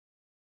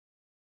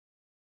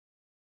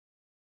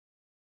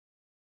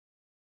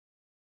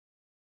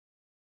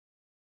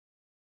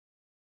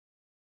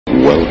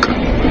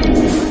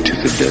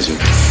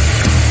desert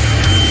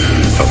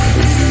of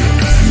the real.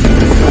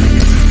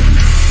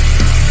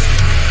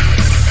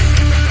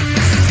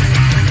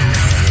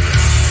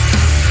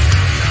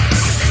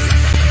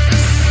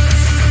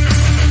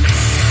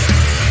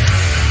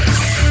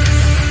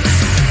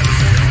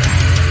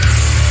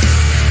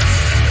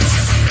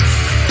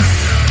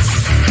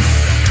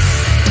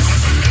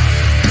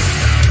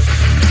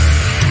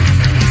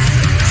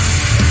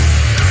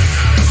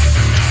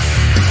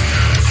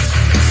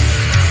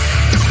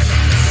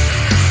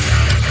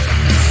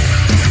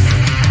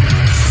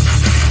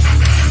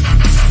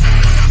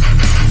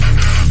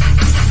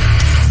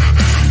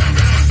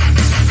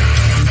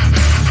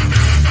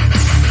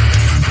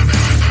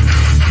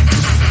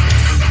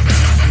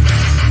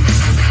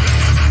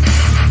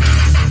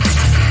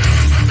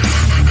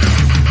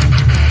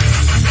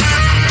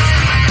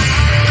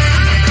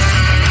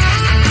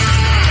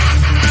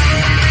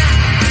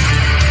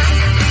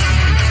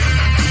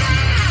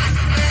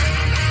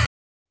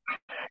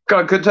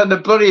 God, could turn the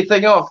bloody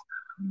thing off.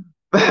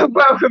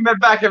 Welcome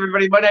back,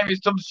 everybody. My name is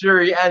Tom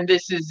Shuri, and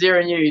this is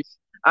Zero News.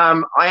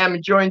 I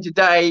am joined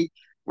today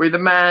with a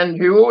man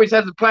who always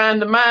has a plan,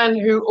 the man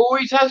who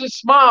always has a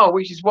smile,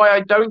 which is why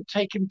I don't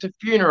take him to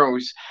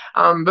funerals.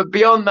 But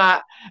beyond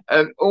that,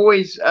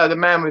 always the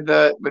man with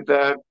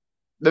the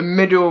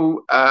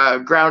middle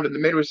ground and the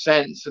middle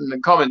sense and the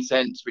common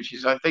sense, which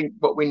is, I think,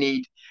 what we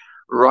need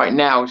right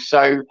now.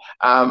 So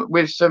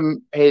with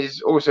some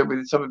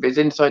of his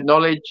inside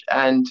knowledge,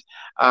 and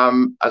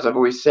as I've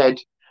always said,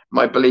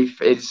 my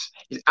belief is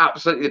he's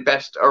absolutely the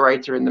best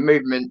orator in the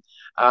movement.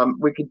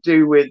 We could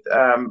do with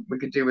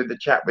the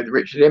chat with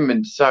Richard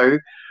Inman. So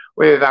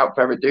without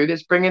further ado,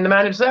 let's bring in the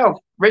man himself,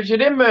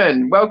 Richard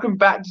Inman. Welcome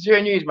back to Zero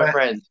News, my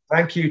friend.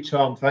 Thank you,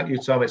 Tom.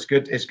 It's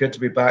good to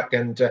be back,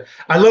 and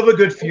I love a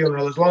good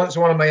funeral, as long as it's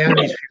one of my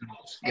enemies'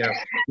 funerals. You know,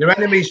 your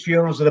enemies'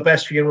 funerals are the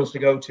best funerals to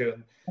go to.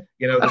 And,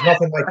 you know, there's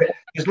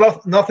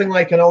nothing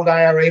like an old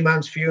IRA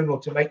man's funeral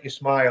to make you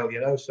smile.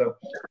 You know, so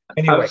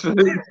anyway.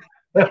 Absolutely.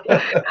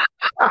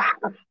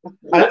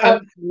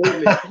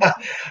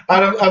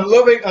 I'm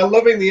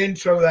loving the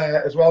intro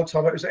there as well,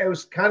 Tom. It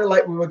was kind of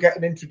like we were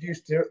getting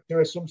introduced to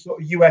some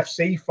sort of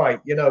UFC fight,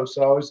 you know.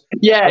 So I was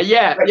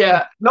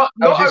Not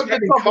I was just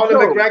getting Conor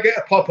McGregor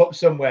to pop up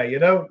somewhere, you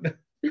know.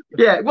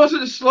 Yeah, it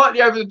wasn't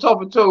slightly over the top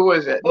at all,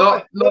 was it?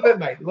 Love it,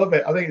 mate. Love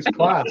it. I think it's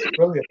class.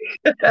 Brilliant.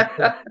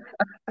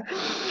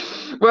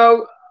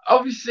 Well,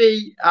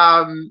 obviously,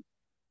 I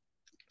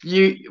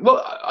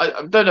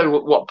don't know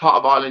what part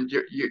of Ireland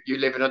you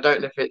live in. I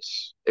don't know if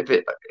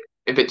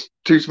it's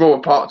too small a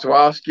part to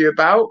ask you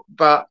about,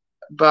 but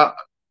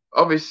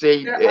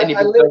obviously,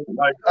 I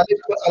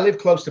live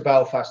close to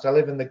Belfast. I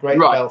live in the Greater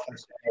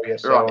Belfast area.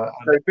 So,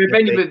 so if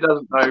anybody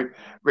doesn't know,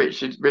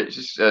 Richard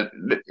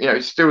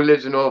still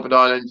lives in Northern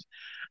Ireland.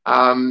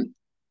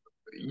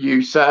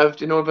 You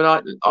served in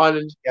Northern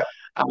Ireland,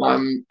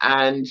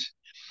 and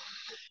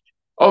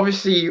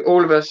obviously,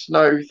 all of us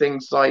know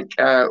things like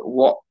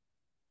what.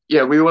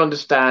 Yeah, we all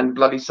understand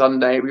Bloody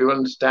Sunday. We all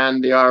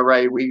understand the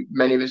IRA.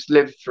 Many of us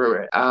lived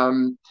through it.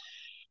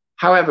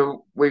 However,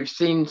 we've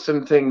seen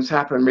some things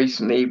happen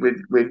recently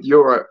with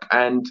Europe,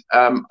 and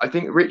I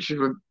think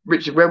Richard,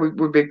 where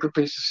would be a good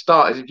place to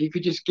start is if you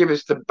could just give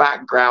us the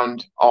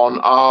background on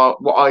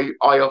what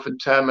I often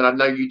term, and I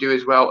know you do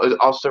as well, as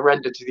our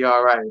surrender to the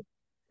IRA.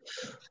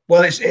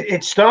 Well,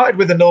 it started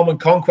with the Norman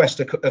Conquest,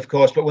 of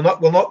course, but we'll not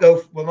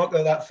go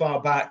that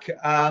far back.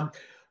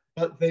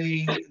 But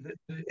the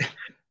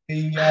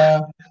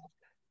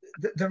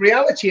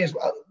reality is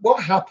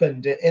what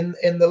happened in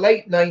the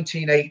late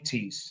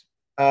 1980s.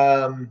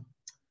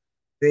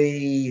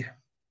 The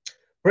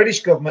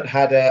British government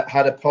had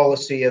a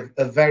policy of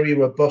very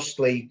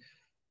robustly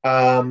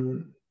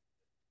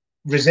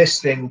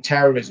resisting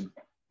terrorism.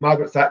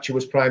 Margaret Thatcher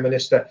was Prime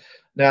Minister.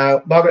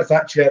 Now, Margaret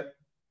Thatcher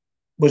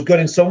was good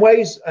in some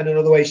ways, and in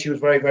other ways she was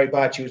very, very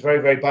bad. She was very,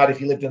 very bad if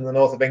you lived in the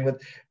north of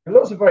England. It was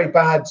also very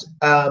bad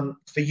for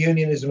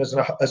unionism as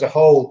a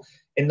whole.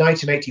 In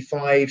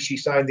 1985, she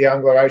signed the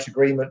Anglo-Irish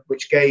Agreement,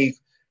 which gave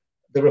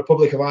the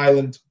Republic of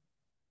Ireland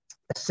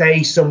a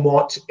say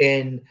somewhat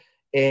in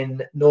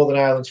Northern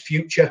Ireland's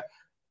future.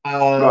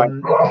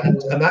 And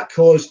that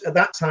caused, at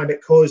that time,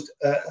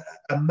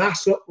 a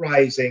mass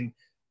uprising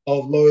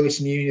of loyalist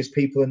and unionist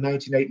people in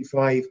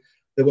 1985.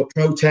 There were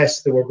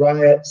protests, there were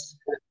riots,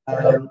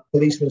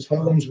 policemen's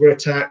homes were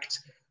attacked.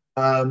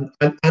 And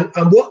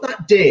what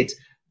that did,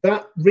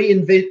 that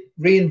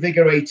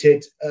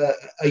reinvigorated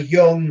a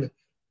young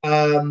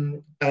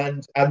and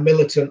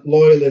militant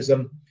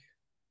loyalism,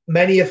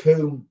 many of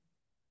whom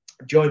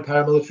joined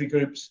paramilitary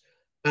groups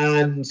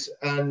and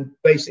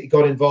basically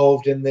got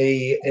involved in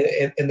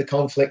the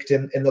conflict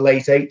in the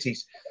late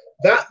 80s.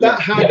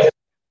 That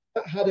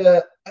had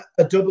a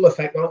double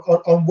effect.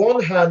 On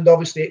one hand,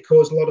 obviously, it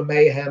caused a lot of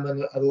mayhem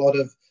and a lot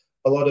of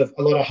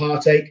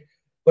heartache.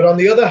 But on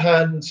the other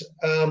hand,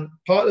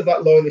 part of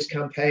that loyalist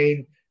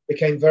campaign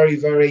became very,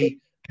 very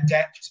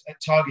adept at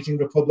targeting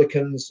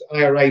Republicans,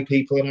 IRA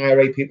people, and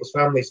IRA people's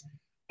families.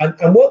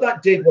 And what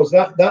that did was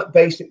that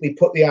basically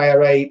put the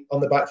IRA on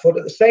the back foot.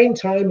 At the same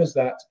time as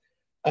that,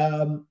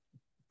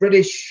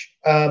 British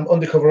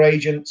undercover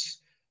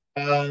agents,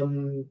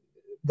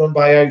 run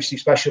by IOC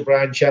Special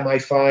Branch,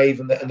 MI5,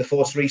 and the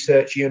Force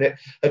Research Unit,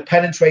 had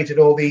penetrated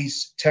all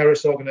these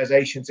terrorist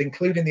organizations,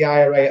 including the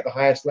IRA at the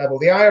highest level.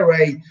 The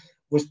IRA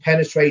was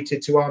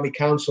penetrated to Army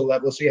Council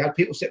level, so you had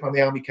people sitting on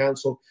the Army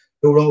Council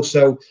who were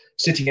also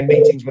sitting in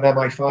meetings with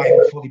MI5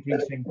 and fully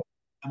briefing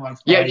MI5.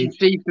 Yeah, you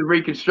see the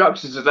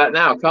reconstructions of that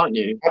now, can't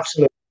you?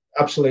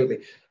 Absolutely.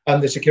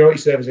 And the security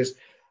services.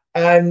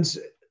 And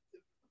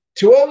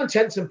to all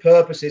intents and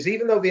purposes,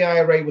 even though the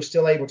IRA was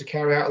still able to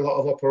carry out a lot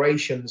of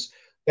operations,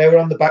 they were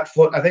on the back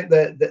foot. I think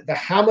the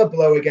hammer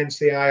blow against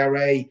the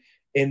IRA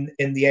in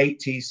the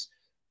 80s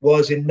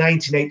was in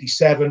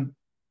 1987,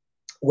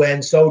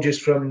 when soldiers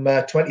from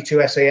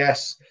 22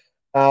 SAS,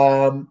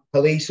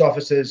 police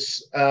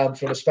officers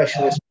from a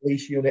specialist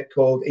police unit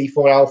called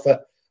E4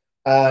 Alpha,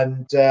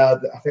 and I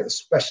think the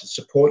special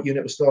support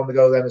unit was still on the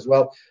go then as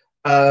well,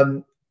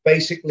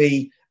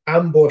 basically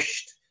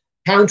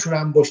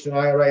counter-ambushed an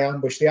IRA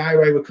ambush. The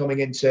IRA were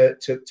coming in to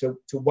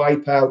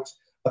wipe out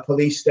a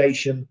police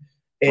station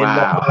in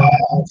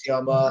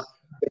Myanmar.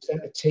 They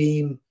sent a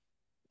team.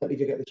 Let me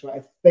get this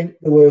right. I think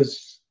there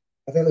was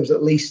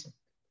at least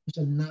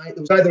there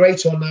was either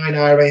 8 or 9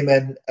 IRA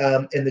men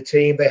in the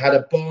team. They had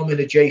a bomb in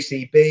a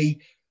JCB.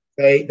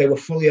 They were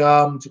fully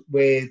armed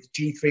with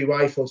G3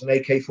 rifles and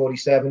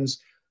AK-47s.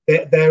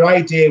 Their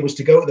idea was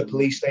to go to the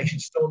police station,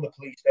 storm the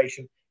police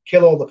station,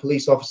 kill all the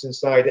police officers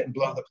inside it, and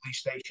blow the police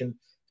station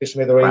to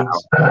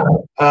smithereens.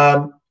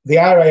 Wow. The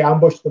IRA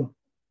ambushed them,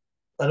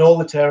 and all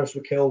the terrorists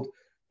were killed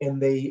in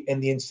the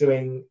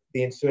ensuing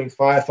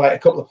firefight. A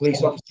couple of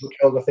police officers were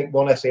killed. I think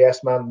one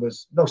SAS man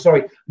was no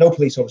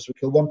police officer were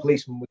killed. One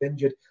policeman was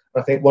injured.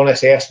 I think one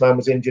SAS man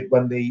was injured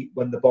when the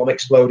bomb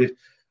exploded,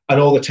 and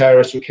all the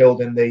terrorists were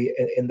killed in the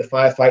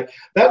firefight.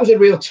 That was a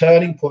real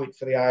turning point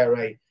for the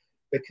IRA,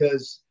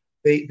 because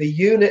the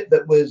unit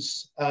that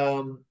was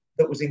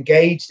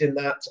engaged in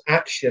that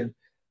action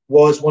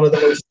was one of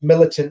the most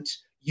militant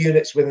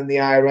units within the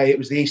IRA. It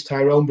was the East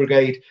Tyrone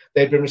Brigade.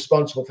 They'd been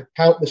responsible for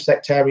countless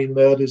sectarian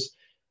murders.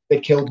 They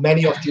killed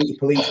many off-duty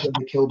policemen.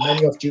 They killed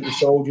many off-duty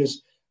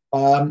soldiers.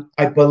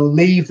 I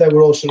believe they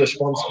were also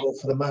responsible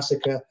for the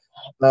massacre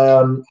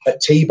at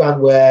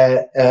T-Ban,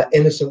 where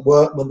innocent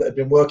workmen that had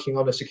been working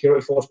on a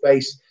security force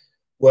base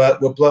were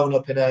blown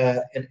up in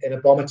a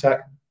bomb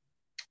attack.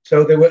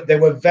 So they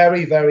were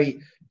very,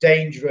 very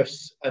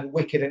dangerous and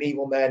wicked and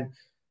evil men.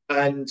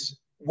 And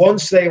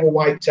once they were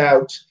wiped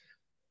out,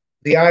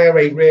 the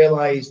IRA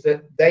realized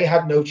that they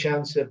had no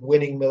chance of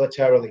winning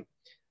militarily.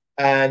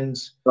 And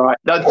right,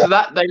 so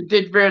that they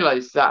did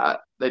realize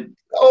that.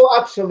 Oh,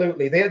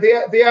 absolutely.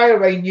 The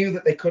IRA knew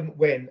that they couldn't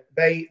win.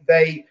 They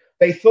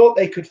thought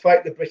they could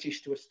fight the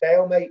British to a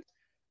stalemate.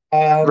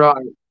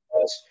 Right.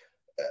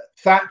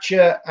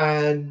 Thatcher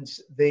and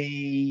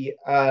the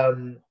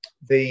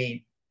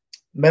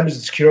members of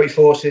the security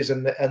forces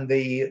and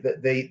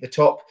the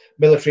top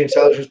military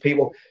intelligence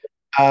people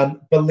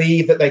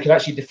believed that they could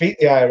actually defeat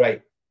the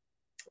IRA.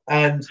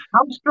 And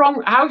how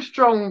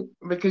strong,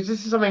 because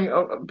this is something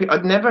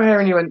I'd never hear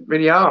anyone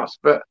really ask,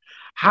 but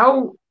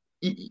how,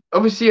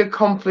 obviously a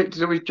conflict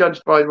is always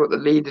judged by what the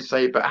leaders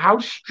say, but how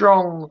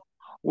strong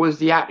was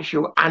the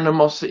actual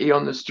animosity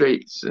on the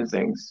streets and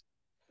things?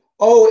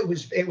 Oh, it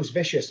was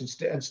vicious and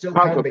still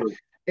can be.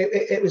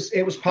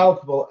 It was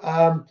palpable.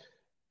 I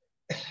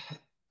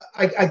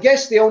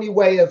guess the only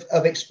way of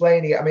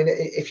explaining it, I mean,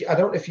 I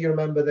don't know if you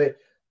remember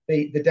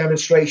the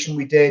demonstration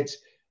we did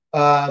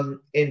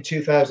in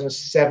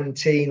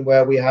 2017,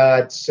 where we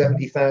had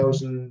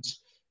 70,000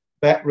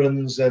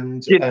 veterans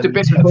and a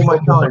bit before my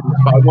time,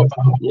 but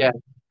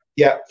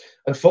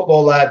and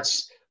football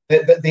lads.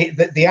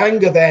 The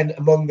anger then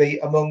among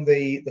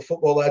the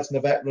football lads and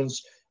the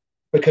veterans,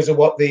 because of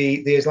what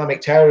the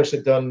Islamic terrorists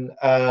had done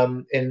at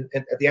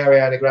the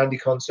Ariana Grande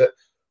concert,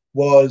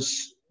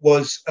 was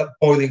at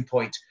boiling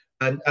point,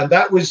 and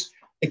that was,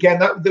 again,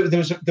 that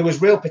there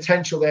was real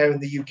potential there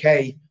in the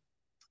UK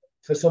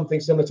for something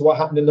similar to what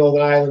happened in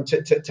Northern Ireland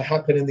to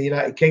happen in the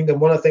United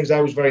Kingdom. One of the things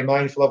I was very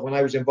mindful of when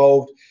I was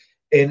involved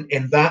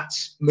in that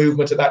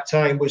movement at that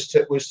time was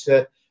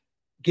to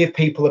give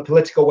people a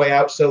political way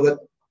out, so that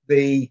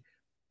the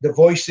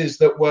voices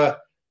that were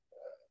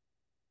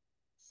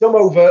some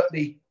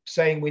overtly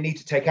saying we need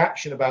to take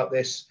action about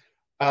this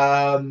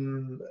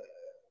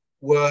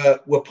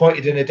were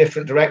pointed in a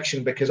different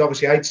direction, because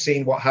obviously I'd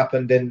seen what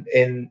happened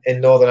in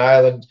Northern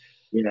Ireland.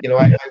 Yeah. You know,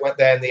 I went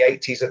there in the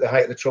 80s at the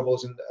height of the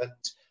Troubles, and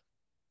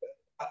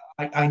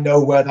I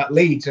know where that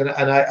leads, and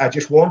I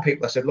just warned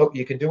people. I said, look,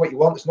 you can do what you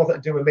want. It's nothing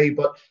to do with me,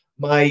 but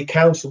my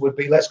counsel would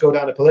be, let's go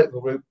down a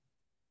political route,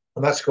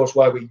 and that's of course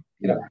why we,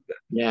 I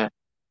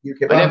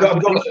never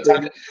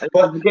forget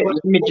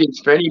the images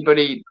for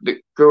anybody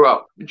that grew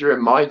up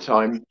during my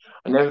time.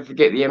 I never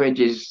forget the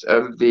images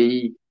of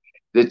the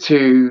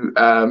two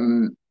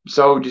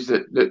soldiers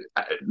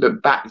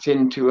that backed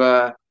into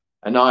an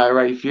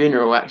IRA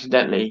funeral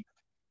accidentally.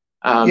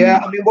 Yeah,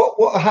 I mean,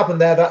 what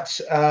happened there? That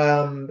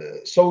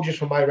soldiers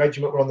from my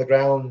regiment were on the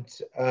ground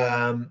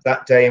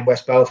that day in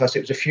West Belfast.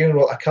 It was a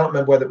funeral. I can't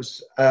remember whether it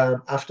was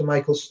after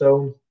Michael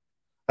Stone.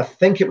 I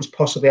think it was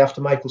possibly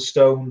after Michael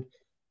Stone,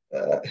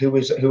 who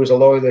was a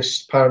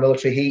loyalist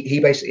paramilitary. He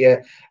basically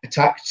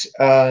attacked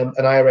an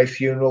IRA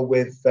funeral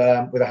with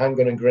a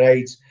handgun and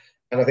grenades,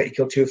 and I think he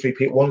killed 2 or 3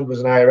 people. One was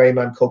an IRA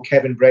man called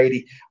Kevin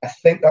Brady. I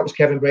think that was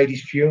Kevin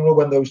Brady's funeral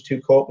when those 2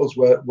 corporals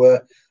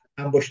were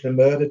ambushed and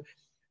murdered.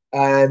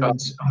 And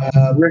it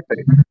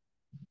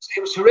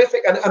was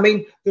horrific. And I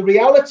mean, the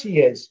reality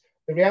is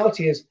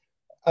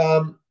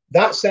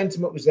that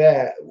sentiment was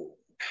there.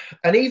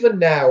 And even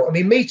now, I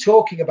mean, me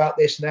talking about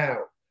this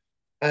now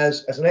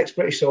as an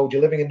ex-British soldier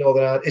living in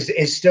Northern Ireland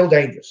is still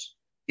dangerous.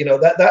 You know,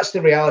 that's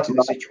the reality of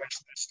the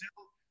situation. There's still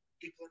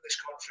people in this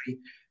country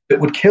that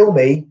would kill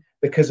me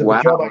because of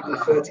the job I did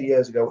 30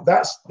 years ago.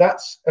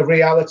 That's a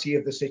reality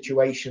of the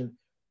situation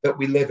that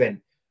we live in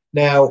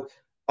now.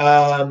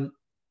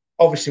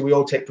 Obviously, we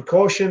all take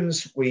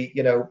precautions. We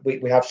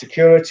have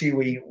security.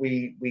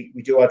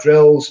 We do our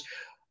drills,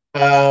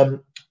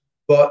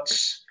 but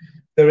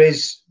there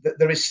is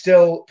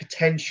still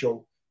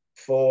potential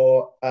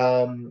for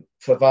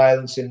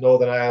violence in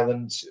Northern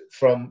Ireland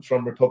from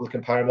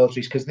Republican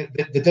paramilitaries, because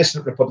the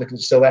dissident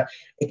Republicans are still there.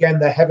 Again,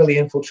 they're heavily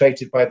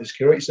infiltrated by the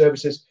security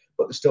services,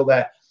 but they're still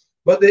there.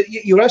 But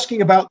you're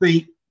asking about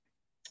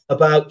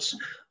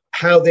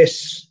how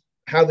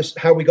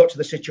we got to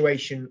the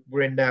situation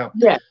we're in now.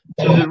 Yeah.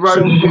 So the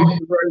road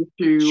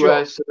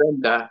to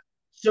surrender.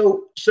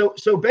 So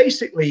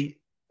basically,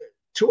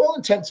 to all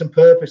intents and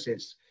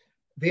purposes,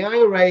 the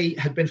IRA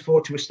had been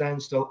fought to a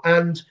standstill,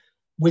 and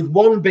with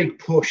one big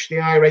push, the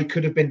IRA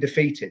could have been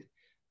defeated.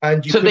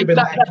 And so they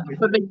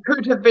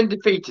could have been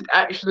defeated.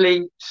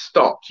 Actually,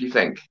 stopped. You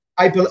think?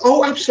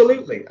 Oh,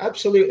 absolutely. I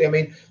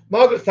mean,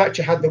 Margaret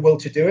Thatcher had the will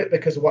to do it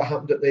because of what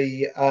happened at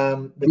the.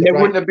 There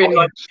wouldn't have been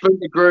like split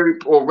the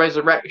group or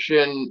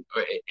resurrection.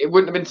 It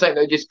wouldn't have been something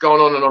that had just gone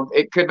on and on.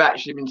 It could have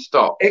actually been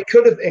stopped. It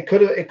could have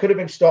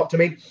been stopped. I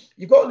mean,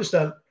 you've got to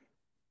understand.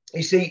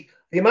 You see,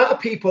 the amount of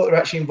people that are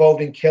actually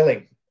involved in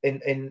killing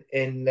in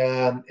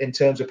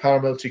terms of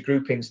paramilitary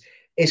groupings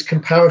is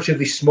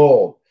comparatively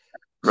small.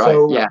 Right.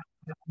 So, yeah.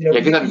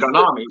 Because they've got an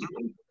army.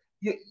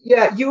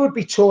 You would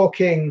be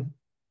talking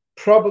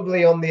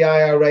probably on the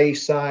IRA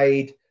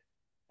side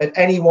at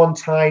any one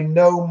time,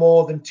 no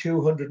more than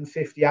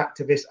 250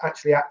 activists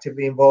actually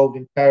actively involved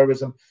in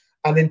terrorism.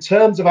 And in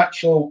terms of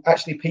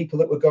actually people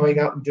that were going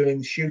out and doing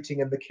the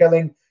shooting and the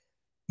killing,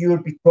 you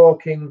would be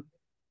talking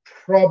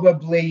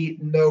probably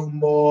no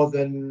more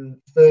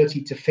than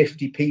 30 to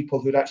 50 people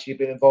who'd actually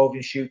been involved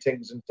in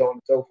shootings and so on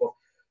and so forth.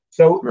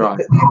 So the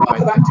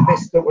amount of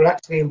activists that were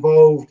actually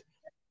involved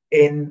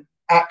in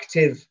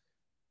active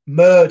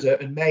murder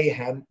and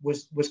mayhem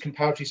was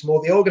comparatively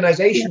small. The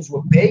organizations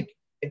were big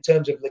in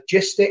terms of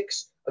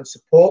logistics and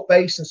support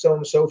base and so on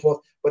and so forth,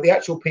 but the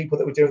actual people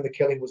that were doing the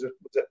killing was a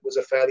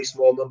fairly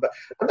small number,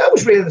 and that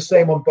was really the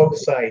same on both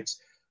sides.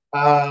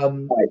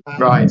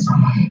 Right.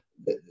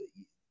 You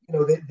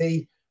know,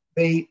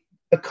 the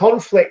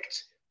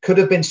conflict could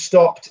have been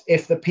stopped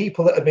if the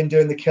people that had been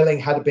doing the killing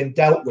had been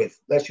dealt with.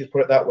 Let's just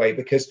put it that way,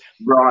 because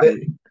one of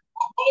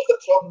the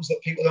problems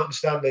that people don't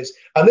understand is,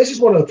 and this is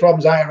one of the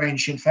problems IRA and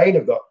Sinn Féin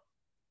have got,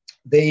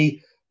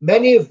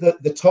 many of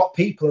the top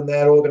people in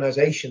their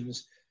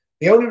organizations,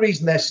 the only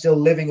reason they're still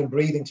living and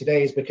breathing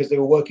today is because they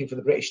were working for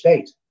the British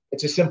state.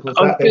 It's as simple as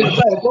that.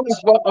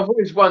 I've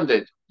always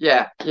wondered.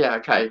 Yeah,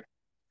 okay.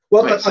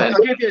 Well,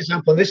 I'll give you an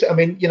example. This, I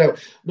mean,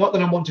 not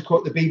that I want to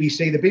quote the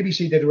BBC. The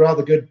BBC did a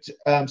rather good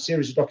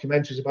series of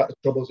documentaries about the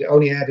Troubles. It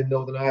only aired in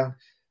Northern Ireland.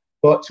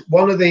 But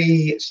one of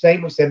the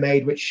statements they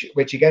made, which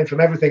again,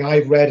 from everything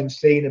I've read and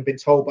seen and been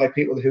told by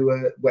people who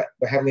were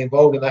heavily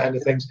involved in that end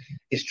of things,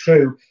 is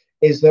true,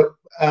 is that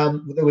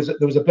there was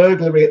a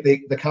burglary at the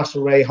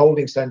Castlereagh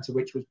Holding Centre,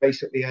 which was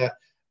basically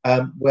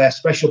where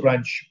Special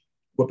Branch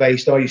were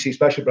based, RUC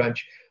Special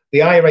Branch.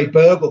 The IRA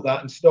burgled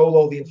that and stole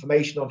all the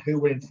information on who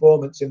were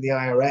informants in the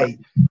IRA in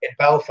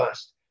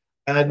Belfast.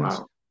 And when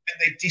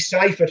they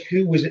deciphered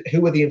who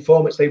were the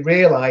informants, they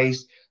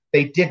realised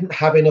they didn't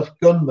have enough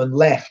gunmen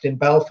left in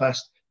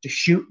Belfast to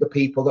shoot the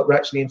people that were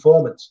actually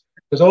informants,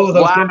 because all of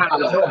those gunmen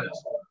were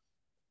informants.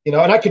 And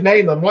I could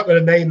name them. I'm not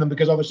going to name them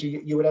because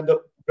obviously you would end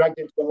up dragged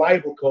into a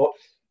libel court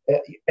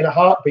in a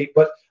heartbeat.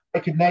 But I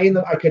could name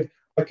them. I could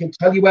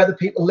tell you where the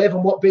people live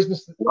and what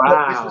businesses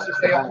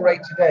they operate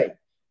today.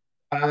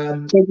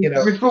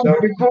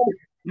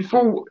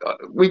 Before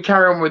we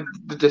carry on with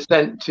the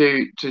descent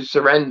to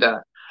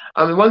surrender,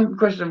 I mean, one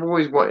question I've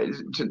always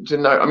wanted to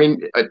know. I mean,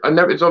 I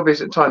know it's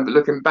obvious at the time, but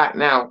looking back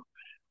now,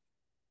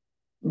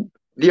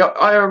 the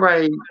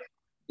IRA,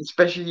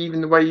 especially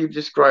even the way you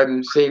described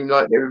them, seemed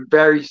like they were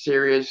very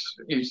serious.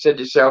 You said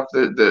yourself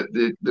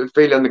that the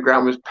feeling on the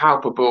ground was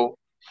palpable.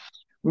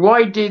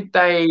 Why did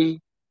they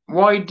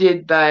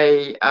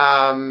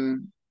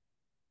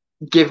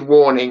give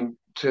warning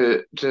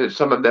to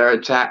some of their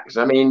attacks?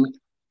 I mean,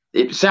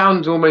 it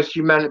sounds almost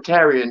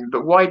humanitarian,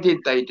 but why did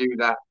they do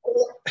that?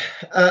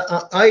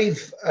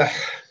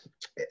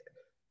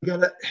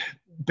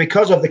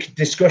 because of the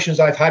discussions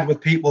I've had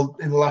with people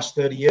in the last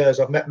 30 years,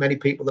 I've met many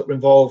people that were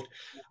involved,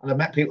 and I've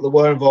met people that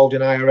were involved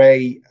in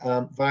IRA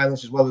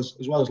violence as well as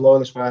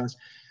loyalist violence.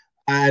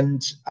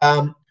 And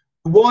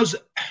was,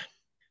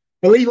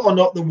 believe it or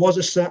not, there was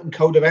a certain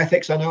code of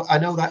ethics. I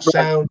know that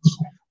sounds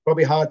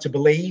probably hard to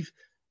believe,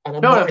 and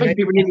I'm not I think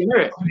people need to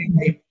hear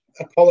it.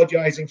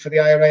 Apologizing for the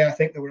IRA. I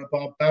think they were a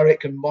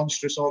barbaric and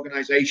monstrous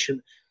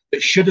organization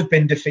that should have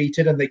been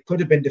defeated, and they could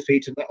have been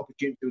defeated, and that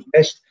opportunity was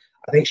missed.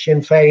 I think Sinn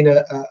Féin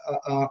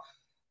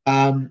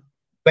are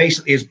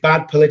basically as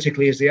bad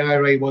politically as the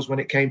IRA was when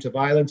it came to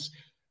violence.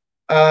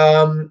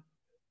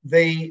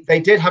 They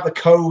did have a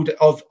code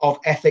of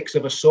ethics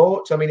of a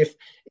sort. I mean, if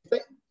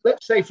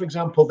let's say, for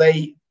example,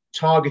 they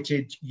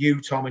targeted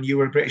you, Tom, and you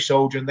were a British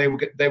soldier, and they were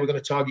going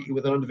to target you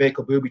with an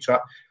under-vehicle booby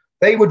trap,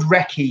 they would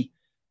recce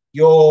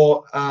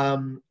your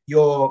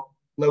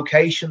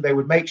location. They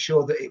would make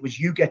sure that it was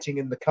you getting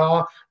in the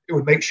car. They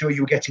would make sure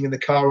you were getting in the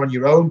car on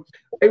your own.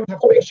 They would have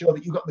to make sure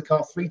that you got in the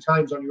car 3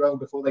 times on your own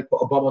before they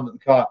put a bomb under the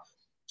car.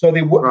 So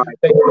they would. Right.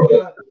 There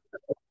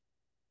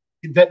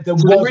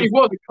really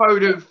was a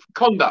code of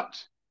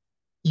conduct.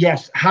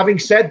 Yes. Having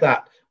said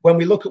that, when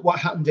we look at what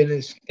happened in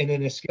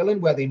Enniskillen,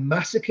 where they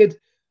massacred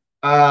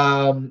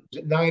 9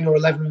 or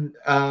 11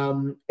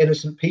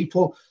 innocent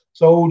people,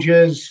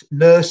 soldiers,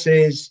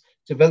 nurses,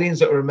 civilians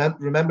that were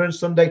Remembrance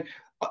Sunday.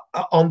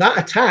 On that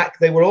attack,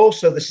 they were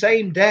also the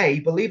same day,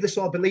 believe this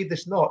or believe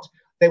this not,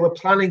 they were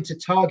planning to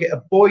target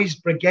a boys'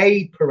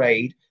 brigade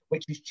parade,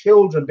 which is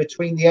children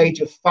between the age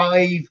of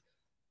 5,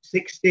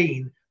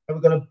 16. They were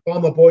going to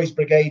bomb a boys'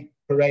 brigade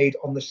parade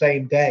on the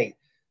same day.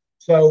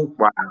 So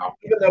wow.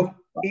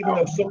 even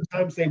though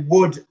sometimes they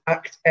would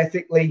act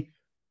ethically,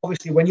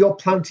 obviously when you're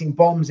planting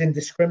bombs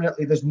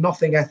indiscriminately, there's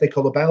nothing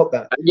ethical about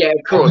that. Yeah,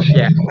 of course,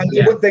 yeah. And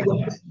they would,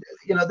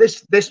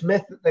 this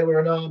myth that they were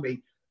an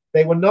army,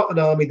 they were not an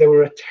army. They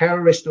were a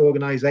terrorist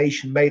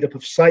organization made up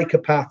of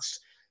psychopaths,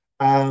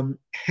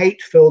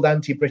 hate-filled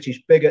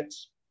anti-British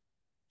bigots,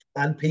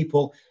 and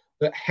people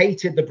that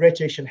hated the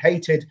British and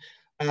hated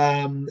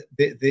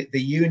the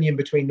union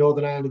between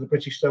Northern Ireland and the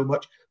British so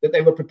much that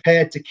they were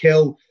prepared to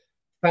kill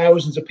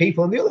thousands of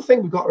people. And the other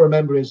thing we've got to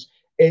remember is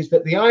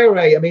that the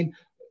IRA, I mean,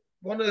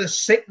 one of the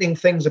sickening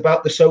things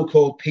about the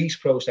so-called peace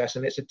process,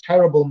 and it's a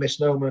terrible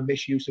misnomer and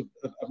misuse of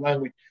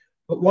language,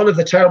 but one of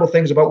the terrible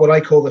things about what I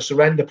call the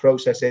surrender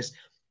process is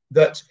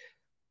that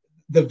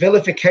the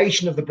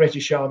vilification of the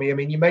British Army. I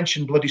mean, you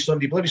mentioned Bloody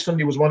Sunday. Bloody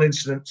Sunday was one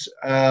incident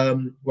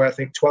where I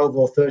think 12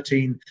 or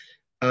 13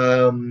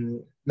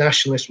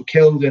 nationalists were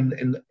killed in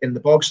the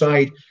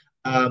Bogside.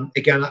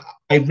 Again,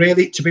 I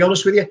really, to be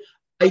honest with you,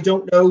 I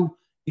don't know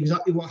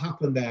exactly what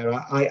happened there.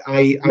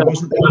 I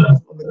wasn't there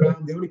on the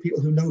ground. The only people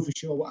who know for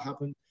sure what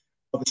happened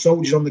are the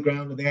soldiers on the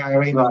ground and the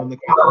IRA men on the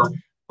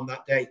ground on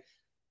that day.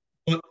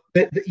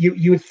 But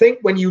you would think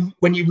when you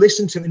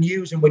listen to the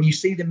news and when you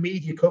see the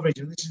media coverage,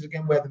 and this is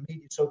again where the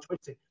media is so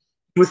twisted,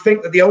 you would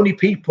think that the only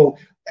people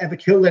ever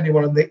killed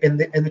anyone in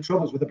the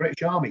Troubles were the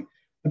British Army.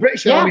 The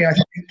British Army,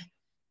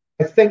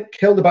 I think,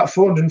 killed about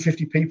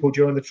 450 people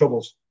during the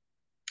Troubles.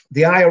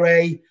 The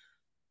IRA,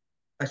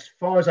 as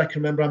far as I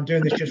can remember, I'm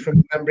doing this just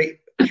from memory,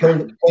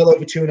 killed well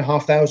over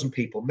 2,500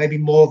 people, maybe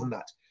more than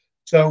that.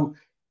 So,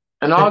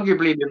 and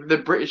arguably, the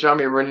British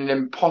Army were in an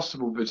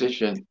impossible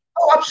position.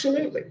 Oh,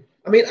 absolutely.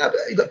 I mean,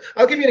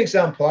 I'll give you an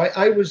example.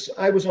 I was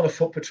on a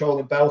foot patrol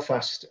in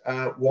Belfast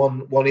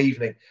one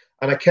evening,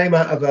 and I came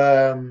out of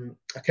an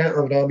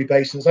army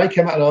base. And as I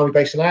came out of an army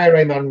base, an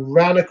IRA man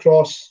ran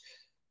across.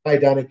 Hi,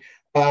 Danny.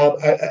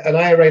 An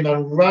IRA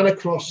man ran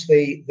across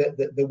the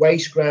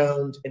waste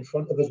ground in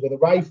front of us with a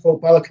rifle,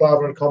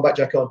 balaclava, and a combat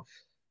jacket on.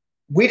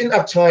 We didn't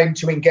have time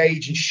to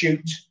engage and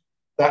shoot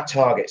that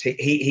target.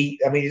 He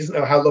doesn't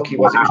know how lucky he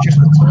was. It was just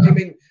the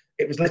timing.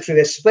 It was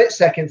literally a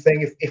split-second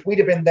thing. If we'd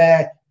have been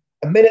there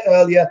a minute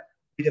earlier,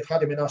 we'd have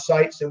had him in our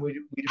sights and we'd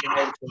have been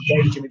able to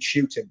engage him and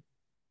shoot him.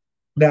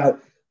 Now,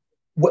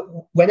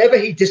 whenever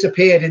he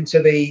disappeared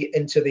into the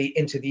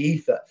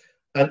ether,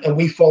 and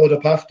we followed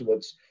up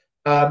afterwards,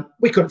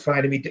 we couldn't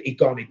find him. He'd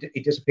gone. He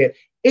disappeared.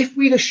 If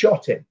we'd have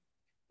shot him,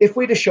 he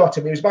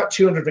was about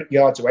 200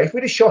 yards away. If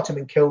we'd have shot him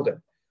and killed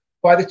him,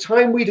 by the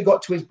time we'd have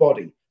got to his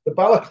body, the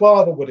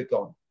balaclava would have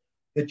gone,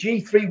 the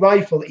G3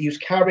 rifle that he was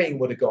carrying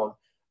would have gone,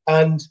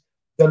 and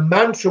the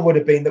mantra would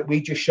have been that we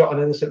just shot an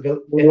innocent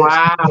villain.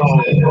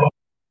 Wow.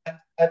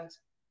 And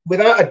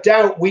without a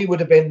doubt, we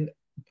would have been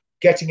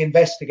getting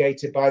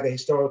investigated by the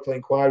historical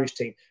inquiries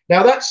team.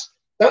 Now, that's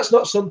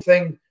not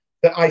something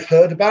that I've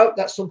heard about.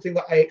 That's something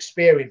that I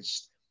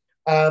experienced.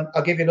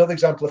 I'll give you another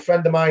example. A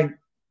friend of mine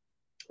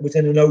was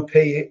in an OP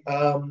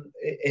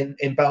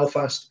in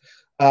Belfast,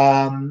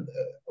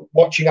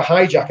 watching a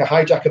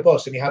hijack a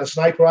bus, and he had a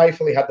sniper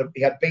rifle. He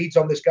had beads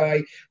on this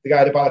guy. The guy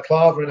had a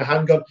balaclava and a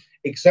handgun.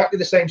 Exactly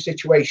the same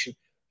situation.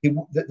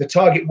 The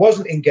target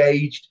wasn't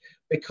engaged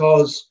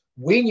because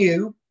we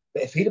knew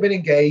that if he'd have been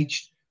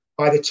engaged,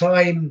 by the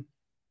time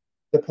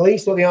the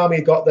police or the army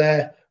had got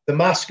there, the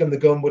mask and the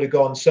gun would have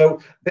gone. So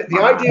the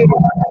idea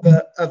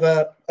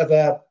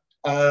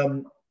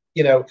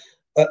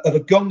of a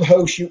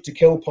gung-ho shoot to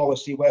kill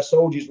policy where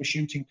soldiers were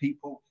shooting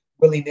people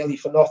willy-nilly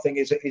for nothing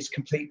is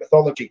complete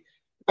mythology.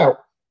 Now,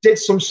 did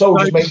some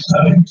soldiers make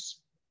mistakes?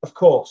 Of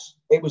course.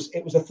 It was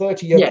a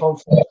 30-year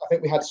conflict. I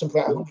think we had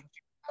something like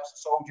 150,000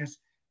 soldiers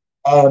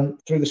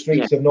through the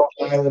streets of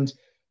Northern Ireland.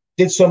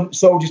 Did some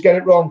soldiers get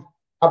it wrong?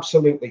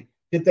 Absolutely.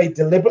 Did they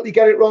deliberately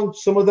get it wrong?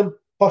 Some of them,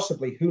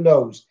 possibly. Who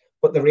knows?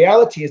 But the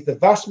reality is the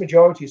vast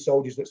majority of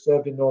soldiers that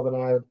served in Northern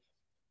Ireland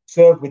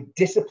served with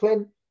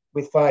discipline,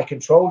 with fire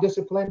control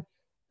discipline.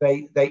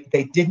 They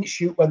didn't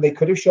shoot when they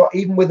could have shot,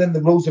 even within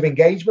the rules of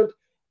engagement.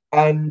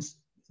 And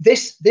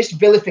this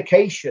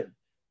vilification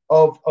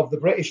of the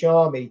British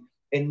Army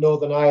in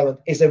Northern Ireland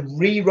is a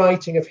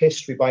rewriting of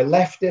history by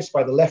leftists,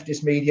 by the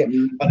leftist media,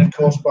 and of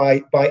course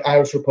by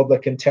Irish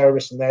Republican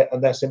terrorists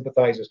and their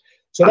sympathisers.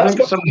 So that's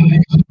got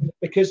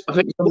because I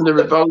think some of the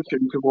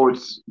revulsion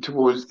towards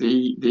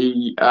the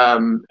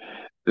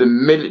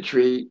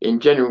military in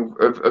general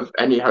of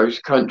any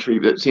host country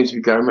that seems to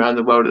be going around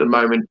the world at the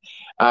moment,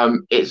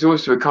 it's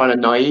also a kind of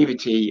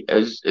naivety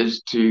as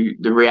to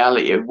the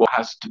reality of what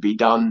has to be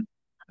done,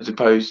 as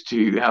opposed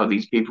to how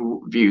these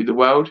people view the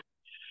world.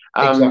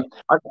 Exactly.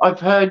 I've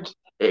heard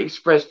it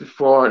expressed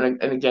before,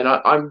 and again,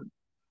 I'm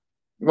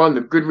one of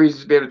the good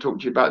reasons to be able to talk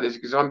to you about this,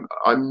 because I'm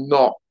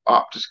not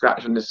up to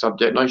scratch on this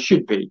subject, and I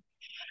should be.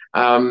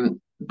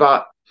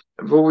 But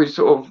I've always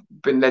sort of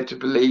been led to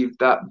believe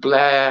that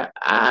Blair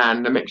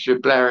and a mixture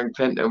of Blair and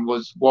Clinton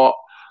was what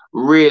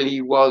really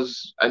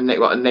was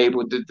what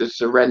enabled the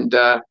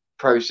surrender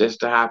process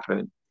to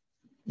happen.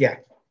 Yeah.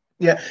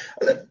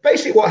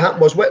 Basically, what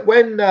happened was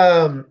when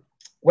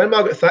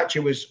Margaret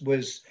Thatcher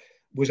was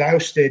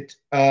ousted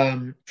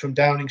from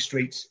Downing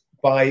Street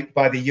by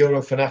the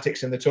Euro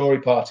fanatics in the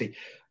Tory party,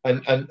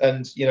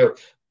 and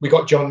we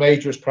got John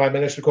Major as Prime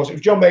Minister. Of course, it was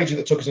John Major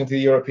that took us into the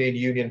European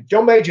Union.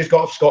 John Major's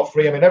got off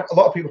scot-free. I mean, a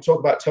lot of people talk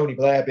about Tony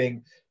Blair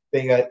being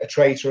a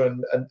traitor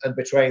and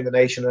betraying the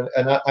nation,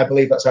 and I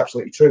believe that's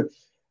absolutely true.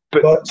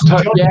 But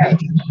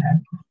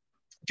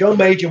John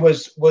Major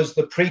was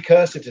the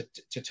precursor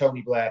to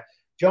Tony Blair.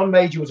 John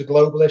Major was a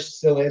globalist,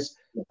 still is.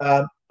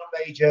 John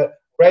Major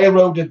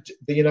railroaded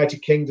the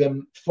United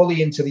Kingdom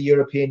fully into the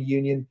European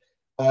Union.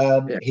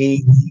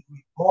 He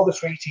all the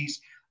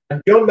treaties.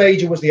 And John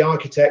Major was the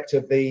architect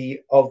of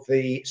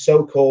the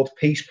so-called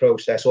peace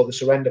process, or the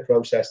surrender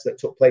process, that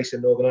took place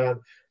in Northern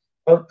Ireland.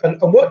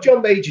 And what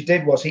John Major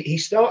did was he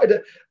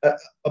started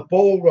a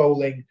ball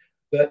rolling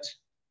that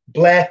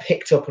Blair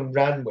picked up and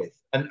ran with,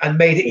 and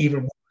made it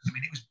even worse. I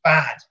mean, it was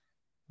bad.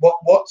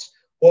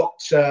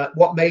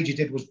 What Major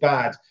did was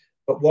bad,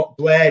 but what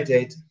Blair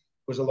did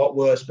was a lot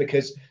worse,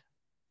 because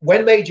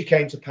when Major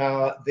came to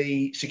power,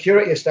 the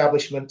security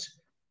establishment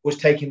was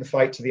taking the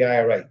fight to the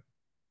IRA.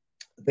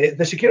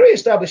 The security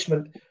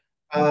establishment,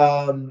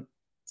 as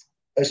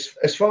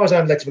far as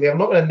I'm led to believe, I'm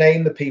not going to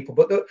name the people,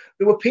 but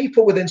there were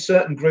people within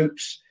certain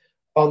groups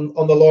on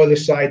the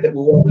loyalist side that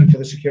were working for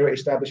the security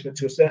establishment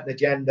to a certain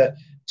agenda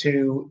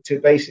to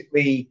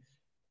basically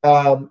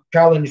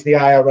challenge the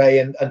IRA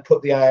and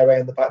put the IRA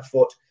on the back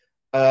foot.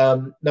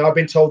 Now, I've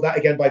been told that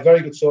again by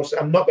very good sources.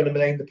 I'm not going to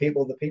name the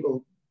people. The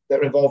people that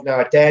are involved now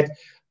are dead,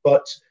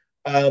 but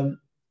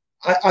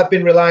I've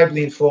been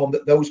reliably informed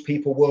that those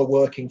people were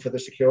working for the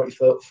security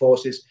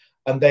forces,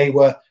 and they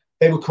were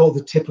called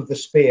the tip of the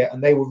spear,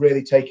 and they were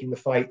really taking the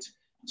fight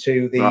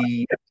to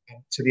the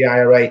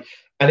IRA.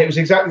 And it was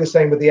exactly the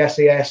same with the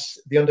SAS,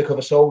 the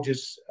undercover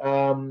soldiers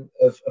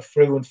of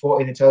FRU and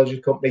 14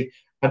 Intelligence Company,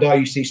 and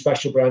RUC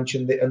Special Branch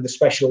and the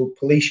special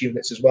police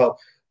units as well.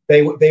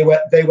 They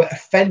were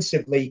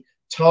offensively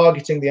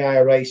targeting the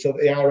IRA, so that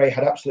the IRA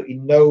had absolutely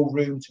no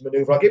room to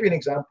maneuver. I'll give you an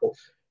example.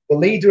 The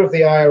leader of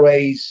the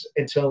IRA's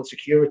internal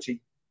security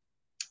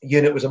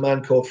unit was a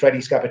man called Freddie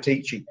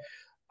Scappaticci,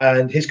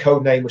 and his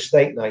code name was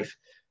Steak Knife.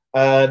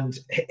 And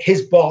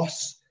his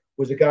boss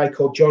was a guy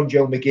called John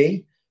Joe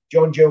McGee.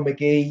 John Joe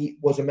McGee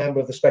was a member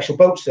of the Special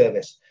Boat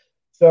Service.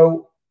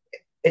 So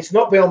it's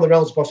not beyond the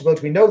realms of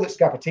possibility. We know that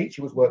Scappaticci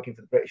was working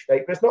for the British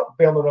state, but it's not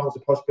beyond the realms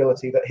of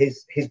possibility that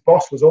his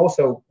boss was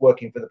also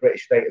working for the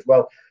British state as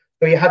well.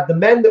 So you had the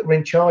men that were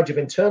in charge of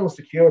internal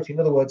security, in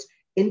other words,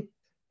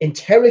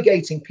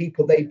 interrogating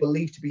people they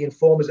believed to be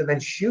informers and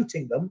then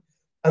shooting them,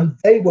 and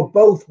they were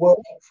both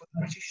working for the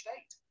British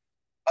state,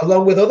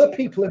 along with other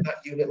people in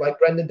that unit, like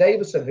Brendan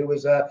Davison, who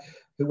was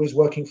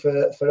working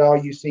for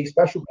RUC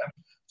Special Branch.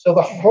 So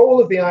the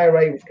whole of the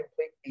IRA was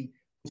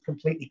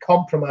completely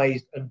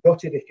compromised and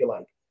gutted, if you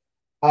like.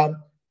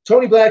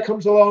 Tony Blair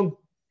comes along,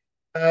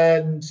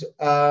 and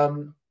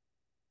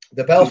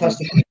the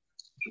Belfast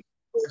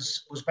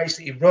was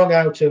basically wrung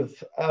out of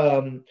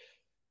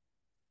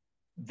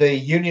the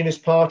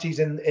unionist parties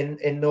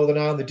in Northern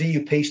Ireland. The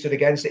DUP stood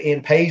against it.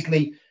 Ian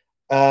Paisley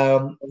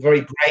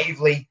very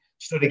bravely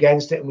stood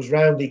against it and was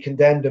roundly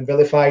condemned and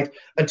vilified.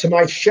 And to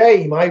my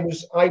shame, I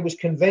was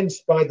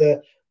convinced by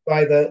the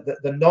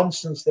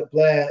nonsense that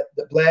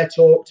Blair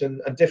talked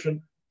and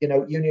different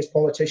unionist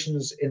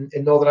politicians in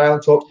Northern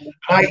Ireland talked.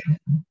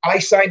 I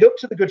signed up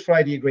to the Good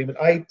Friday Agreement.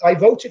 I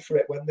voted for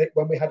it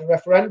when we had a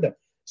referendum,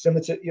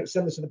 similar to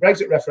the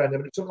Brexit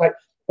referendum. And it's something like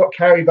got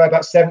carried by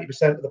about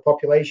 70% of the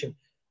population.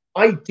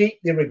 I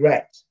deeply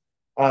regret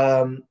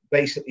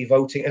basically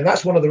voting, and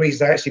that's one of the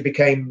reasons I actually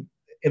became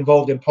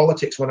involved in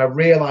politics, when I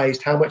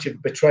realised how much of a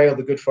betrayal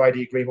the Good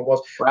Friday Agreement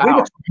was.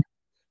 Wow.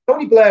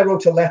 Tony Blair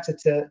wrote a letter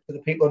to the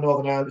people of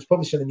Northern Ireland. It was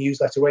published in the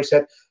newsletter, where he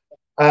said,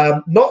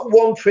 not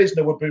one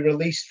prisoner would be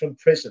released from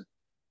prison.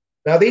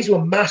 Now, these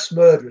were mass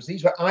murderers.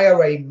 These were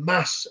IRA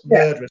mass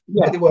murderers.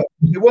 Yeah. They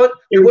weren't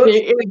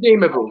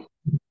irredeemable.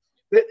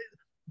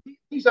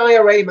 These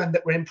IRA men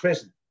that were in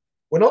prison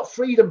were not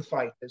freedom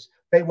fighters.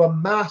 They were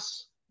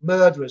mass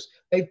murderers.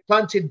 They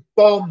planted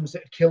bombs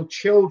that killed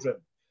children.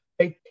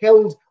 They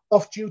killed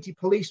off-duty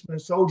policemen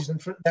and soldiers in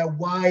front of their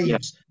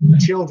wives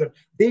and children.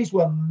 These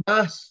were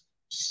mass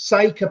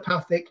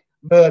psychopathic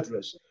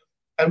murderers.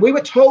 And we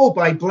were told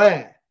by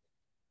Blair,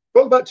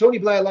 talk about Tony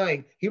Blair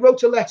lying, he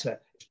wrote a letter,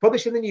 it's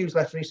published in the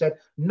newsletter, and he said,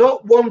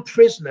 not one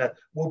prisoner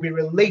will be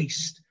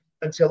released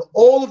until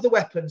all of the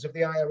weapons of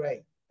the IRA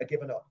are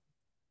given up.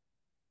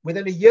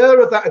 Within a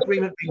year of that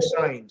agreement being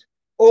signed,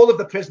 all of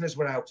the prisoners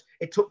were out.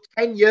 It took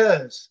 10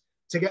 years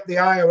to get the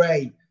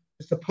IRA to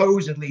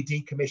supposedly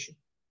decommission.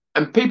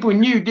 And people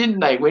knew, didn't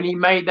they? When he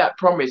made that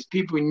promise,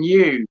 people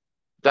knew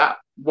that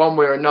one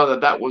way or another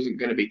that wasn't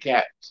going to be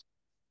kept.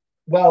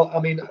 Well, I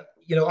mean,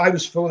 you know, I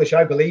was foolish.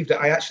 I believed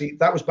it.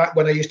 That was back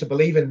when I used to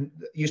believe that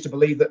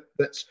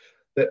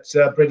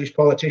British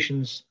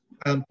politicians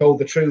told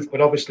the truth. But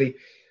obviously,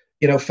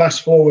 you know,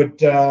 fast forward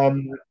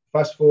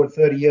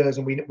 30 years,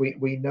 and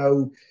we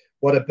know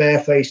what a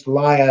barefaced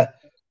liar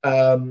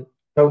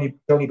Tony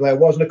Blair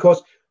was. And of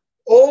course,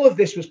 all of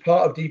this was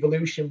part of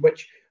devolution,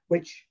 which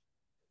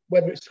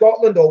whether it's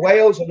Scotland or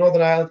Wales or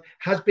Northern Ireland,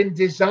 has been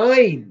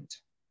designed.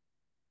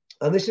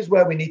 And this is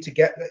where we need to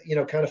get, you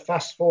know, kind of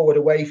fast forward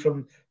away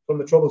from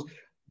the troubles.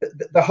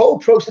 The whole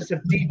process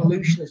of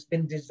devolution has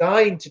been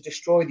designed to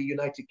destroy the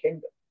United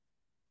Kingdom.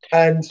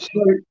 And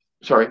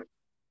sorry.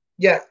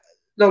 Yeah.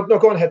 No,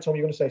 go on ahead, Tom.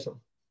 You're going to say something.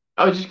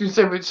 I was just going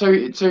to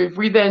say, so if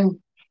we then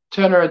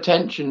turn our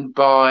attention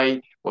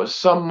by what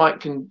some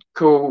might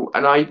call,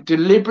 and I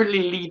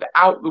deliberately leave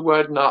out the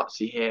word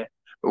Nazi here,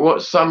 but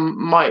what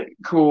some might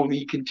call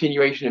the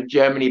continuation of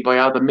Germany by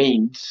other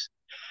means,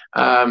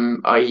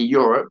 i.e.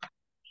 Europe.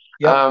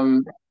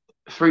 Yep.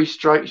 3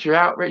 strikes, you're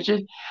out,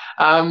 Richard.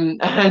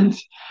 And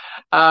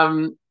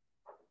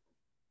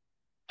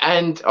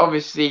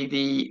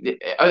obviously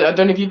I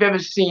don't know if you've ever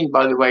seen,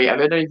 by the way, I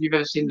don't know if you've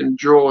ever seen them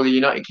draw the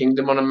United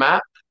Kingdom on a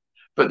map,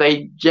 but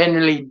they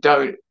generally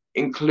don't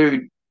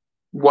include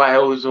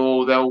Wales,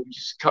 or they'll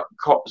just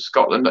cut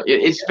Scotland.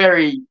 It's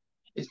very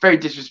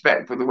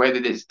disrespectful the way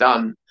that it's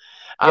done.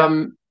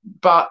 Yep.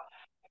 But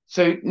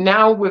so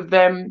now with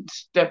them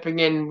stepping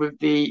in with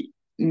the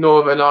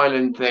Northern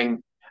Ireland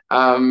thing,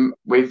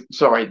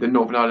 the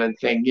Northern Ireland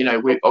thing, you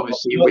know,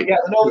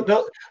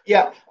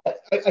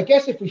 I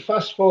guess if we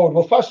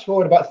we'll fast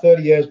forward about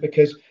 30 years,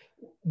 because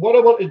what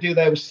I wanted to do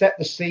there was set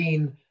the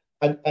scene,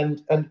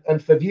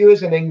 and for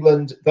viewers in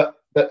England that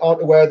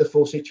aren't aware of the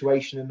full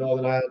situation in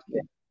Northern Ireland,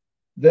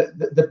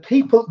 the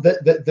people,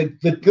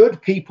 the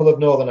good people of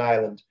Northern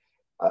Ireland.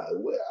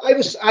 I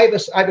was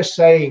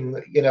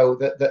saying, you know,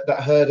 that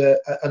I heard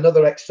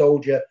another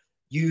ex-soldier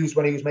use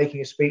when he was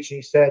making a speech, and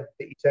he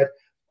said,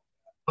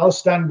 I'll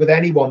stand with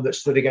anyone that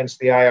stood against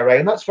the IRA.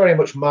 And that's very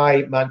much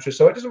my mantra.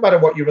 So it doesn't matter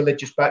what your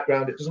religious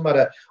background, it doesn't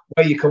matter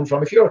where you come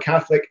from. If you're a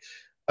Catholic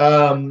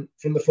from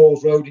the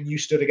Falls Road and you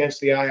stood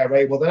against the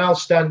IRA, well, then I'll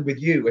stand with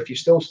you. If you're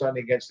still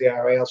standing against the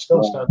IRA, I'll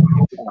still stand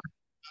with you.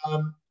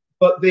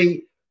 But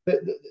the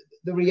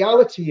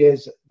reality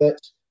is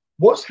that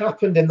what's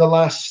happened in the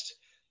last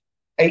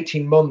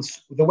 18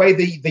 months, the way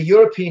the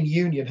European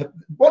Union,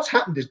 what's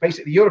happened is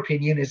basically the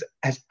European Union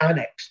has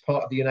annexed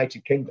part of the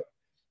United Kingdom.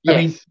 Yes, I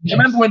mean, do you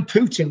remember when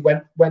Putin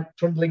went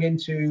trundling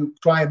into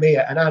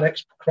Crimea and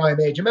annexed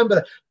Crimea? Do you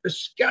remember the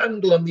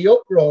scandal and the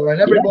uproar,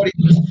 and everybody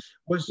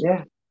was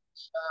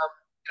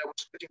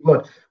spitting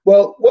blood?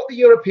 Well, what the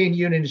European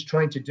Union is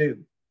trying to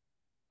do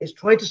is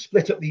trying to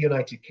split up the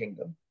United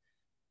Kingdom.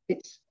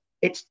 It's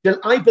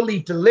I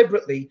believe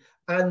deliberately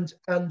and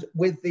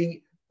with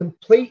the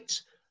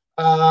complete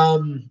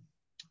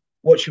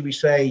what should we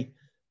say,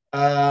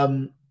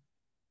 and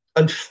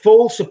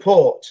full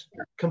support,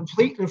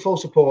 complete and full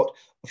support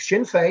of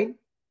Sinn Féin,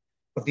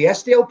 of the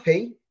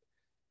SDLP,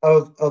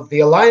 of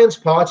the Alliance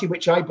Party,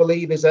 which I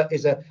believe is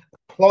a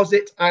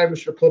closet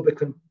Irish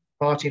Republican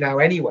party now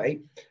anyway.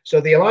 So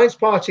the Alliance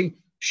Party,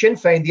 Sinn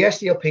Féin, the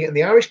SDLP, and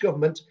the Irish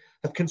government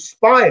have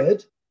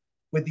conspired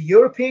with the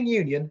European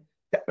Union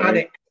to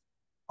annex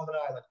Northern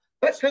Ireland.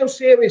 That's how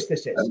serious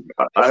this is.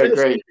 I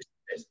agree.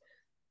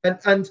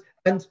 And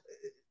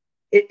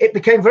it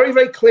became very,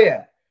 very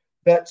clear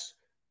that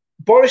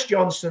Boris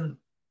Johnson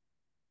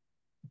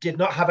did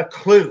not have a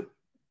clue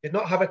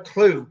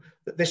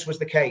that this was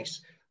the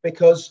case,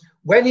 because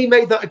when he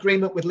made that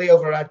agreement with Leo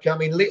Varadkar, I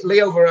mean,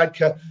 Leo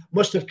Varadkar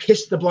must have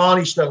kissed the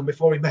Blarney Stone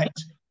before he met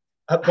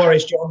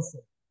Boris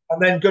Johnson.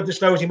 And then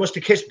goodness knows he must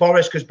have kissed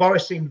Boris, because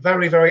Boris seemed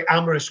very, very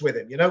amorous with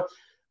him, you know.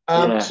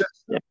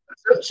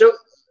 So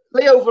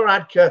Leo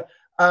Varadkar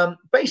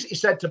basically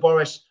said to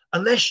Boris,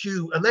 unless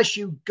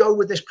you go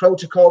with this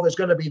protocol, there's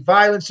going to be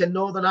violence in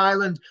Northern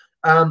Ireland.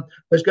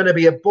 There's going to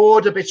be a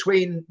border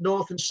between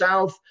North and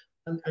South,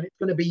 and it's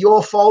going to be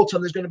your fault,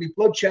 and there's going to be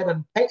bloodshed,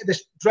 and painted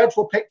this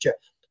dreadful picture.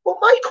 Well,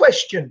 my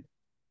question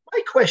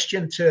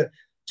to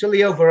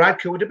Leo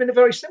Varadkar would have been a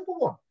very simple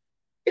one.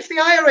 If the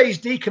IRA's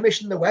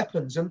decommissioned the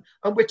weapons, and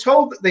we're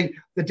told that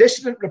the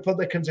dissident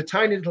Republicans are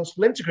tiny little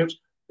splinter groups,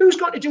 who's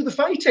going to do the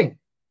fighting?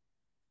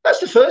 That's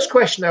the first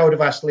question I would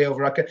have asked Leo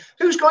Varadkar.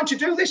 Who's going to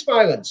do this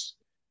violence?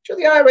 Sure,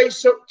 the IRA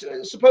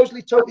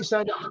supposedly totally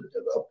signed up.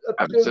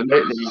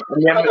 Absolutely.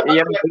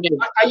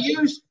 I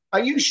use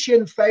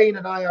Sinn Féin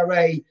and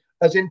IRA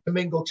as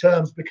intermingled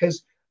terms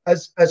because,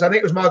 as I think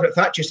it was Margaret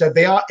Thatcher said,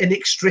 they are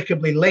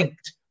inextricably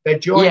linked. They're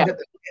joined at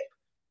the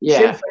hip.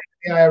 Sinn Féin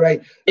and the IRA.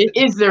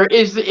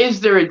 Is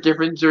there a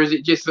difference, or is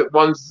it just that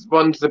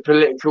one's the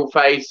political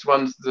face,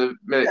 one's the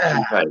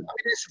military face? I mean,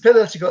 it's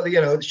political.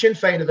 Sinn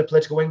Féin are the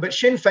political wing, but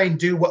Sinn Féin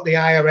do what the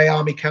IRA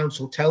Army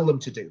Council tell them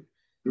to do.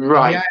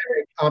 Right. The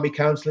IRA Army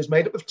Council is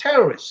made up of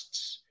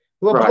terrorists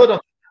who are blood on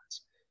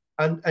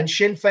their hands, and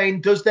Sinn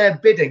Féin does their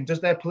bidding, does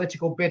their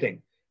political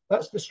bidding.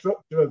 That's the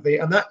structure of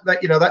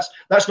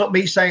that's not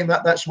me saying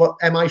that. That's what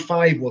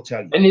MI5 will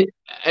tell you.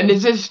 And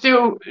is there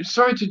still,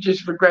 sorry to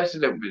just regress a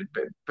little bit,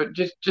 but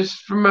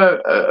just from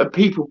a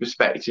people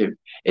perspective,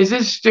 is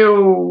there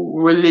still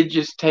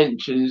religious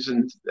tensions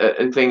and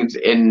things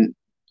in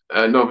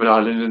Northern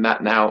Ireland and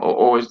that now,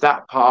 or is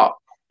that part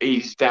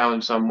eased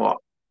down somewhat?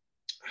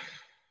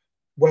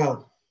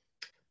 Well,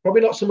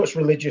 probably not so much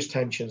religious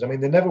tensions. I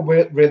mean, there never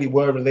really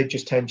were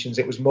religious tensions.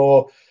 It was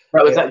more.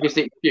 Was that just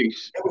the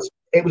excuse?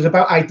 It was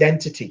about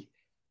identity.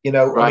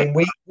 Right. I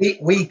mean,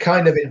 we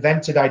kind of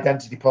invented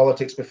identity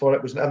politics before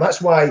it was, and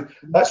that's why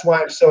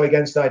I'm so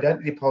against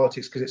identity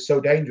politics, because it's so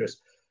dangerous.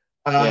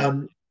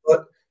 But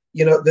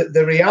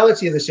the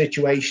reality of the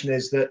situation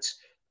is that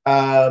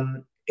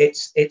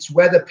it's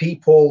whether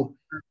people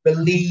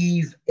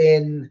believe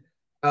in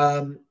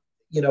a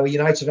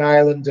united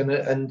Ireland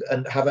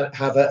and have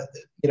a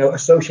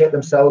associate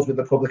themselves with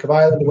the Republic of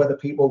Ireland, or whether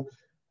people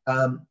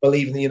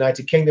believe in the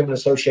United Kingdom and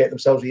associate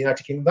themselves with the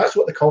United Kingdom. That's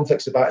what the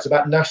conflict's about. It's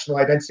about national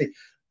identity.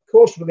 Of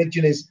course,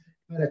 religion is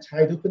kind of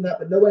tied up in that,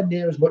 but nowhere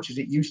near as much as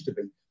it used to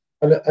be.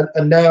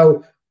 And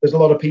now there's a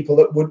lot of people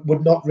that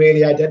would not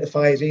really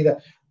identify as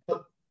either.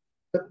 But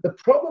the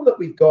problem that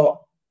we've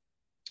got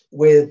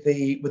with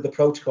the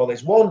protocol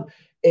is, one,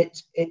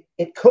 it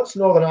cuts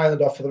Northern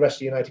Ireland off for the rest of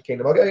the United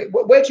Kingdom. Okay,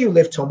 where do you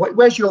live, Tom?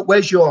 Where's your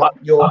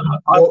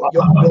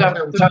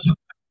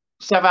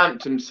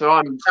Southampton, so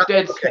I'm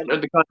dead centre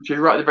of the country,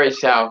 right at the very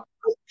south.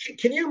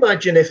 Can you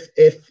imagine if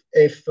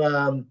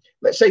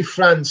let's say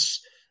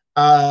France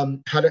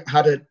had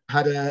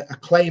a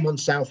claim on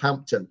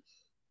Southampton,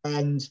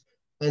 and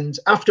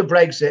after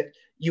Brexit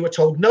you were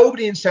told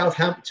nobody in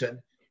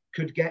Southampton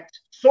could get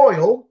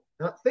soil.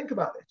 Now think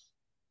about this: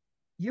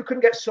 you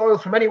couldn't get soil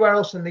from anywhere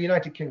else in the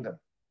United Kingdom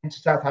into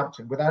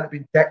Southampton without it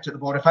being checked at the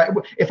border.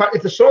 If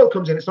the soil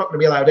comes in, it's not going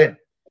to be allowed in.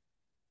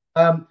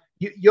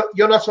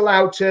 You're not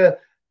allowed to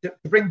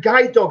bring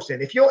guide dogs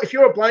in. If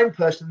you're a blind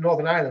person in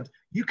Northern Ireland,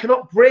 you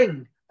cannot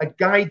bring a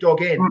guide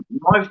dog in.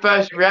 My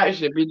first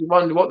reaction would be to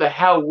wonder what the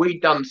hell we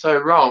done so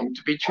wrong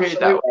to be treated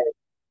that way.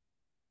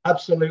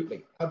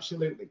 Absolutely.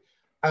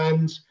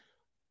 And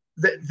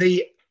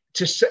the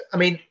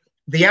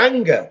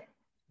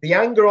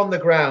anger on the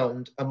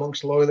ground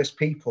amongst loyalist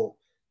people,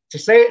 to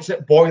say it's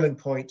at boiling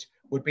point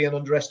would be an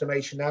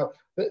underestimation. Now,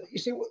 but you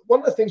see,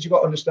 one of the things you've got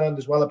to understand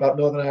as well about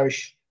Northern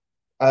Irish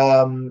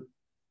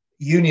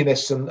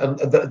Unionists and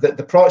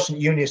the Protestant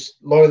Unionist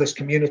loyalist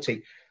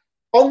community,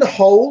 on the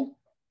whole,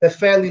 they're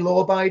fairly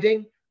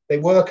law-abiding. They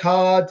work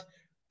hard.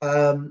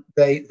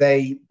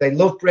 They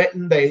love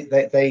Britain. They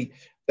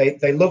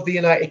love the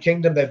United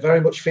Kingdom. They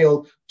very much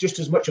feel just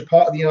as much a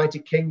part of the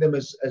United Kingdom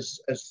as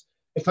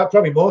in fact,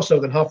 probably more so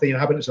than half the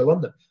inhabitants of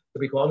London, to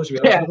be quite honest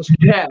with you.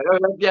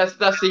 Yes,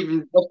 that's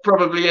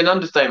probably an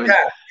understatement.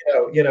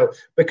 Yeah,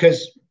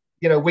 because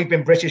we've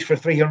been British for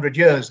 300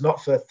 years,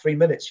 not for 3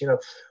 minutes.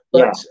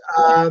 But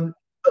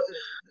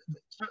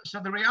so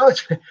the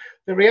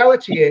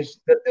reality is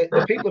that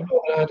the people of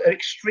Northern Ireland are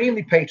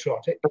extremely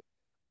patriotic,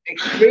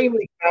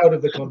 extremely proud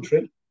of the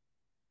country,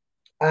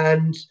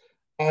 and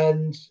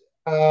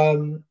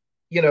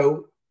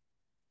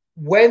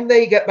when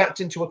they get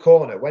backed into a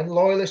corner, when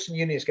loyalists and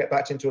unionists get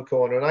backed into a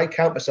corner, and I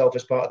count myself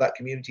as part of that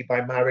community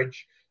by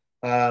marriage,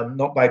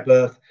 not by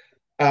birth,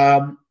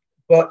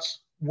 but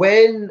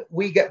when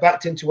we get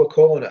backed into a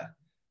corner,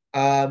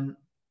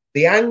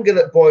 the anger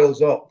that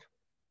boils up,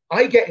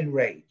 I get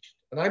enraged,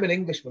 and I'm an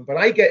Englishman, but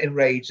I get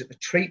enraged at the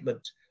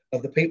treatment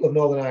of the people of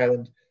Northern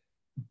Ireland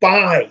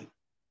by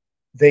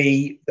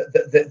the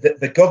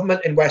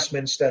government in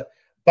Westminster,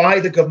 by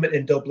the government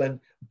in Dublin,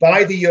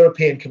 by the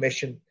European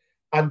Commission,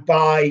 and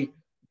by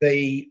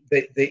the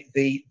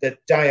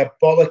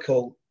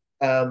diabolical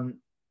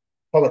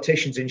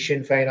politicians in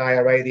Sinn Féin,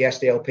 IRA, the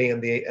SDLP,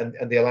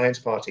 and the Alliance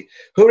Party,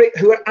 who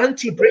are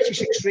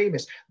anti-British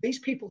extremists. These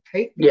people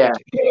hate the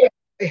British.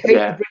 They hate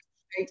the British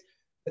state.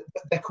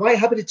 They're quite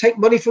happy to take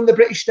money from the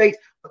British state,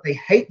 but they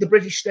hate the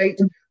British state.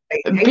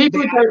 They And hate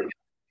people don't.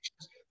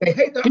 they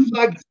hate that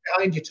flag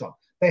behind you, Tom.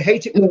 They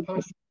hate it with a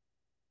passion.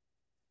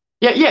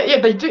 Yeah,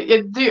 they do. Yeah,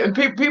 they do. And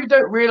people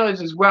don't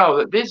realize as well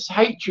that this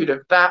hatred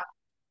of that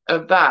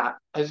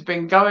has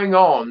been going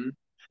on.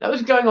 That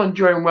was going on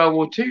during World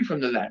War II from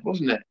the left,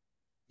 wasn't it?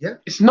 Yeah.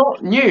 It's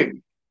not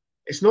new.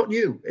 It's not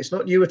new. It's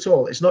not new at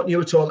all. It's not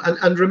new at all.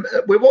 And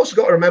we've also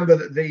got to remember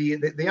that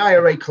the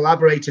IRA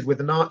collaborated with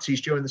the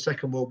Nazis during the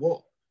Second World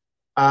War.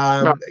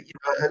 Right.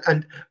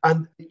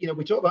 And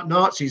we talk about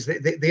Nazis.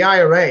 The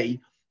IRA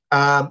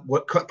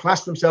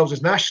classed themselves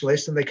as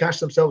nationalists, and they cast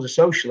themselves as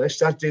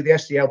socialists, as do the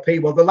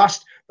SDLP. Well, the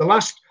last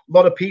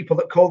lot of people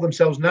that called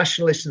themselves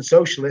nationalists and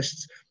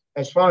socialists,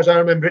 as far as I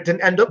remember, it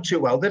didn't end up too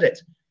well, did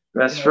it?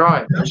 That's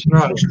right. That's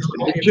right.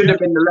 It should have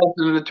been the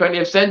lesson of the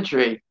 20th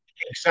century.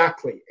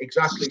 Exactly.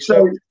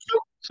 So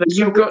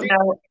you've got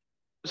now.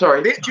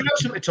 Sorry. Do you know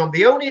something, Tom?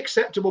 The only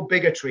acceptable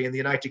bigotry in the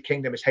United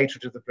Kingdom is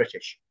hatred of the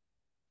British.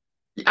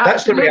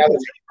 That's the reality.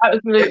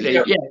 Absolutely,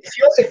 yeah.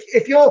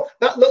 If you're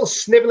that little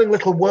sniveling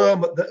little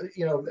worm,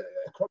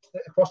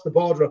 across the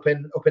border up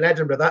in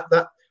Edinburgh,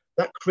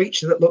 that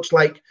creature that looks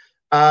like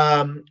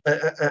an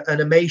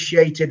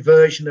emaciated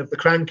version of the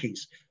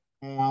Crankies,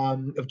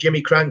 of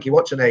Jimmy Cranky.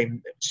 What's her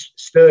name?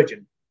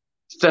 Sturgeon.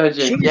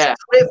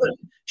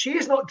 She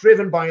is not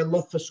driven by a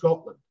love for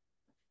Scotland.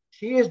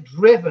 She is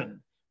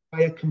driven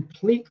by a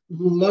complete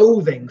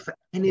loathing for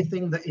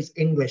anything that is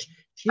English.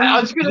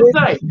 I was going to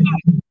say,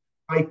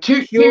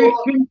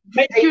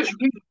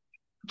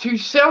 to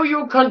sell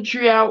your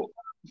country out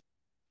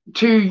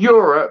to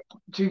Europe,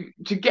 to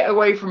get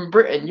away from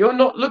Britain, you're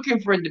not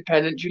looking for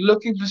independence, you're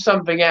looking for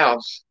something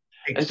else.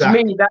 Exactly.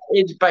 And to me, that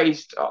is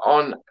based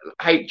on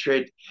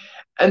hatred.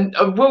 And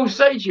I will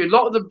say to you, a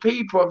lot of the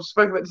people, I've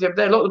spoken about this the other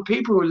day, a lot of the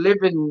people who live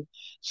in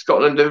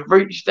Scotland have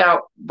reached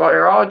out via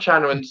our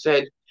channel and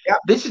said,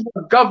 this is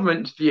the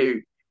government's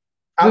view.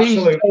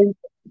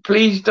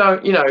 Please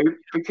don't,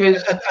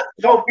 because...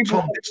 Tom,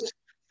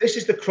 this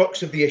is the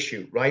crux of the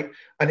issue, right?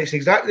 And it's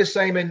exactly the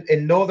same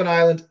in Northern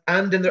Ireland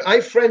and in I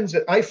have friends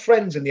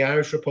in the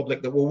Irish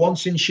Republic that were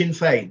once in Sinn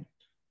Féin.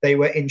 They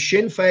were in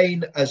Sinn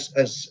Féin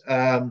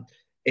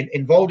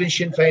involved in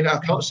Sinn Féin. I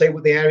can't say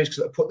what the areas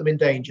because it put them in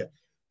danger.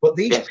 But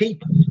these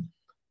people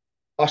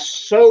are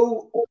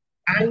so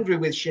angry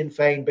with Sinn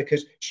Féin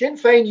because Sinn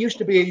Féin used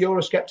to be a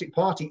Eurosceptic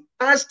party,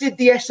 as did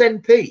the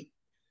SNP.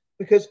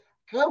 Because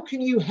how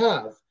can you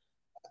have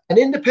an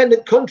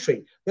independent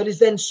country that is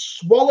then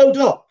swallowed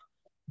up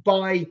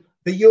by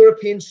the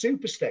European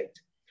superstate,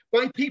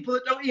 by people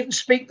that don't even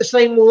speak the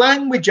same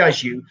language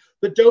as you,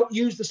 that don't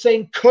use the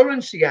same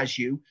currency as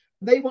you?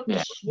 They want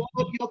to swallow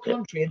up your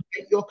country and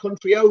take your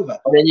country over.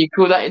 And then you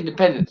call that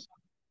independence.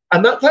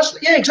 And that's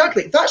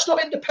exactly. That's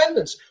not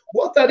independence.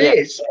 What that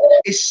is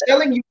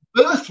selling you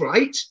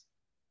birthright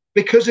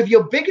because of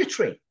your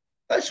bigotry.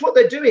 That's what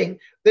they're doing.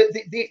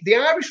 The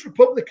Irish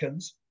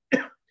Republicans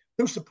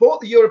who support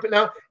the Europe.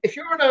 Now, if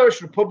you're an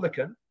Irish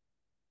Republican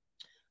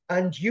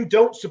and you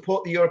don't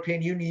support the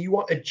European Union, you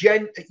want a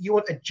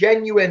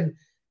genuine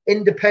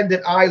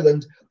independent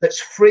Ireland that's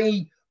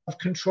free of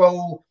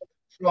control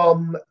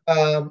from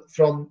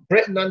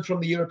Britain and from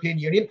the European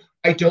Union.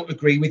 I don't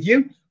agree with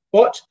you,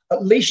 but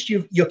at least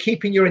you're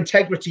keeping your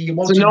integrity. You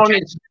want it's an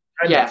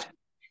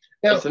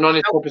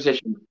honest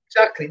proposition.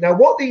 Exactly. Now,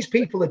 what these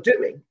people are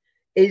doing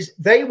is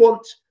they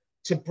want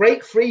to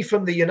break free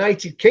from the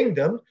United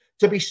Kingdom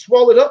to be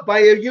swallowed up by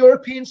a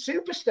European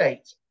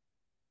superstate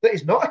that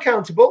is not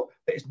accountable,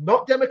 that is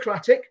not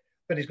democratic,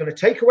 that is going to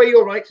take away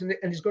your rights and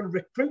is going to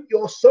recruit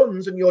your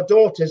sons and your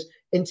daughters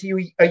into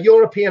a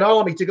European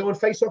army to go and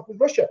face off with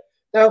Russia.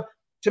 Now,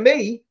 to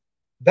me,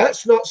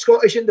 that's not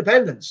Scottish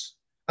independence,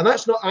 and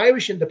that's not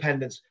Irish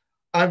independence,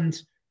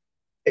 and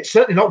it's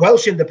certainly not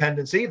Welsh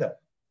independence either.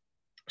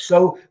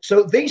 So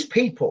these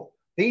people,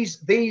 these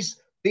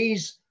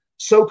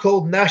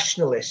so-called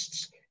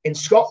nationalists in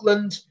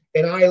Scotland,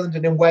 in Ireland,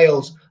 and in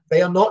Wales,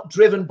 they are not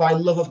driven by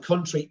love of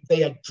country.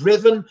 They are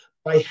driven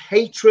by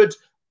hatred,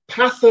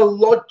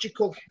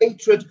 pathological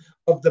hatred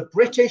of the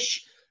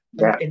British.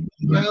 In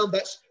Ireland,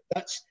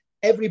 that's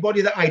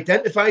everybody that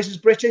identifies as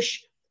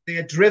British. They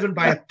are driven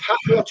by a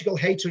pathological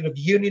hatred of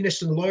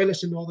unionists and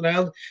loyalists in Northern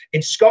Ireland.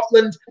 In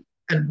Scotland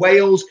and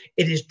Wales,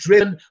 it is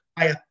driven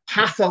by a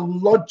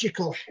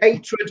pathological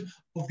hatred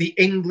of the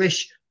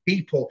English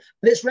people.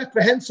 And it's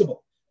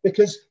reprehensible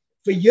because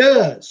for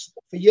years,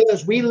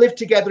 we lived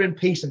together in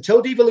peace.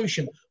 Until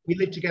devolution, we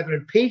lived together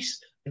in peace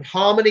and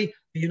harmony.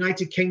 The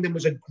United Kingdom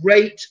was a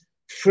great,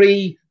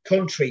 free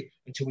country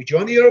until we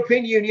joined the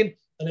European Union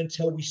and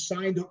until we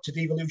signed up to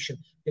devolution,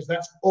 because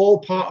that's all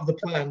part of the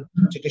plan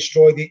to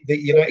destroy the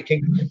United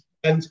Kingdom.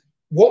 And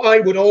what I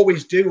would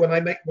always do when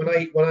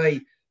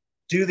I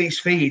do these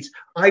feeds,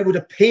 I would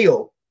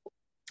appeal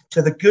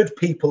to the good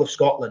people of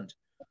Scotland,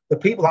 the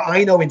people that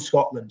I know in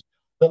Scotland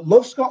that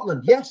love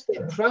Scotland. Yes,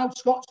 they're proud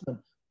Scotsmen.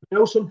 You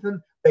know something?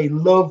 They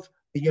love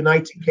the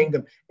United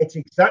Kingdom. It's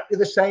exactly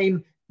the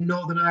same in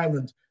Northern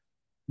Ireland.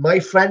 My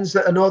friends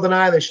that are Northern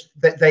Irish,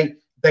 that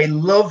they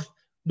love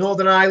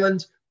Northern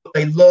Ireland, but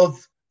they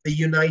love the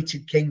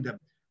United Kingdom.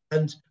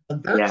 And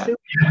And that's Yeah.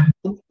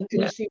 who, and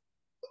Yeah. you see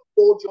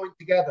all joined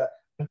together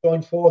and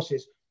join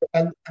forces.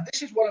 And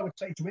this is what I would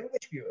say to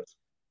English viewers.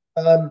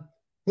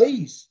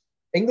 Please,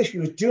 English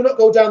viewers, do not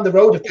go down the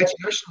road of petty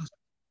nationalism.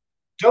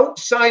 Don't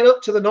sign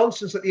up to the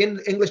nonsense that the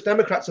English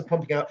Democrats are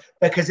pumping out,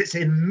 because it's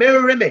a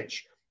mirror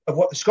image of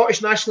what the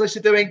Scottish nationalists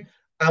are doing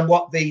and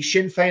what the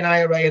Sinn Féin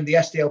IRA and the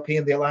SDLP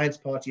and the Alliance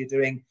Party are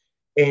doing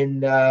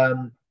in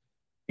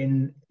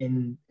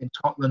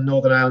Scotland,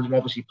 Northern Ireland, and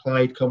obviously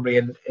Plaid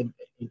Cymru in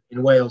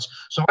Wales.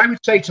 So I would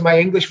say to my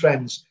English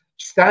friends,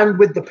 stand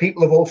with the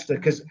people of Ulster,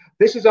 because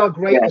this is our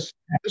greatest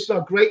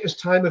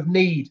time of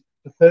need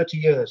for 30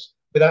 years,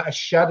 without a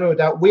shadow of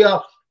doubt. We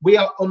are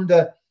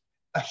under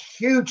a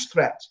huge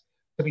threat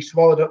to be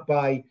swallowed up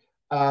by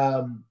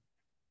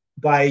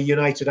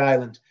United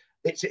Ireland.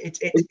 The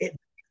threat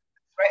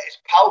is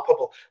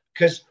palpable,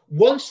 because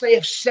once they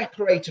have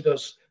separated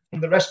us from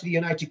the rest of the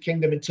United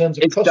Kingdom in terms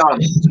of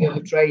customs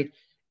and trade,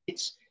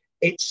 it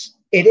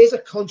is a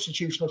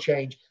constitutional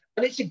change,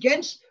 and it's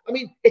against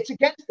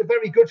the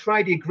very Good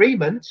Friday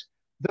Agreement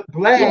that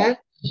Blair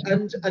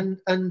and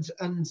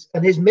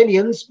his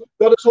minions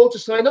got us all to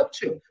sign up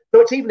to. So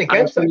it's even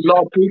against that. A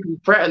lot of people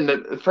threaten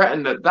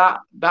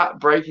that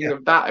breaking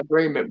of that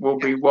agreement will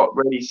be what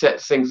really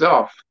sets things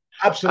off.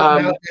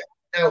 Absolutely.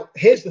 Now,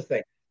 here's the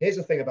thing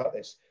about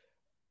this.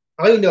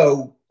 I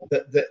know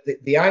that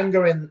the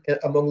anger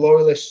among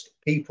loyalist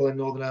people in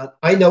Northern Ireland,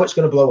 I know it's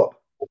going to blow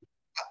up.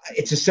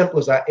 It's as simple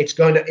as that. It's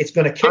going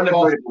to kick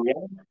off,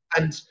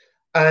 and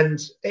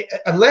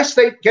unless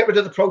they get rid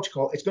of the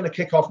protocol, it's going to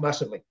kick off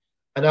massively.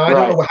 And I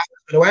don't know how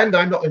it's going to end.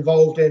 I'm not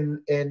involved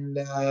in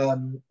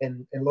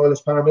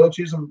loyalist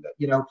paramilitarism,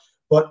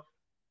 but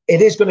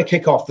it is going to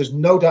kick off. There's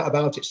no doubt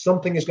about it.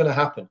 Something is going to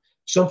happen.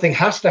 Something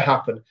has to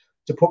happen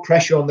to put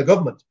pressure on the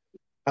government.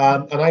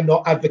 And I'm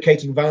not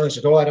advocating violence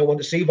at all. I don't want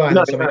to see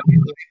violence. No. I've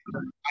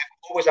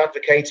always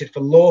advocated for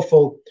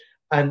lawful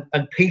and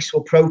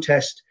peaceful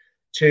protest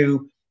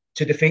to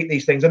defeat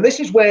these things. And this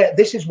is where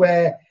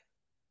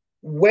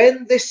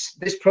when this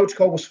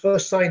protocol was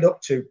first signed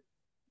up to,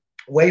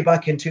 way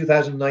back in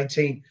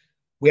 2019,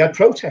 we had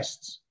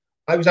protests.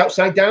 I was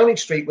outside Downing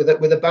Street with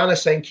a banner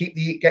saying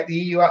 "Get the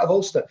EU out of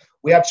Ulster."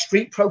 We had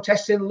street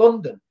protests in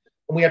London,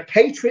 and we had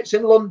patriots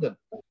in London,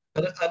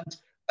 and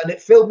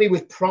it filled me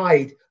with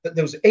pride that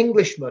there was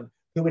Englishmen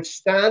who would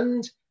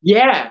stand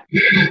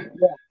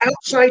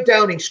outside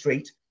Downing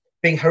Street,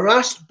 being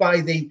harassed by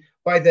the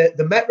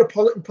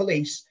Metropolitan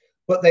Police,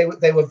 but they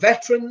were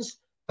veterans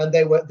and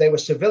they were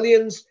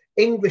civilians,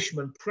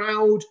 Englishmen,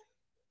 proud,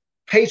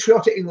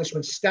 patriotic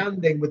Englishmen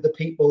standing with the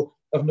people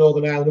of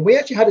Northern Ireland. And we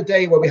actually had a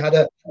day where we had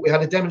a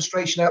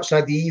demonstration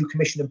outside the EU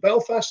Commission in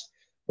Belfast.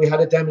 We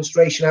had a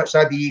demonstration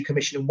outside the EU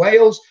Commission in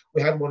Wales.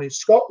 We had one in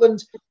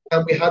Scotland,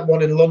 and we had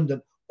one in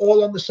London,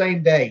 all on the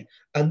same day.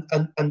 And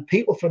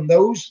people from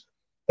those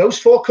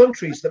four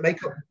countries that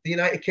make up the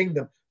United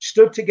Kingdom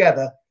stood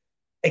together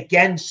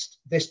against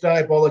this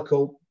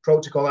diabolical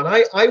protocol. And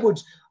I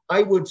would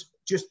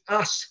just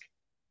ask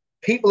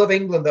people of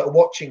England that are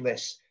watching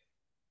this,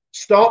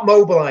 start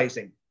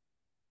mobilizing.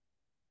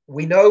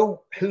 We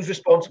know who's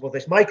responsible for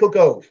this. Michael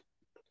Gove,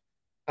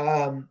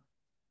 the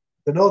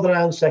Northern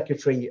Ireland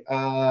Secretary,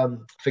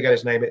 forget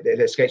his name, it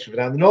escapes me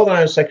now. The Northern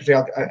Ireland Secretary,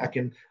 I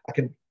can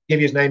give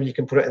you his name, and you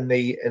can put it in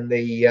the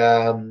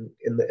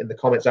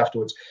comments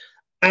afterwards.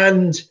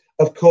 And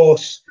of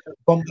course,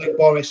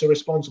 Boris are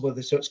responsible for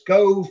this. So it's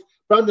Gove,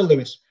 Brandon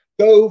Lewis,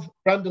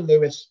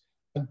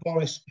 and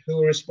Boris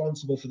who are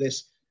responsible for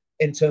this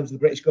in terms of the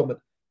British government.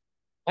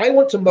 I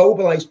want to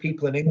mobilise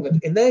people in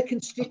England in their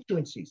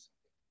constituencies.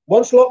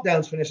 Once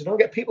lockdown's finished, I don't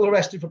get people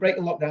arrested for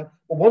breaking lockdown,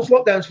 but once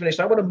lockdown's finished,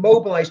 I want to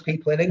mobilise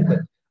people in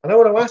England. And I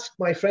want to ask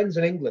my friends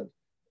in England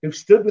who've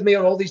stood with me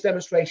on all these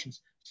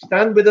demonstrations,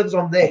 stand with us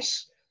on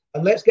this,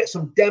 and let's get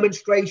some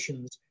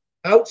demonstrations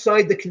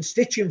outside the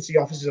constituency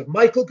offices of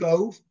Michael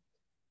Gove,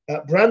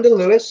 Brandon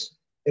Lewis,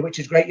 which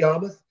is Great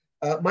Yarmouth.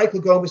 Michael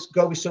Gove is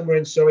somewhere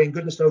in Surrey, and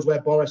goodness knows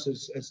where Boris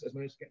has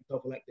managed to get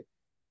himself elected.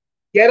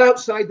 Get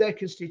outside their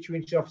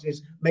constituency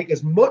offices, make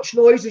as much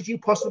noise as you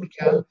possibly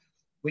can.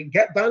 We can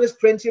get banners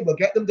printed, we'll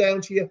get them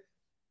down to you,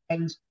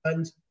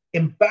 and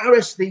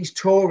embarrass these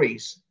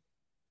Tories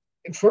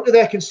in front of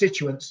their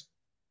constituents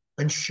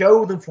and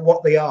show them for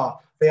what they are.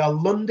 They are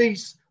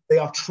Lundies, they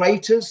are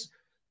traitors.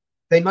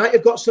 They might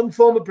have got some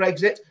form of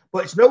Brexit,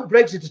 but it's no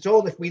Brexit at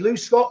all if we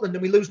lose Scotland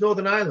and we lose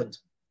Northern Ireland.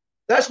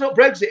 That's not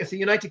Brexit if the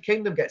United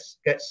Kingdom gets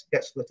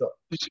split up.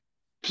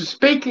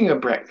 Speaking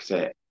of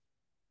Brexit,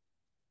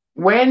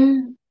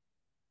 when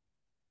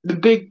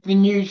the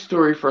news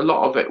story for a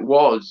lot of it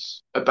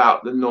was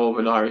about the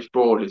Northern Irish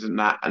borders and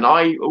that, and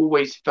I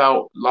always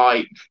felt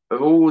like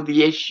of all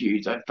the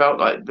issues, I felt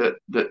like that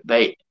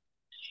they.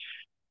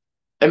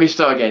 Let me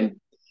start again.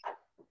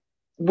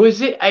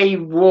 Was it a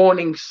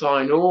warning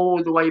sign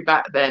all the way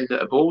back then that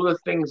of all the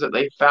things that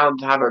they found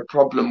to have a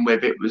problem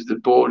with, it was the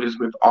borders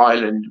with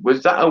Ireland?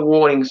 Was that a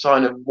warning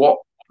sign of what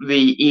the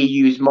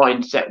EU's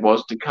mindset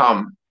was to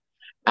come?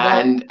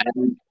 And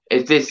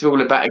is this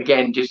all about,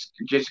 again, just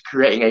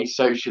creating a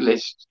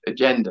socialist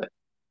agenda?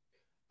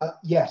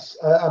 Yes,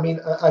 I mean,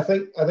 I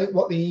think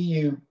what the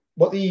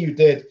EU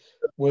did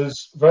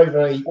was very,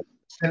 very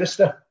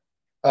sinister,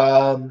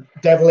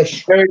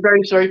 devilish, Very,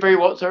 very sorry. Very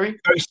what? Sorry.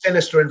 very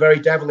sinister and very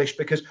devilish,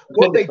 because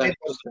what they did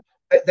was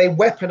they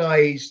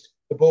weaponized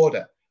the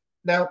border.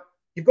 Now,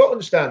 you've got to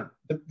understand,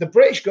 the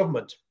British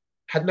government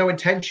had no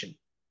intention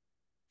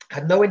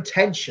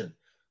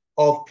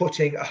of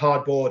putting a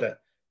hard border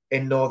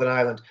in Northern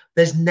Ireland.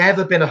 There's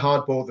never been a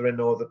hard border in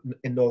Northern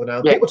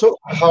Ireland. Yeah. People talk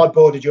about a hard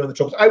border during the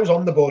Troubles. I was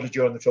on the border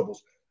during the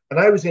Troubles, and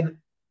I was in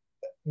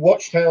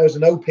watchtowers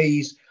and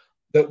OPs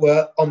that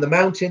were on the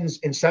mountains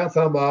in South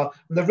Armagh.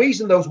 And the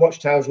reason those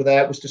watchtowers were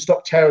there was to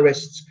stop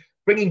terrorists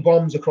bringing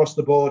bombs across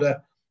the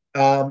border,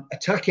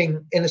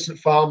 attacking innocent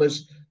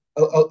farmers,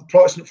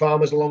 Protestant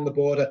farmers along the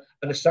border,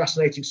 and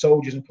assassinating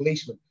soldiers and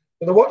policemen.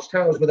 So the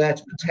watchtowers were there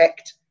to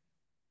protect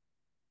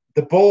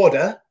the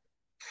border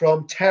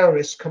from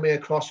terrorists coming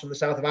across from the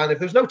south of Ireland. If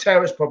there was no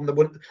terrorist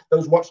problem,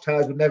 those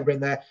watchtowers would never have been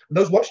there. And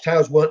those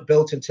watchtowers weren't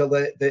built until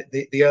the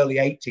early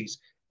 80s,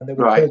 and they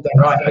were pulled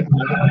down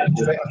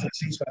straight after the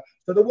ceasefire.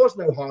 So there was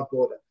no hard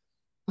border.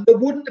 And there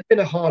wouldn't have been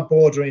a hard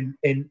border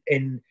in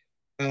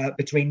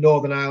between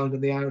Northern Ireland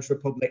and the Irish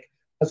Republic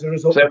as a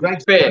result of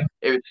Brexit.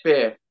 It was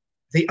fear.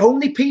 The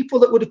only people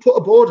that would have put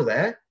a border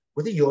there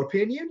were the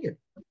European Union.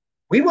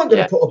 We weren't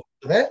going to put a border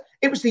there.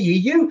 It was the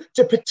EU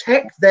to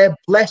protect their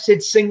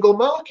blessed single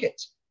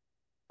market.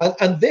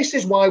 And this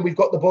is why we've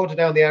got the border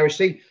down the Irish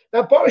Sea.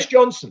 Now, Boris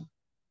Johnson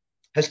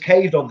has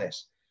caved on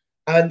this.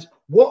 And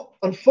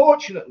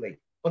unfortunately,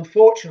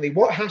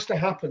 what has to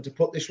happen to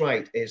put this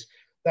right is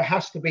there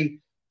has to be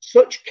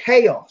such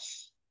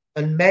chaos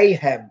and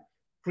mayhem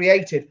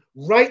created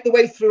right the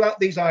way throughout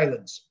these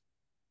islands.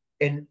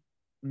 In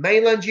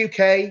mainland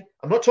UK,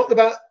 I'm not talking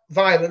about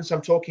violence,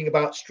 I'm talking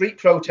about street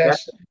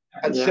protests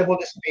and civil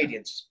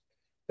disobedience.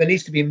 There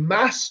needs to be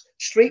mass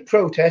street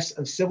protests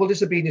and civil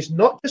disobedience,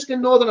 not just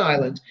in Northern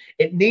Ireland.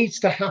 It needs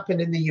to happen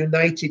in the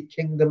United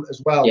Kingdom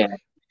as well.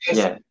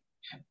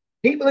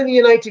 People in the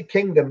United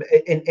Kingdom,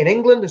 in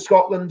England and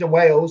Scotland and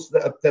Wales,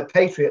 that are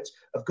patriots,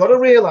 have got to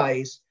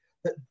realise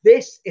that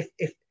this,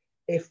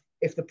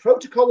 if the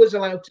protocol is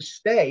allowed to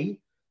stay,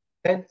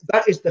 then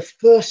that is the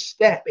first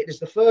step. It is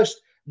the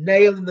first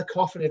nail in the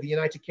coffin of the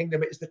United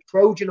Kingdom. It is the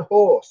Trojan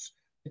horse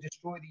to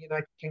destroy the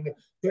United Kingdom.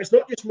 So it's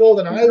not just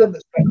Northern Ireland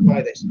that's threatened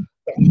by this,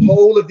 but the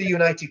whole of the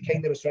United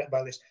Kingdom is threatened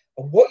by this.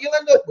 And what you'll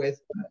end up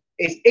with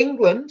is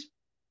England,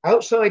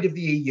 outside of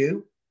the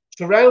EU,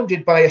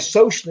 surrounded by a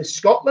socialist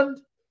Scotland,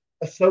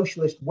 a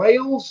socialist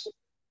Wales,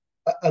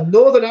 a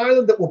Northern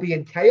Ireland that will be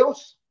in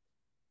chaos.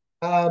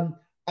 And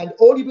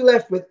all you'll be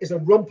left with is a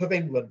rump of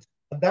England.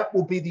 And that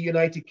will be the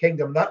United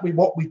Kingdom. That will be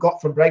what we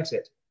got from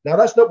Brexit. Now,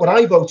 that's not what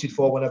I voted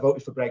for when I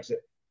voted for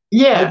Brexit.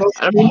 Yeah,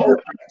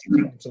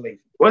 to leave.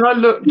 When I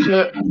looked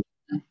at,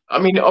 I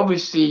mean,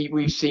 obviously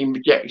we've seen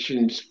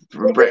rejections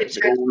from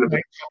Brexit.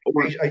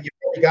 You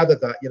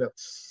gathered that, you know.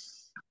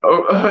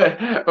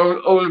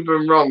 All of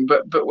them wrong,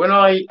 but when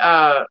I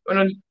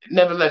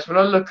nevertheless, when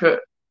I look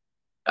at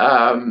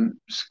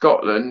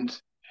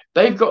Scotland,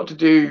 they've got to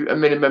do a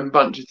minimum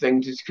bunch of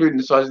things, including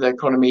the size of their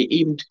economy,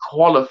 even to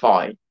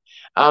qualify.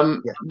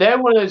 They're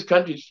one of those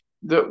countries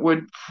that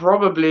would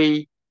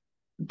probably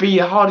be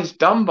the hardest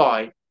done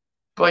by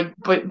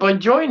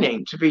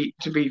joining. To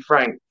be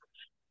frank,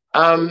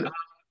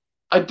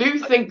 I do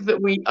think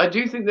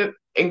that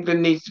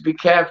England needs to be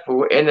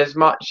careful, in as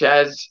much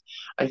as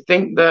I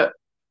think that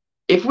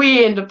if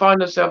we end up find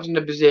ourselves in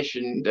a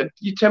position,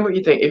 you tell me what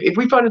you think. If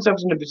we find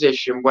ourselves in a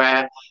position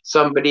where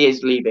somebody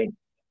is leaving,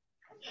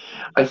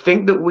 I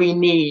think that we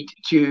need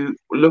to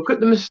look at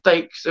the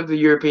mistakes of the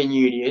European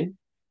Union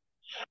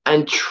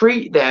and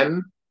treat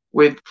them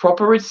with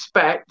proper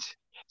respect,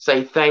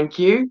 say thank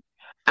you,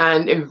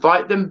 and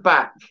invite them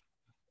back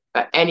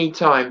at any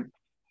time.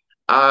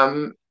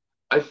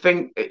 I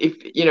think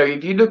if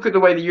you look at the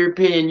way the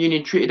European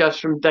Union treated us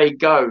from day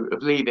go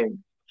of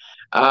leaving,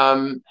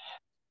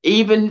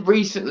 even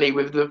recently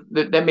with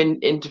them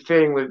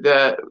interfering with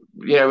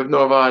with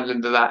Northern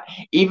Ireland and that,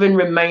 even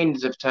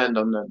Remainers have turned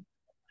on them,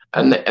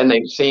 and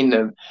they've seen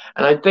them.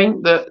 And I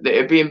think that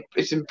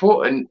it's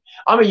important.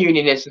 I'm a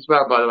unionist as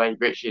well, by the way,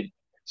 Richard.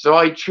 So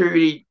I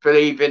truly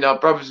believe in our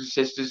brothers and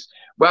sisters,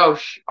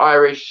 Welsh,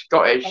 Irish,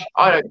 Scottish.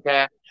 I don't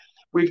care.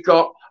 We've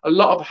got a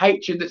lot of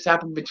hatred that's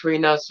happened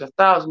between us,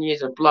 1,000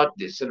 years of blood.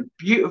 It's a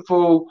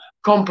beautiful,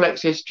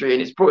 complex history,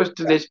 and it's brought us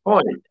to this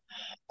point.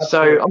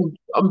 Absolutely. So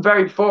I'm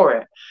very for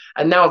it.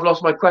 And now I've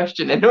lost my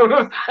question and all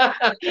of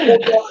that.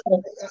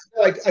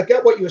 I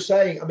get what you were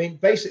saying. I mean,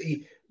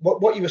 basically,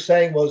 what you were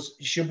saying was,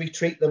 should we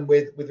treat them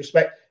with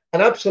respect?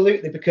 And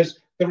absolutely, because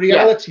the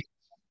reality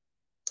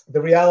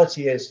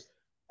is,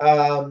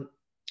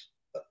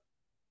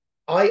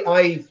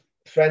 I've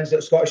friends that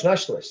are Scottish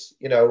nationalists.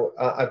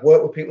 I've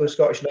worked with people who are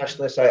Scottish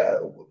nationalists.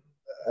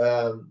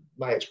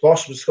 My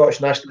ex-boss was a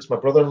Scottish nationalist. My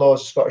brother-in-law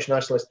is a Scottish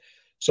nationalist.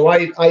 So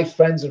I have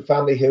friends and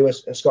family who are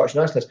Scottish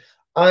nationalists.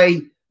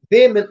 I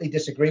vehemently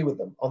disagree with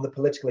them on the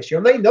political issue,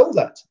 and they know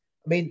that.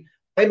 I mean,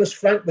 I'm as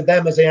frank with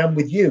them as I am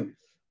with you.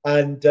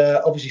 And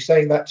obviously,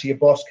 saying that to your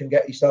boss can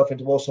get yourself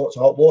into all sorts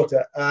of hot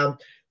water.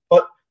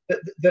 But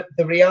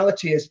the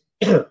reality is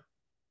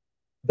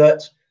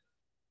that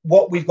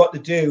what we've got to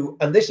do,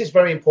 and this is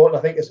very important,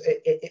 I think, is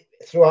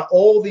throughout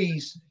all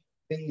these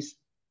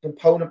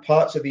component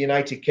parts of the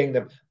United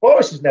Kingdom,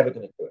 Boris is never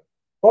going to do it.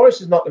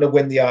 Boris is not going to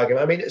win the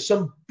argument. I mean, it's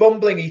some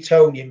bumbling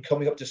Etonian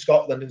coming up to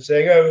Scotland and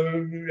saying,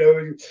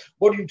 "Oh,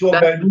 what are you talking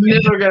about?"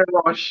 Never going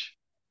to wash.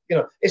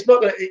 It's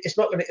not going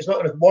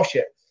to wash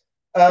it.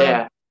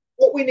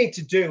 What we need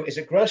to do is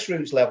at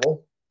grassroots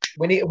level,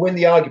 we need to win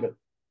the argument.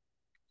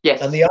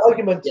 Yes. And the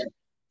argument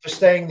for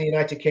staying in the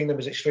United Kingdom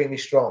is extremely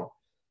strong.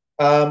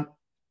 Now,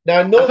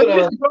 Northern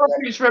Ireland,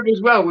 grassroots rebel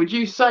as well. Would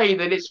you say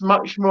that it's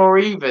much more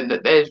even?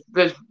 That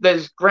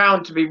there's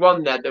ground to be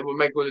won there that will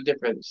make all the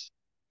difference?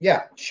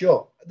 Yeah,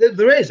 sure.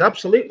 There is,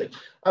 absolutely.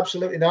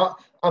 Now,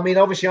 I mean,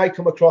 obviously, I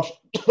come across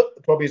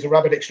probably as a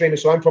rabid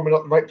extremist, so I'm probably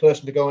not the right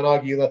person to go and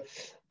argue the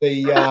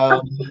case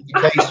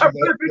for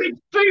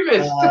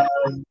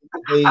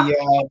the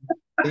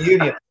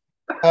union.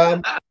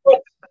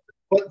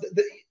 But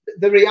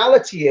the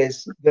reality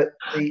is that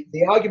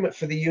the argument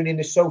for the union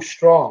is so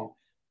strong,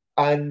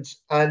 and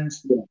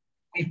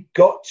we've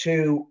got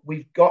to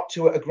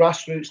at a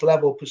grassroots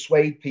level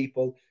persuade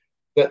people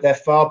that they're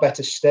far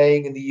better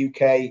staying in the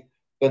UK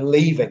than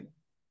leaving.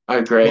 I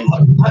agree.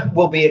 That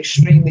will be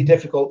extremely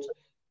difficult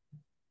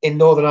in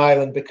Northern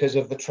Ireland because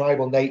of the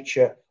tribal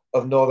nature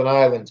of Northern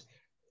Ireland.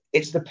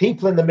 It's the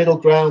people in the middle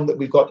ground that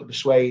we've got to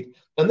persuade.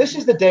 And this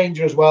is the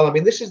danger as well. I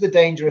mean, this is the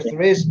danger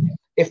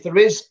if there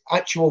is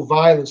actual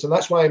violence. And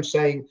that's why I'm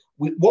saying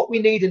what we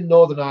need in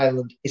Northern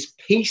Ireland is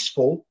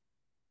peaceful,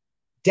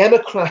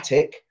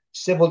 democratic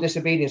civil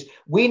disobedience.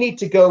 We need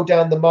to go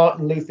down the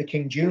Martin Luther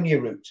King Jr.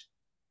 route,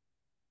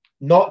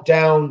 not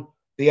down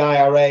the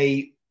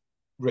IRA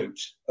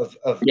route of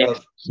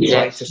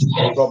trying to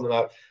sort the problem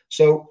out.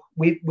 So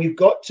we've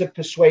got to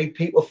persuade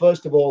people,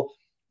 first of all,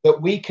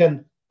 that we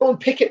can go and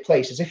picket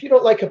places. If you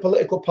don't like a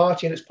political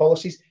party and its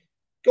policies,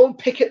 go and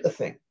picket the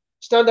thing.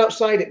 Stand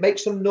outside it, make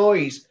some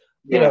noise,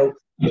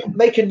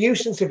 make a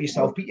nuisance of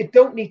yourself. But you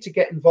don't need to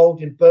get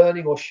involved in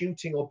burning or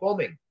shooting or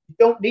bombing. You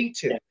don't need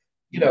to.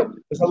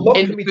 There's a lot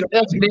can be done.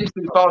 That's an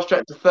instant fast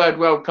track to third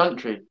world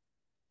country.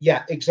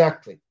 Yeah,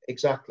 exactly.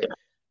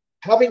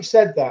 Having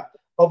said that,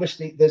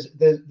 obviously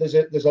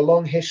there's a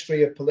long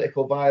history of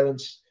political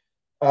violence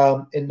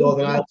in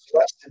Northern Ireland. So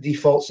that's the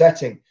default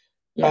setting.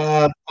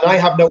 And I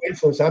have no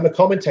influence. I'm a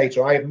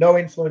commentator. I have no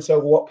influence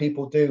over what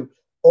people do.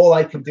 All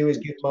I can do is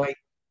give my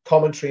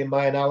commentary and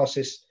my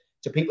analysis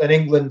to people in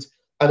England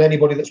and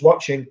anybody that's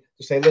watching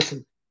to say,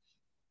 listen,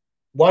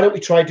 why don't we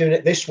try doing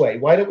it this way?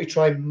 Why don't we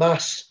try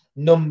mass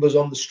numbers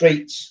on the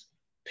streets,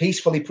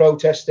 peacefully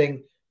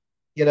protesting,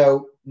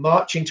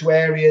 marching to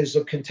areas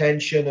of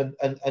contention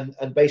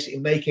and basically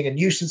making a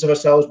nuisance of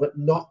ourselves, but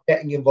not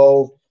getting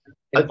involved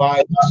in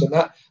violence.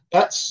 And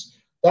that's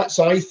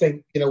I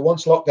think,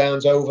 once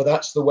lockdown's over,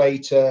 that's the way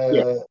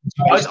to.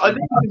 I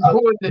think it's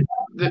important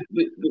that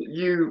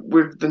you,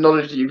 with the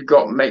knowledge that you've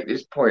got, make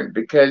this point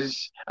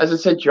because, as I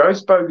said to you, I've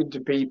spoken to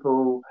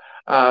people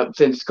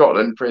in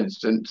Scotland, for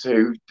instance,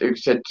 who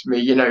said to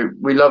me,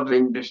 we love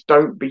English,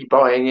 don't be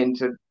buying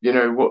into,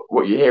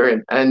 what you're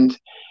hearing. And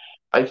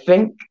I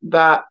think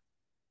that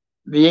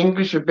the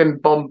English have been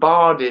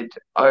bombarded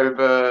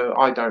over,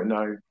 I don't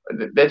know,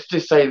 let's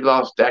just say the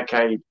last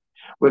decade,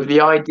 with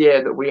the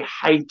idea that we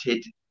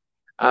hated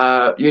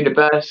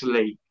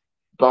universally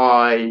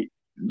by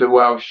the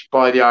Welsh,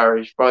 by the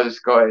Irish, by the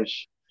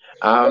Scottish.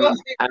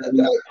 Let's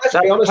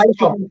be honest,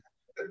 Tom,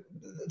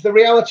 the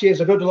reality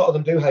is a good lot of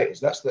them do hate us.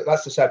 That's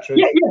the sad truth.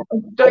 Yeah.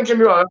 Don't get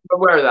me wrong, I'm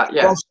aware of that.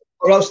 Yeah.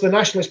 Or else the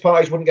nationalist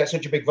parties wouldn't get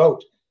such a big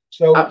vote.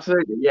 So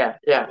absolutely, yeah.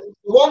 The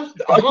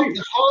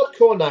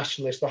hardcore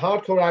nationalist, the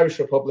hardcore Irish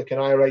Republican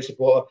IRA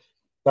supporter,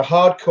 the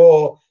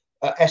hardcore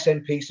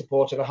SNP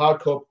supporter, the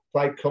hardcore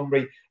Plaid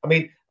Cymru. I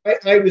mean,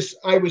 I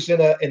was in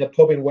a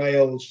pub in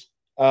Wales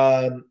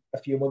a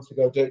few months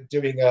ago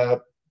doing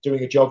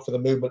a job for the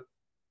movement,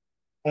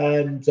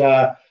 and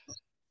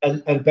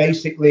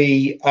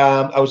basically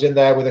I was in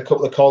there with a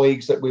couple of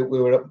colleagues that we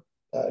were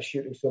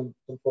shooting some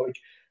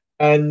footage,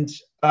 and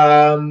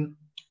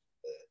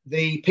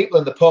the people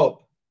in the pub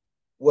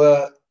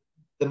were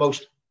the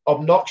most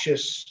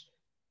obnoxious,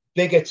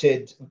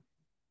 bigoted,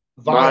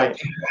 violent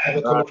people I've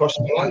ever come across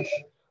in my life.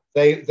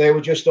 They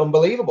were just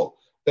unbelievable.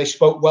 They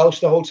spoke Welsh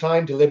the whole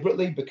time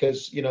deliberately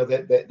because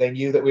they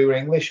knew that we were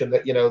English and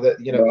that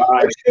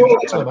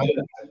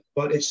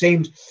but it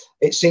seemed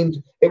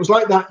it was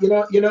like that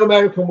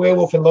American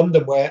Werewolf in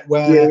London where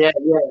two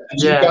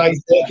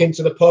guys walk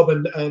into the pub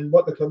and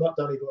what they call not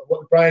Danny Glover,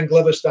 what Brian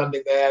Glover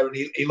standing there and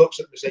he looks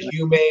at them and says,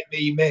 "You made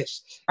me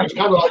miss." It's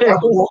kind of like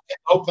that. The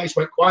whole place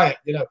went quiet,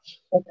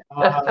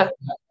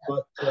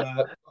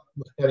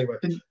 anyway.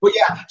 But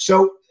yeah,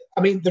 so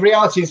I mean, the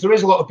reality is there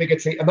is a lot of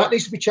bigotry, and that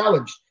needs to be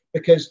challenged.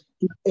 Because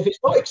if it's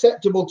not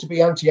acceptable to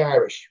be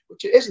anti-Irish,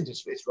 which it isn't,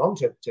 it's wrong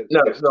to.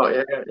 No, it's not.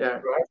 Yeah.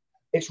 Right?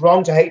 It's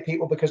wrong to hate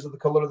people because of the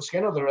colour of the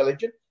skin or the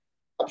religion.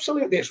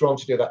 Absolutely, it's wrong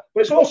to do that.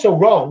 But it's also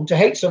wrong to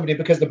hate somebody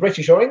because they're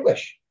British or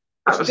English.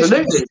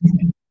 Absolutely.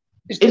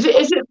 Is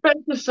it fair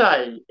to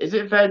say? Is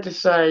it fair to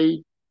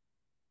say?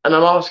 And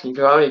I'm asking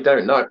because I only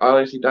don't know. I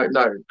honestly don't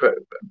know.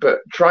 But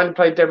trying to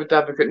play devil's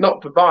advocate,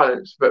 not for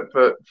violence, but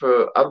for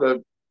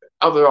other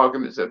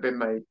arguments that have been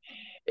made.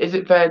 Is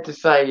it fair to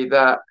say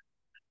that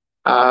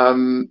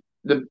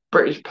the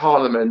British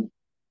Parliament,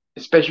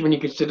 especially when you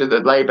consider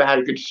that Labour had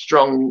a good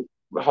strong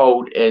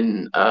hold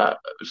in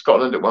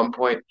Scotland at one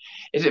point,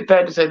 is it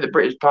fair to say the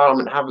British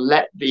Parliament have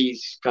let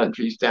these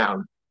countries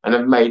down and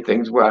have made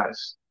things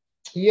worse?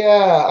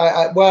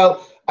 Yeah,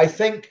 well, I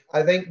think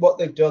what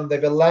they've done,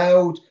 they've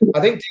allowed. I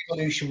think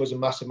devolution was a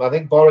massive. I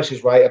think Boris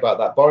is right about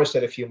that. Boris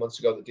said a few months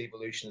ago that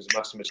devolution is a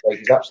massive mistake.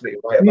 He's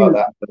absolutely right about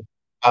that.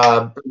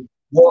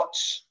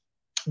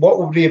 What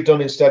would we have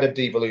done instead of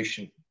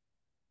devolution?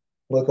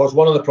 Well, of course,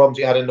 one of the problems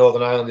you had in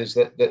Northern Ireland is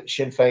that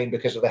Sinn Féin,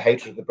 because of the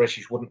hatred of the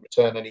British, wouldn't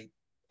return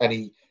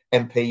any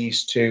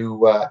MPs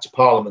to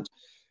Parliament.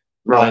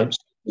 Right.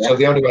 So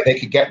the only way they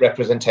could get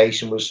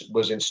representation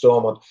was in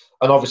Stormont,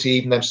 and obviously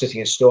even them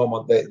sitting in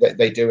Stormont,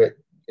 they do it,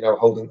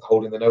 holding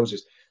the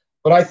noses.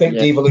 But I think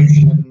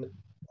devolution.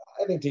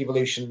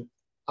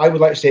 I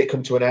would like to see it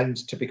come to an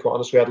end. To be quite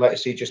honest with you, I'd like to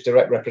see just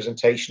direct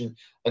representation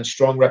and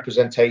strong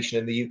representation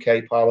in the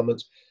UK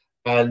Parliament,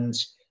 and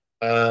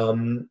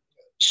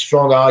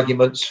strong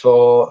arguments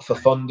for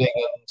funding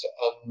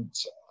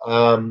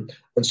and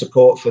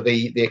support for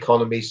the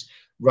economies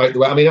right the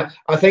way. I mean,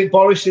 I think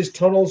Boris's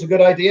tunnel's a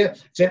good idea.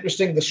 It's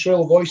interesting, the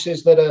shrill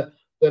voices that are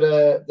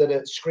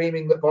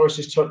screaming that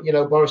Boris's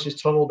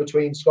tunnel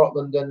between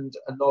Scotland and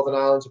Northern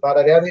Ireland's a bad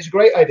idea. I think it's a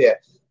great idea,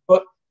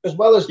 but as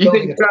well as I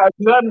haven't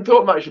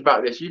thought much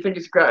about this. You think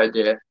it's a great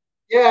idea?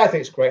 Yeah, I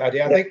think it's a great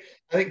idea. I think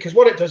because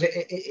what it does,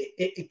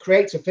 it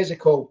creates a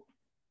physical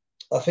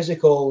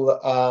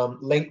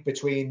link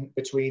between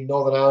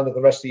Northern Ireland and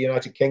the rest of the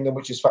United Kingdom,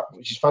 which is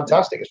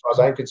fantastic as far as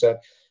I'm concerned.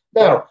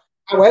 Now,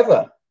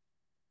 however,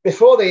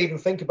 before they even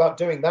think about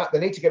doing that, they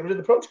need to get rid of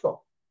the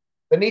protocol.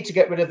 They need to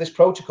get rid of this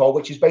protocol,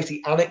 which is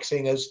basically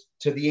annexing us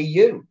to the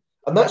EU,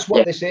 and that's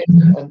what this is.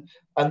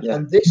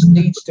 And this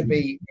needs to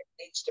be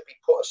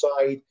put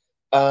aside.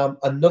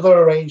 Another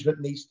arrangement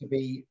needs to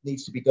be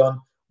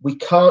done. We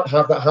can't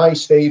have that. Hi,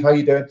 Steve. How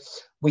you doing?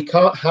 We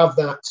can't have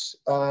that.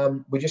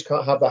 We just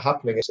can't have that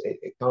happening.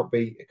 It can't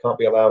be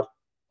allowed.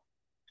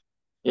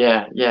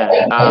 Yeah.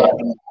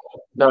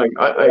 No,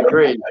 I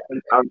agree.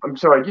 I'm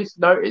sorry. I just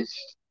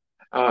noticed.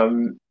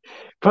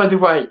 By the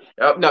way,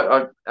 I'll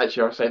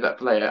say that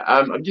for later.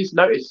 I've just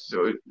noticed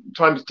sort of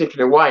time's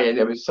ticking away, and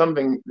there was a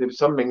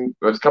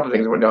couple of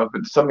things I wanted to ask,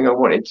 but something I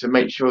wanted to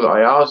make sure that I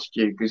asked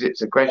you because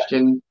it's a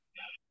question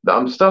that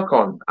I'm stuck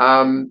on.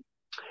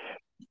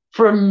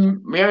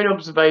 From my own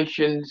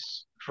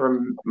observations,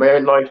 from my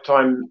own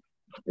lifetime,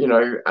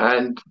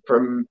 and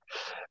from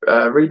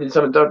reading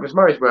some of Douglas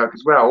Murray's work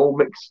as well, all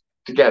mixed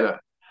together.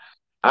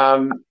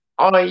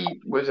 I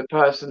was a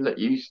person that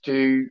used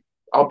to,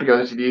 I'll be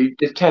honest with you,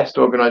 detest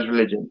organized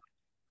religion.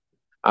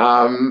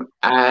 And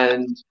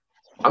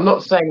I'm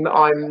not saying that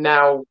I'm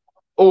now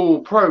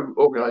all pro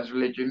organized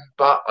religion,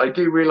 but I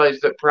do realize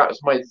that perhaps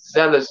my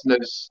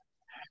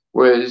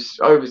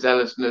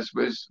overzealousness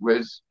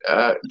was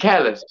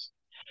careless.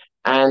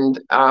 And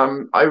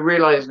I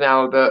realize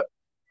now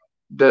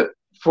that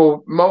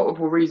for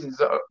multiple reasons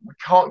that we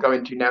can't go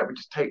into now, it would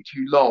just take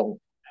too long.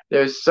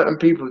 There's certain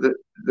people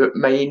that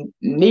may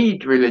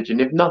need religion,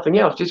 if nothing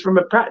else, just from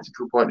a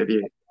practical point of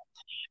view.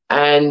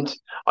 And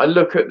I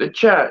look at the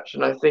church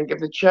and I think if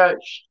the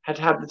church had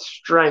the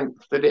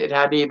strength that it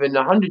had even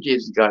 100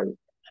 years ago,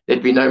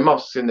 there'd be no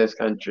mosques in this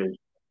country.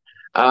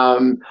 I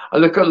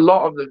look at a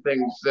lot of the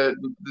things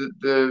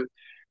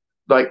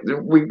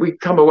we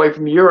come away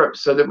from Europe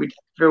so that we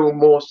feel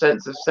more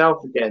sense of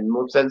self again,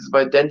 more sense of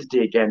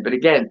identity again. But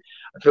again,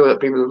 I feel that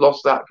people have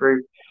lost that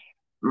through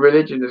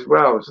religion as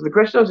well. So the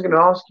question I was going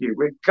to ask you,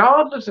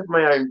 regardless of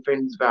my own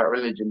feelings about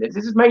religion, this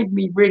has made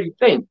me really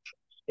think,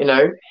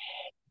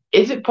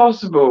 is it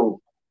possible?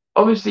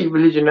 Obviously,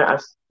 religion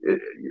has,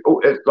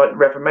 like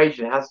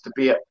Reformation, has to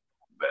be,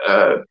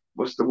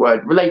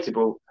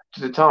 relatable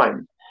to the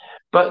time.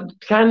 But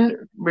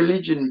can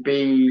religion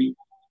be,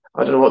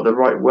 I don't know what the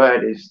right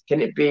word is,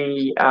 can it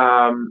be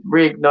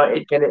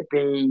reignited?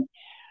 Can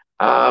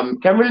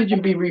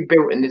religion be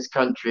rebuilt in this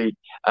country?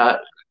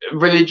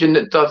 Religion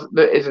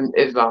that isn't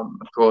Islam,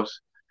 of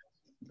course.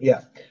 Yeah.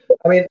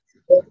 I mean,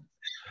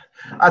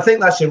 I think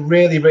that's a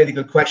really, really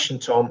good question,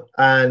 Tom.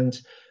 And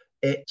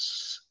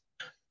it's,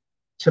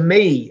 to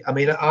me, I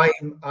mean,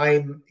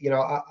 I'm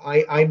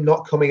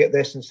not coming at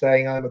this and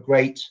saying I'm a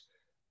great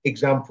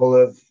example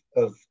of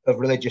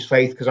religious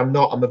faith, because I'm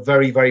not. I'm a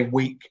very, very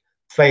weak,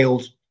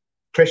 failed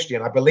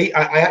Christian.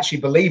 I actually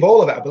believe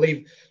all of it. I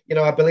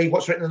believe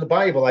what's written in the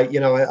Bible.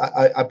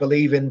 I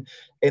believe in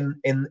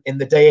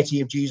the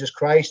deity of Jesus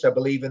Christ. I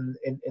believe in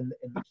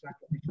the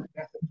sacrifice of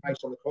death of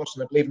Christ on the cross,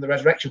 and I believe in the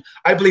resurrection.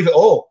 I believe it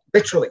all,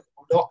 literally.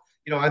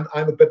 I'm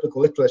a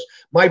biblical literalist.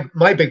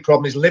 My big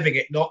problem is living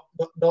it, not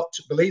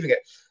believing it.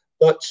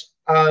 But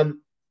and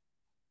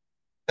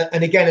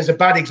again, as a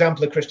bad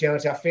example of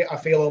Christianity, I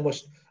feel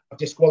almost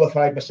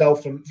disqualified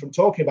myself from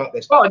talking about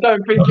this. Well, I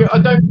don't think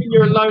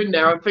you're alone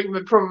there. I think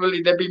that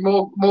probably there'd be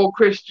more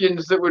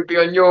Christians that would be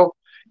on your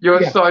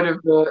side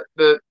of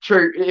the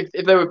truth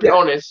if they would be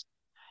honest,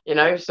 you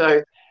know.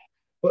 So,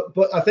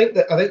 but I think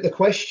the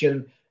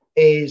question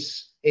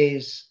is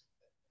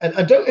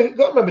and don't, you've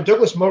got to remember,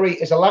 Douglas Murray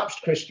is a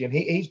lapsed Christian.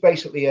 He's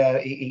basically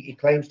he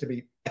claims to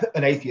be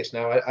an atheist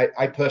now.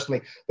 I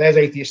personally, there's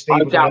atheist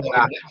Steve. I doubt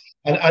that.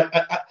 And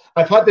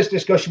I've had this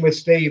discussion with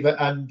Steve,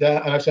 and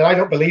I said I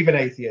don't believe in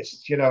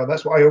atheists, you know, and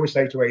that's what I always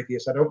say to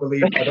atheists. I don't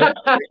believe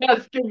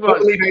That's good one. I don't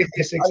believe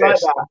atheists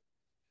exist.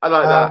 I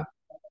like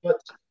that.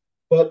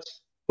 But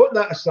putting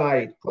that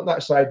aside,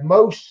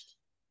 most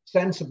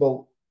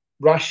sensible,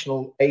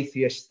 rational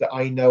atheists that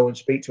I know and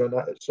speak to, and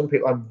some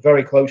people I'm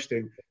very close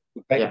to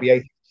who claim to be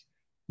atheists,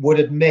 would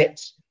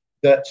admit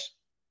that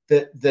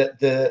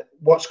the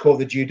what's called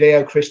the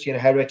Judeo-Christian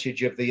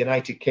heritage of the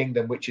United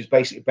Kingdom, which is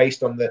basically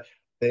based on the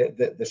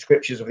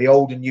scriptures of the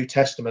Old and New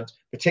Testament,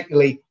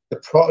 particularly the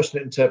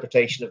Protestant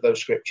interpretation of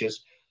those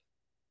scriptures,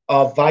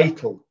 are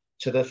vital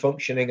to the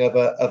functioning of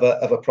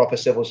a proper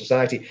civil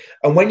society.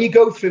 And when you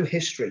go through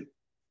history,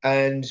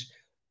 and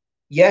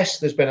yes,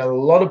 there's been a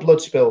lot of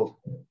blood spilled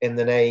in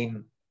the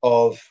name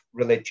of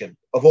religion,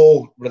 of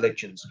all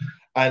religions,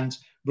 and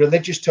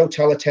religious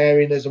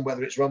totalitarianism,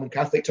 whether it's Roman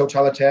Catholic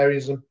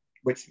totalitarianism,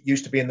 which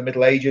used to be in the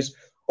Middle Ages,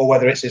 or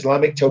whether it's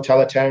Islamic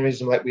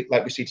totalitarianism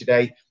like we see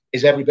today,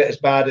 is every bit as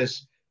bad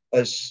as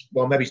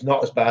well, maybe it's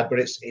not as bad, but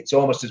it's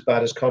almost as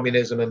bad as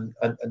communism and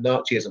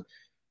Nazism.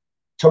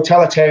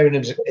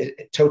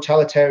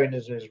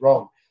 Totalitarianism is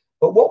wrong.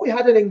 But what we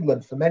had in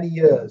England for many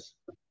years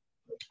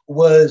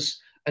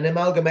was an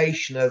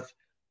amalgamation of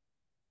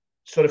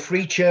sort of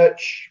free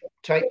church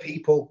type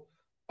people,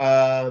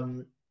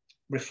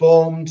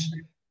 reformed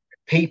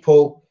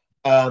people,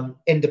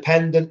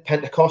 independent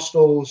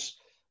Pentecostals,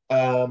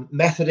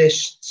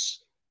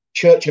 Methodists,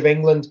 Church of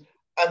England,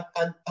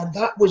 and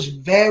that was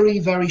very,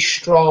 very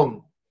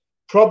strong,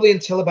 probably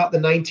until about the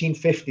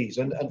 1950s.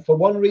 And for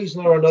one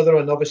reason or another,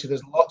 and obviously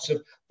there's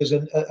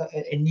an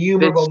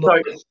innumerable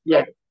number of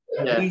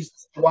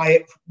reasons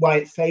why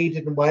it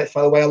faded and why it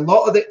fell away. A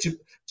lot of it, to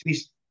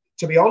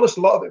be honest,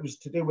 a lot of it was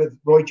to do with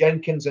Roy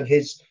Jenkins and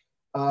his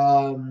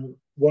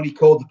what he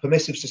called the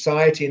Permissive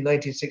Society in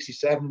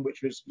 1967,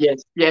 which was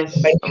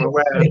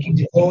making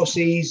divorce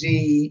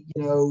easy,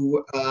 you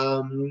know,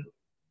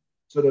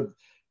 sort of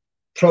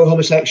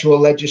pro-homosexual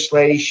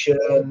legislation.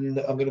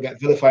 I'm going to get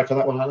vilified for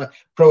that one.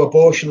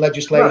 Pro-abortion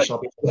legislation, I'll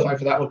be vilified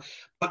for that one.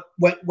 But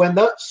when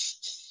that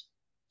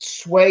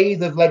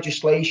swathe of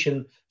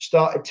legislation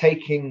started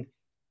taking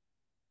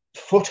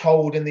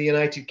foothold in the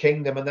United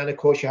Kingdom, and then of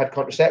course you had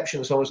contraception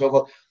and so on and so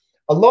forth,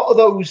 a lot of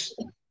those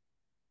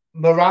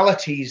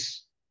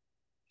moralities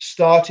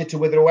started to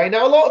wither away.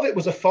 Now, a lot of it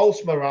was a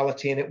false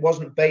morality, and it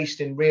wasn't based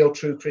in real,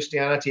 true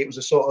Christianity. It was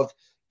a sort of,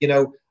 you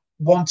know,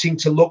 wanting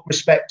to look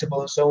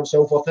respectable and so on and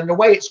so forth. And in a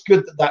way, it's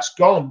good that that's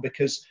gone,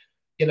 because,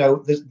 you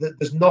know,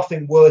 there's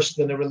nothing worse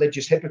than a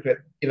religious hypocrite.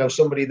 You know,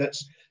 somebody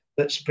that's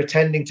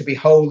pretending to be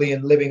holy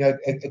and living a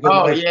good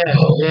life.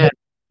 Yeah.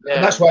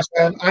 And that's why I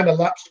say I'm a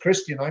lapsed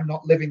Christian. I'm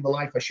not living the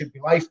life I should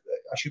be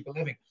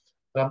living.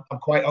 And I'm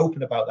quite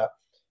open about that.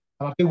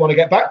 And I do want to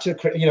get back to,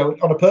 you know,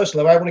 on a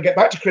personal level, I want to get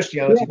back to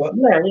Christianity. But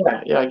I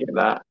get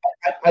that.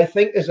 I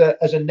think as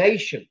a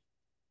nation,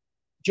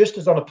 just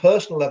as on a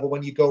personal level,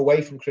 when you go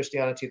away from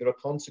Christianity, there are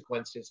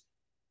consequences.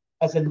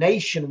 As a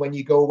nation, when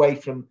you go away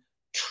from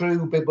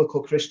true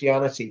biblical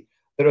Christianity,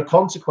 there are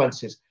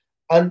consequences.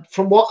 And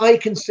from what I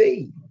can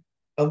see,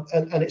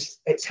 and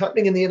it's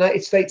happening in the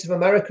United States of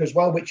America as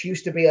well, which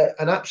used to be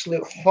an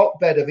absolute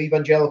hotbed of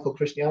evangelical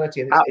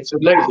Christianity. And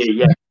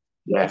Absolutely,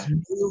 it's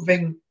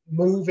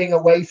moving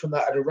away from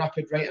that at a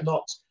rapid rate of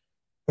knots.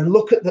 And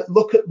look at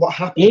what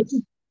happens.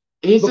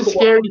 Here's the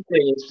scary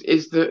thing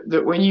is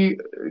that when you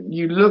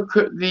look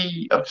at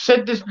I've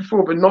said this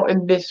before, but not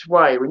in this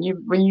way. When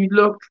you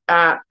look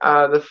at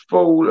the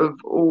fall of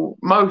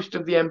most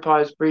of the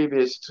empires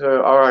previous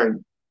to our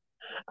own,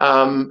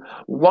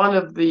 one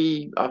of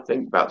the, I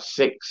think, about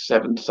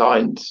 6-7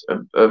 signs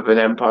of an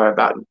empire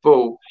about to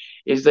fall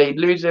is they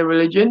lose their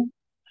religion,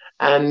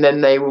 and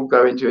then they will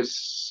go into a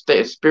state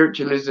of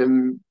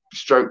spiritualism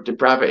stroke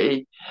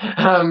depravity,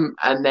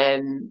 and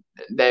then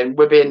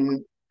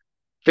within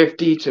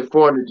 50 to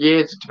 400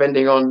 years,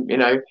 depending on, you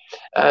know,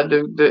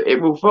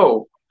 it will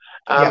fall.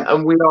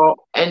 And we are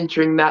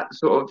entering that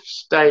sort of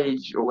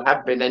stage, or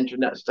have been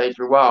entering that stage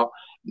for a while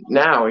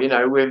now, you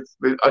know, with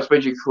I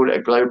suppose you could call it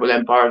a global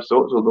empire of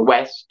sorts, or the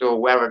West,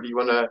 or wherever you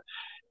want to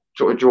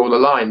sort of draw the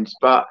lines.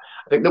 But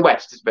I think the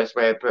West is the best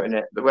way of putting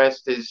it. The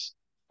West is,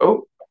 I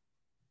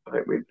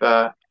think we've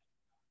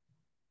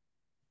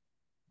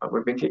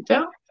been kicked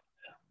out.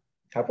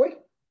 Have we?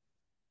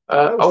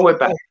 We're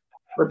back.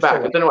 We're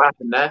back. I don't know what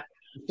happened there.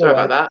 Sorry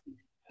about that.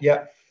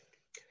 Yeah.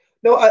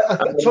 No, Tom, I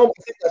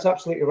think that's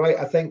absolutely right.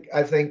 I think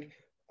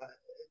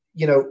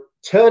you know,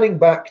 turning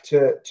back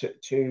to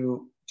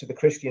the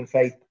Christian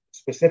faith,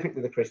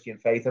 specifically the Christian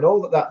faith, and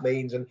all that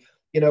means, and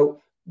you know,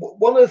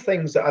 one of the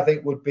things that I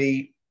think would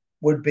be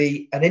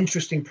an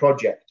interesting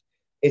project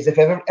is if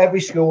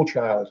every school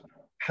child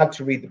had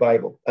to read the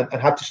Bible and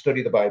had to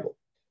study the Bible,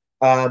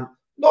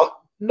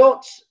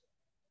 not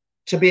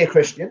to be a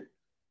Christian,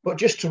 but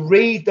just to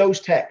read those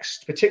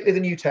texts, particularly the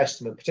New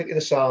Testament, particularly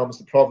the Psalms,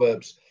 the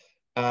Proverbs,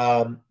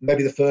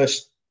 maybe the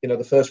first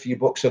few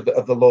books of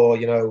the law,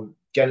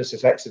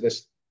 Genesis,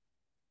 Exodus,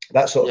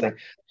 that sort of thing,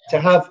 to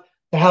have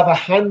a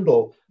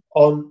handle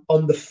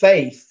on the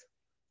faith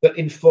that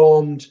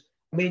informed.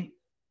 I mean,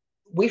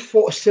 we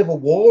fought a civil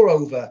war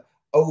over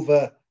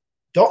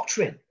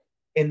doctrine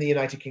in the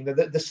United Kingdom.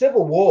 The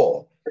Civil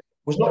War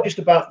was not just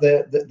about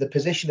the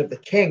position of the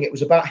king; it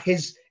was about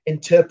his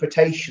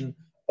interpretation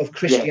of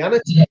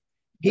Christianity.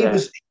 He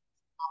was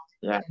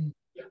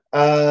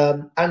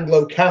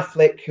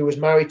Anglo-Catholic who was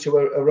married to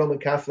a Roman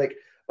Catholic,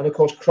 and of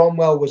course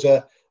Cromwell was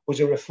a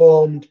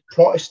Reformed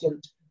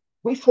Protestant.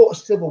 We fought a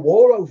civil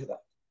war over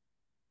that,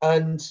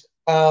 and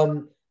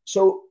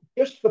so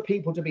just for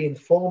people to be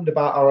informed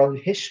about our own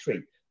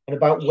history and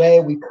about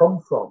where we come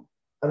from,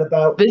 and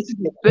about this is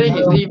the thing,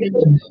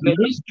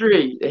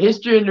 the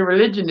history and the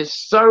religion is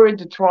so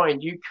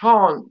intertwined. You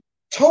can't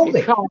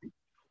totally.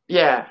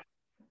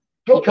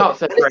 You can't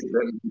separate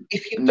them.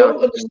 If you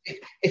don't understand,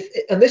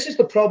 and this is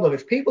the problem,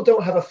 if people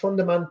don't have a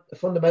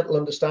fundamental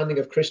understanding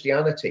of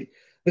Christianity,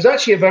 there's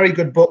actually a very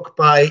good book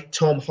by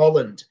Tom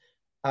Holland,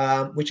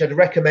 which I'd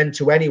recommend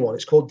to anyone.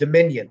 It's called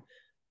Dominion,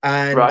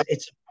 and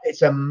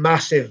it's a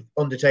massive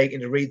undertaking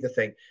to read the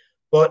thing.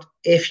 But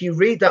if you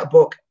read that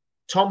book,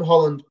 Tom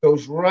Holland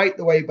goes right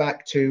the way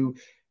back to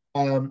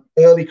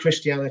early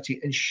Christianity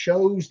and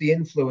shows the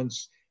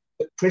influence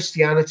that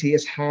Christianity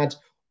has had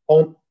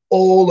on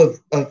all of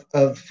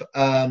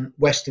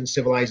Western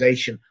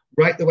civilization,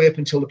 right the way up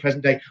until the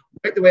present day,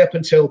 right the way up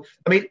until,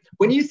 I mean,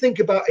 when you think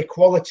about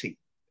equality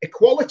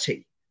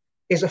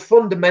is a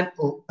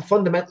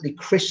fundamentally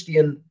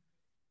Christian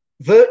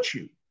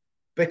virtue,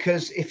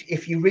 because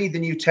if you read the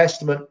New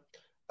Testament,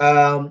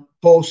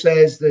 Paul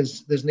says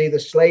there's neither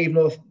slave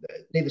nor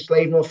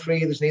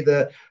free, there's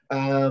neither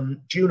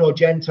Jew nor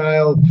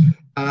Gentile,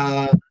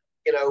 all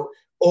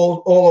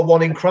are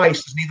one in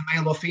Christ. There's neither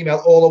male nor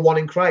female, all are one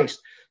in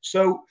Christ.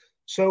 So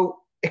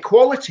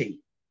equality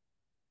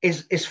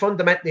is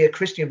fundamentally a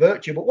Christian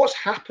virtue. But what's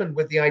happened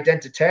with the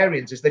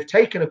identitarians is they've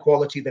taken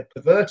equality, they've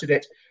perverted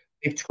it,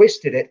 they've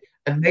twisted it,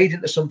 and made it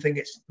into something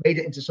it's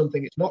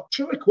not.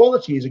 True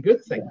equality is a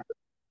good thing.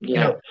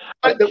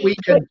 That we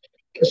can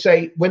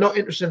say we're not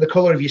interested in the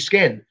color of your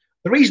skin.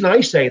 The reason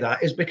I say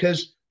that is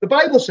because the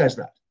Bible says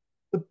that.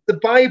 The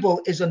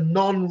Bible is a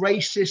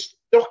non-racist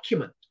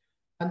document.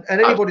 And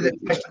anybody that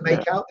tries to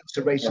make out it's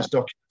a racist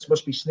document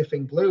must be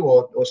sniffing glue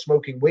or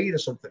smoking weed or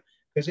something.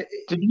 Did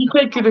you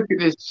take a look at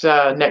this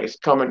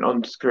next comment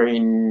on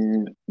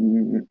screen?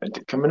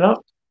 Coming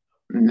up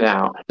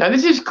now. Now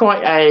this is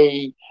quite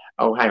a.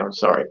 Oh, hang on.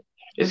 Sorry.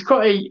 It's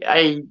quite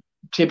a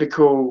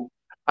typical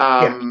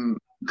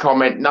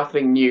comment.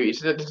 Nothing new.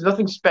 There's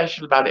nothing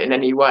special about it in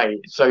any way.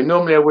 So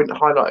normally I wouldn't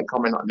highlight a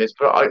comment like this,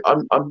 but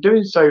I'm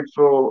doing so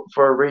for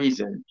a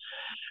reason,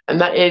 and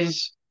that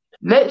is.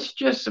 Let's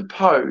just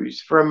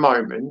suppose for a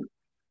moment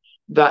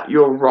that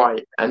you're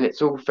right and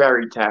it's all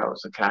fairy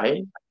tales,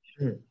 okay?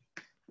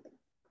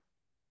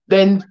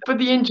 Then for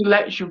the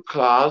intellectual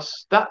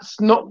class, that's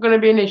not going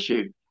to be an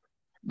issue.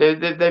 Well,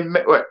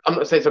 I'm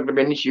not saying it's not going to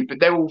be an issue, but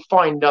they will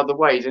find other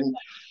ways. And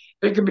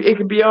it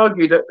could be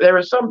argued that there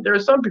are some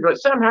people like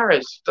Sam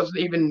Harris doesn't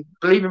even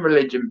believe in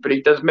religion, but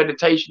he does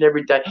meditation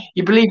every day.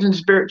 He believes in the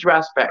spiritual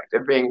aspect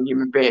of being a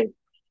human being.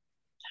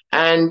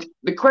 And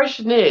the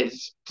question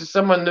is, to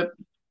someone that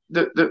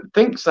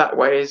thinks that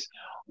way, is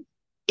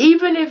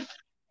even if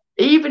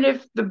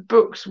the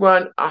books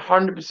weren't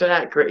 100%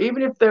 accurate,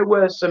 even if there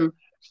were some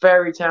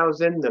fairy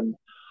tales in them,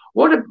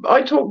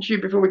 I talked to you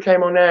before we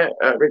came on air,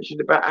 Richard,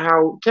 about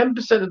how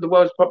 10% of the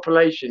world's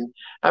population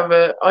have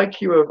an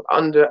IQ of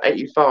under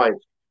 85,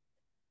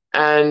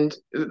 and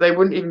they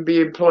wouldn't even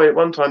be employed at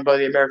one time by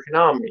the American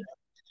Army.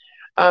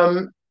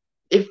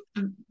 If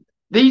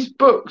these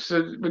books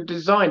were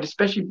designed,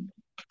 especially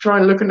try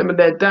and look at them in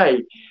their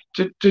day,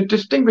 to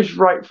distinguish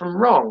right from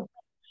wrong.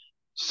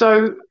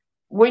 So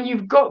when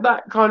you've got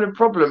that kind of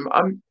problem,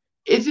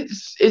 is it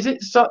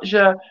such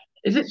a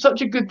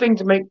good thing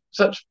to make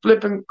such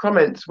flippant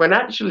comments when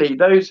actually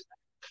those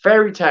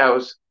fairy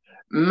tales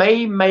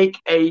may make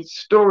a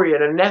story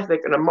and an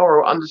ethic and a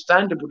moral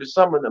understandable to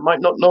someone that might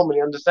not normally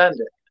understand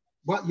it?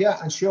 Well, yeah,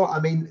 and sure. I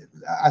mean,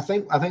 I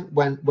think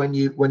when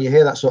you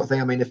hear that sort of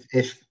thing, I mean, if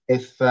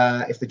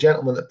the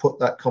gentleman that put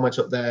that comment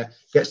up there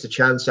gets the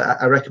chance,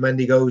 I recommend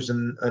he goes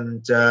and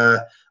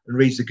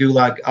reads the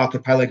Gulag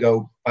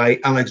Archipelago by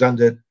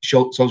Alexander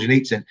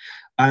Solzhenitsyn,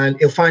 and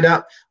he'll find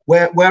out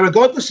where a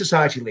godless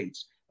society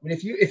leads. I mean,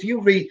 if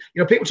you read,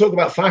 people talk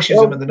about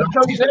fascism and the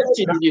Nazis.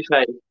 Did you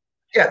say?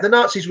 Yeah, the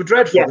Nazis were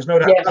dreadful. There's no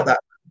doubt about that.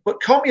 But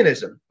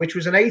communism, which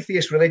was an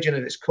atheist religion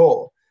at its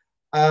core,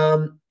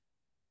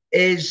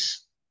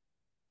 is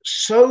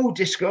so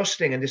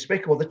disgusting and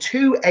despicable. The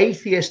two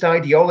atheist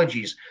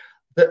ideologies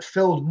that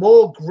filled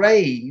more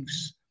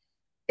graves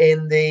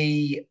in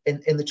the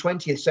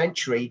 20th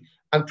century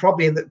and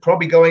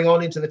probably going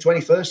on into the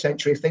 21st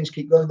century if things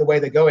keep going the way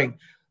they're going.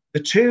 The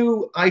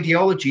two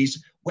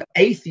ideologies were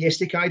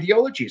atheistic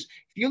ideologies.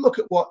 If you look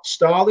at what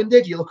Stalin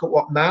did, you look at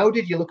what Mao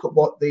did, you look at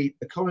what the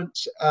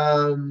current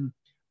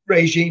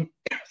regime,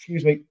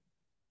 excuse me,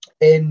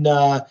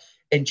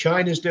 in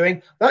China's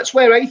doing, that's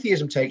where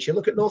atheism takes you.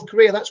 Look at North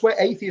Korea, that's where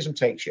atheism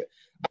takes you.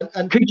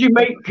 And could you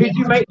make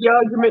the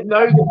argument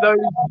though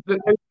that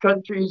those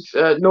countries,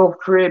 North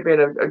Korea being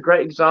a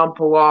great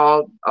example,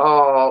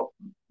 are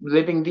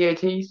living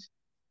deities?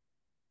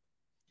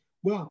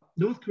 Well,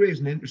 North Korea is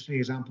an interesting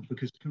example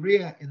because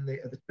Korea at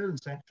the turn of the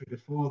century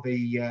before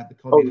the communists.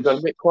 Oh, you've gone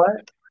a bit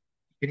quiet.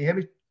 Can you hear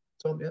me,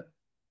 Tom?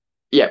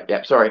 Yeah.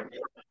 Yeah. Sorry.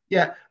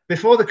 Yeah.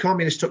 Before the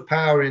communists took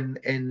power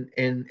in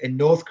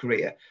North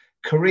Korea,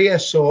 Korea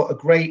saw a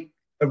great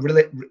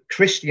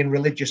Christian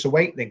religious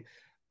awakening,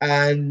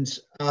 and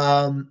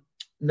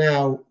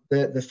now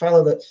the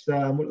fellow that's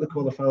what do they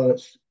call the fellow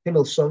that's Kim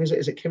Il Sung? Is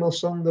it Kim Il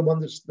Sung, the one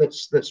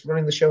that's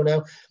running the show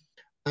now?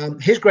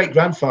 His great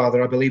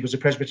grandfather, I believe, was a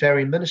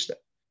Presbyterian minister.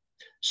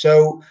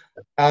 So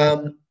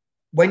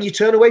when you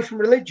turn away from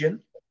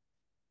religion,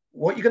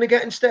 what you're going to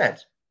get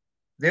instead?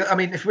 I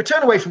mean, if we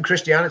turn away from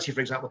Christianity, for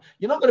example,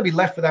 you're not going to be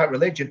left without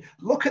religion.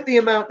 Look at the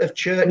amount of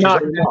churches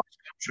in this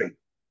country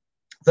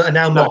that are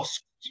now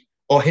mosques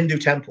or Hindu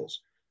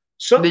temples.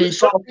 The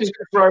fastest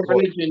growing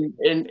religion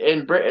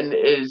in Britain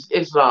is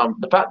Islam.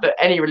 The fact that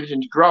any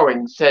religion's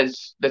growing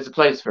says there's a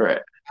place for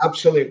it.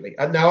 Absolutely.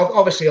 And now,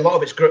 obviously, a lot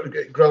of it's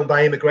grown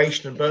by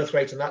immigration and birth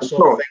rate and that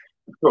sort of thing.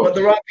 But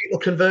there are people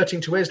converting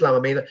to Islam. I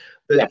mean,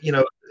 you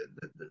know,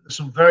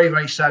 some very,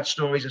 very sad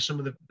stories of some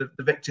of the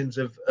victims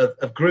of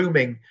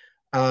grooming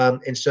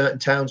in certain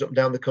towns up and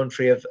down the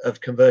country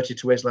have converted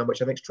to Islam,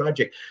 which I think is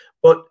tragic.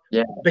 But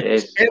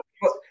because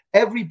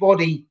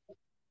everybody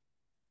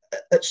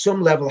at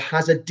some level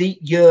has a deep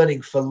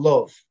yearning for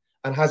love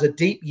and has a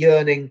deep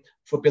yearning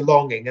for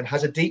belonging and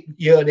has a deep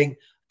yearning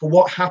for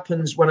what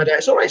happens when I die.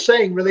 It's all right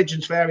saying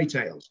religion's fairy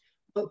tales,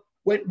 but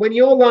when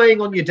you're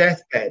lying on your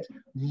deathbed,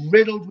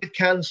 riddled with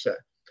cancer,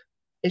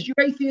 is your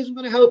atheism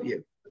going to help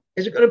you?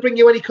 Is it going to bring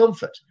you any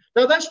comfort?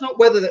 Now, that's not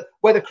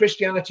whether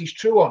Christianity is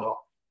true or not.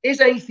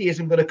 Is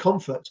atheism going to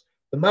comfort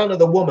the man or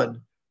the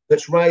woman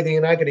that's writhing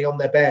in agony on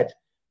their bed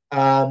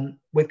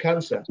with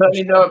cancer?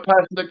 Certainly know a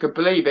person that could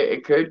believe it.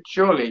 It could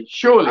surely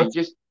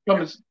just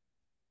comes.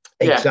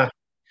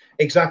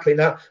 Exactly.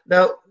 Now,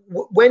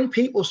 when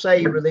people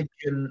say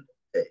religion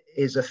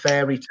is a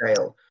fairy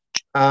tale,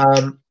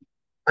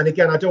 and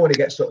again, I don't want to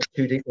get sort of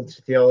too deep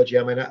into theology.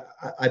 I mean,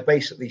 I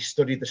basically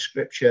studied the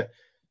scripture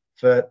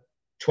for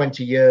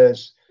 20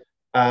 years.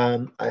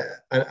 And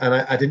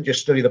I didn't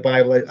just study the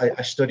Bible.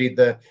 I studied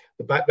the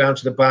background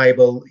to the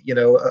Bible. You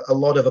know, a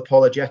lot of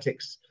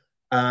apologetics,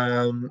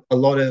 a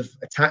lot of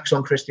attacks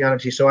on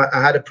Christianity. So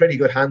I had a pretty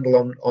good handle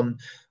on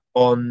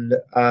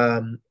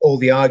all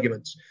the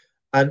arguments.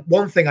 And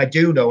one thing I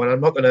do know, and I'm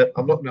not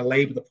gonna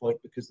labor the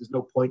point because there's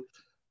no point.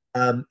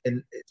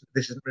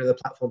 This isn't really the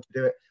platform to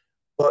do it.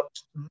 But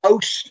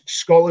most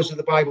scholars of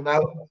the Bible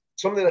now,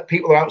 something that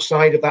people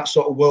outside of that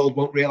sort of world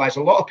won't realize.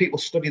 A lot of people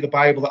study the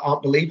Bible that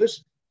aren't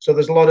believers. So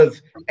there's a lot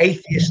of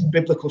atheist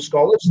biblical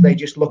scholars. They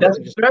just look at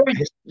it.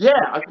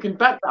 I can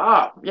back that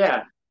up.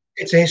 Yeah,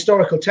 it's a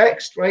historical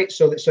text, right?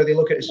 So they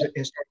look at it as a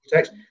historical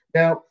text.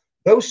 Now,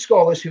 those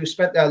scholars who have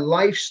spent their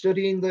life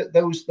studying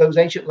those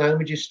ancient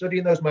languages,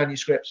 studying those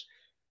manuscripts,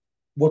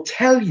 will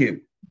tell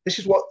you this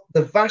is what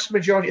the vast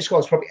majority of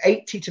scholars, probably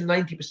 80 to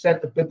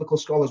 90% of biblical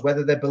scholars,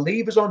 whether they're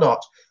believers or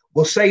not,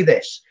 will say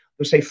this.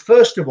 They'll say,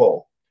 first of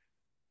all,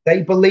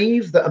 they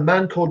believe that a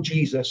man called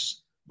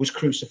Jesus was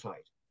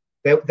crucified.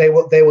 They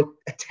will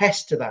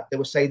attest to that. They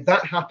will say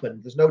that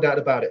happened. There's no doubt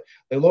about it.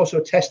 They will also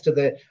attest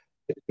to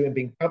him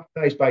being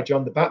baptized by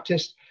John the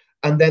Baptist,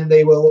 and then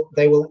they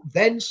will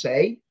then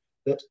say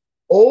that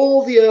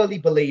all the early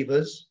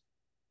believers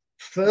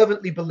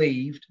fervently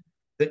believed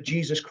that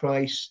Jesus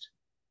Christ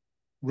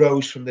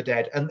rose from the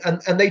dead,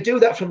 and they do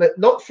that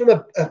not from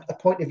a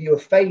point of view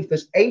of faith.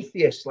 There's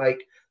atheists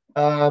like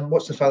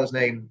what's the fellow's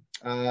name?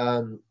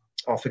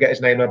 I'll forget his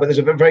name now, but there's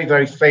a very,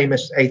 very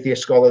famous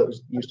atheist scholar that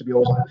used to be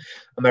on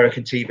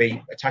American TV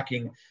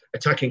attacking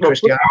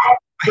Christianity.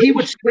 He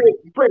would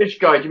British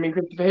guy. Do you mean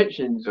Christopher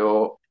Hitchens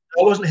or? No,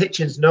 it wasn't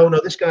Hitchens. No.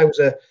 This guy was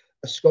a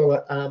scholar.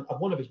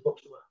 Of one of his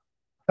books.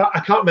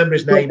 I can't remember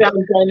his name.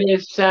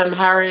 Sam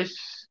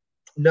Harris.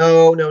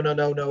 No.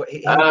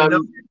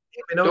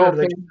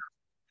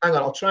 Hang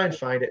on, I'll try and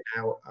find it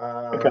now.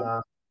 Okay.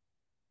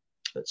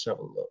 Let's have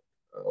a look.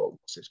 Oh,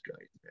 what's this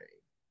guy's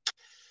name?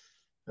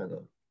 Hang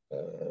on.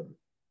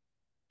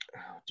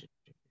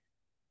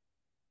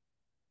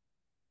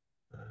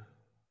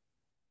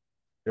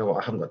 You know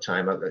what? I haven't got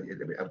time. I'll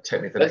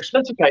take me for next.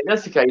 That's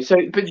okay. So,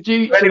 but do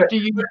you think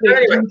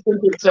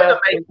it's the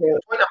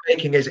point I'm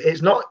making is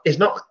it's not.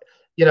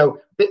 You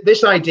know,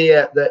 this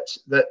idea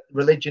that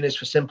religion is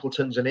for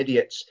simpletons and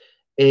idiots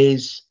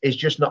is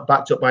just not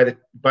backed up by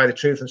the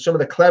truth. And some of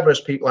the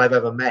cleverest people I've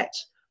ever met.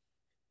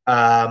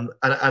 And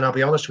I'll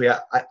be honest with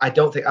you, I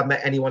don't think I've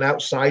met anyone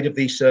outside of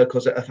these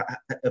circles that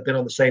have been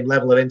on the same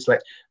level of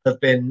intellect, have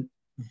been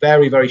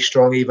very, very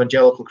strong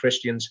evangelical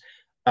Christians,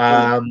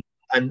 and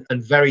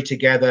very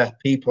together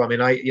people. I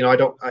mean, I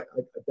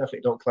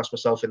definitely don't class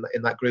myself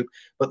in that group,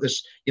 but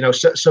there's,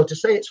 so to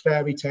say it's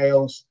fairy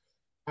tales,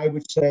 I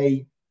would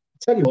say,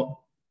 tell you what,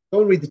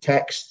 go and read the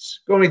texts,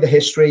 go and read the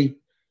history.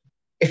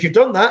 If you've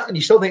done that and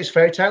you still think it's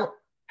fairy tale,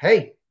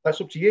 hey,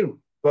 that's up to you.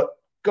 But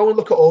go and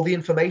look at all the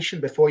information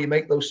before you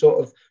make those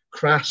sort of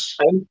crass.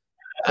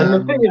 And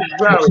the thing is, as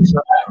well, is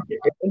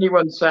if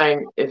anyone's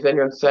saying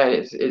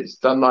it's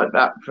done like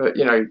that for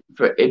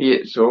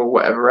idiots or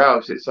whatever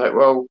else, it's like,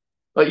 well,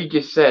 like you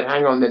just said,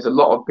 hang on, there's a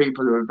lot of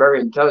people who are very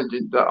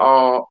intelligent that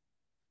are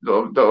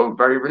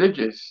very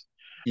religious.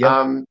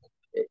 Yeah.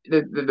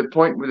 The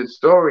point with the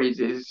stories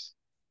is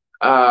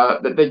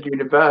that they're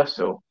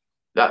universal.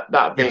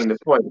 That being the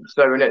point.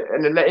 So, and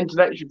an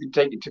intellectual can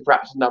take it to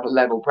perhaps another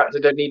level. Perhaps I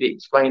don't need it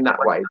explained that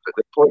way, but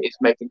the point is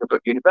making the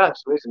book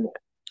universal, isn't it?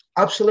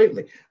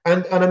 Absolutely.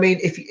 And I mean,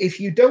 if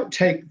you don't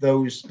take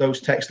those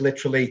texts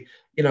literally,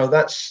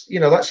 that's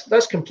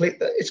complete.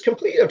 It's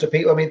completely up to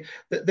people. I mean,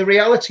 the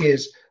reality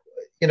is,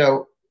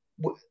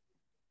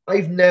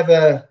 I've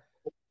never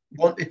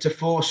wanted to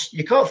force.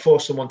 You can't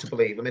force someone to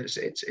believe. I mean,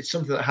 it's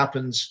something that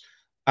happens.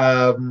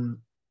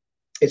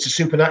 It's a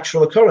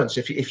supernatural occurrence.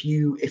 I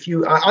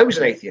was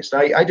an atheist.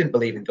 I didn't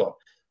believe in God.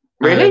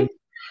 Really?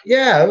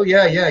 Yeah. Well,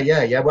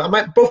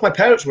 both my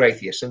parents were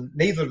atheists, and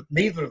neither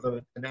of them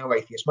are now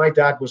atheists. My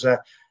dad was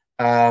a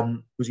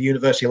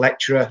university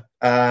lecturer.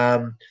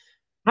 How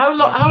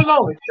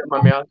long? If you don't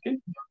mind me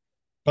asking.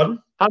 Pardon?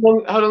 How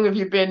long have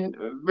you been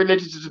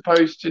religious as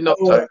opposed to not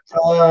so?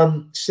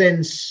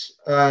 Since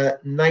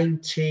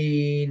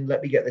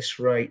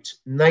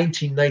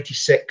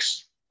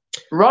 1996.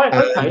 Right.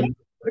 Okay.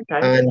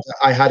 Okay. And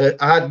I had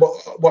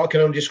what I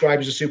can only describe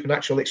as a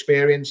supernatural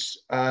experience,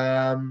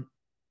 and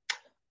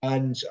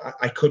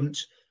I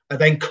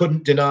then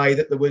couldn't deny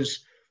that there was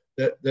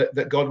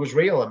that God was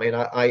real. I mean,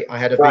 I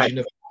had a vision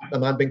of a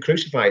man being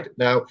crucified.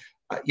 Now,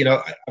 I've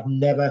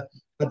never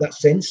had that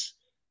since,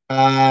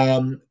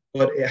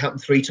 but it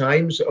happened 3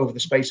 times over the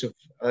space of,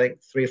 I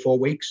think, 3 or 4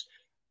 weeks,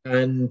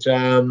 and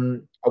I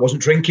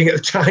wasn't drinking at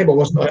the time.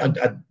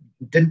 I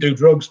didn't do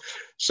drugs,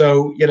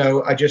 so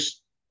I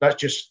just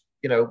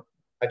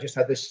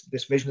had this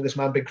vision of this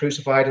man being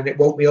crucified, and it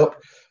woke me up,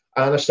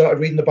 and I started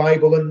reading the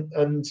Bible,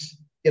 and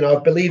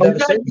I've believed ever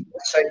since.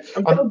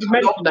 I'm glad you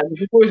mentioned that,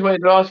 because I've always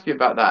wanted to ask you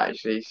about that,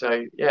 actually.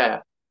 So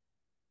yeah.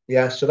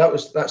 Yeah, so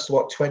that's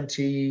what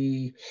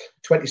 20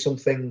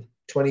 something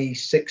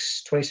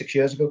 26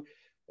 years ago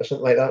or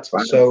something like that.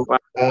 Wow. So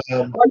I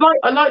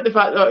like the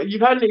fact that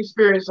you've had an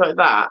experience like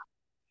that,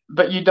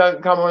 but you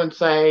don't come on and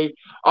say,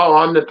 "Oh,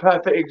 I'm the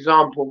perfect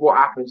example of what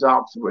happens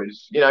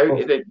afterwards."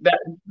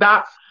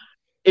 That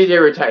is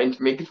irritating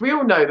to me, because we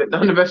all know that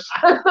none of us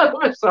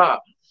are.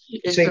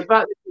 It's the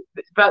fact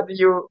that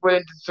you're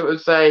willing to sort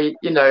of say,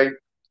 I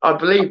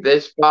believe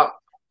this, but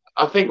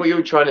I think what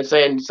you're trying to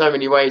say in so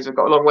many ways, I've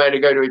got a long way to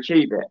go to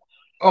achieve it.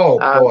 Oh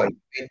boy,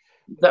 is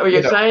that what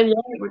you're saying?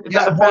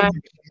 Yeah, is that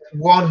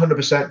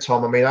 100%,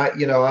 Tom. I mean,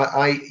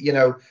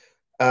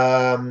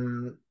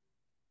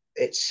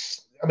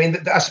 it's. I mean,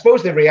 I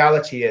suppose the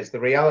reality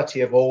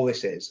of all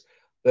this is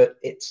that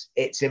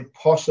it's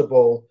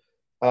impossible.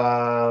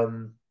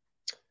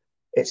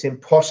 It's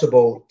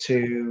impossible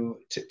to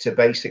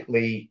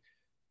basically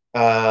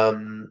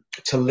to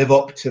live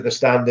up to the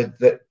standard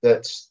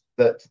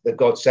that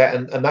God set,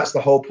 and that's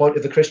the whole point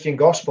of the Christian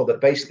gospel,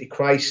 that basically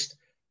Christ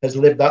has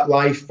lived that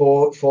life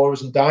for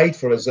us and died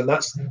for us, and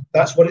that's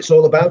what it's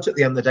all about at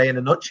the end of the day, in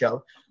a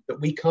nutshell. That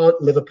we can't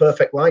live a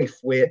perfect life.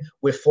 We're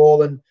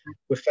fallen,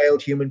 we're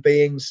failed human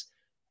beings,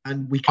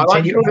 and we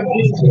continue. I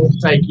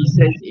like he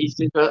says,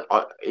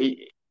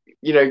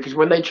 because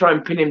when they try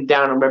and pin him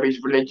down on whether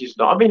he's religious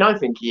or not, I mean, I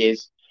think he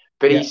is,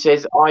 but he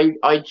says,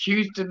 I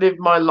choose to live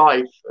my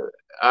life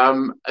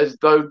as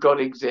though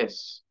God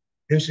exists.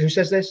 Who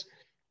says this?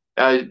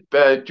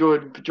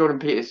 Jordan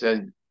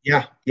Peterson.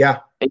 Yeah.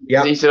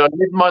 He said, I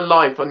live my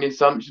life on the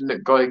assumption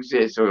that God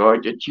exists, or I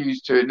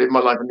choose to live my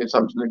life on the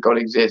assumption that God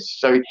exists.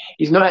 So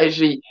he's not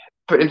actually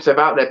put himself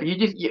out there, but you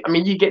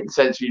get the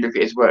sense when you look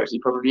at his works, he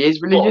probably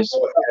is religious.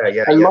 I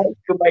like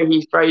the way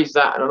he's phrased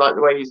that, and I like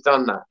the way he's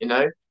done that,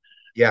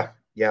 Yeah,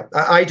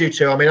 I do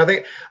too. I mean, I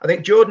think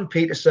Jordan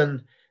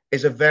Peterson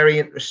is a very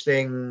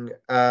interesting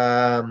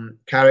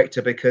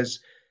character, because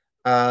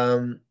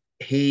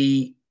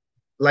he,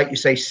 like you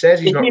say,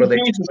 says he's not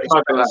religious.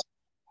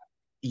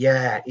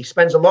 He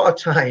spends a lot of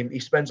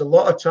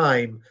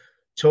time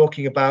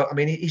talking about. I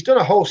mean, he's done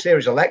a whole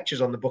series of lectures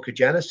on the Book of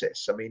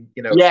Genesis. I mean,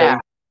 so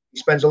he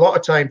spends a lot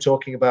of time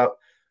talking about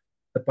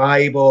the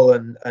Bible,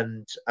 and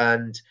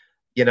I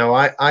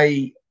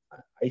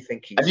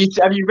think he's.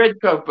 Have you read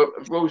 12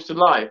 Rules to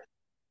Life?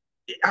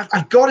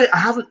 I got it. I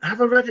haven't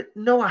read it.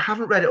 No, I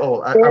haven't read it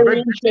all. I read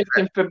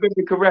interesting for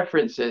biblical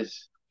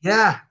references.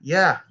 Yeah.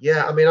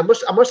 I mean, I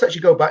must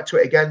actually go back to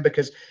it again,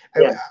 because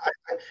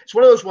it's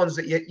one of those ones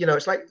that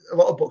it's like a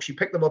lot of books. You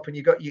pick them up and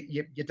you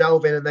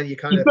delve in, and then you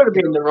kind of. You've got to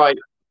be in the right.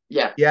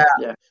 Yeah.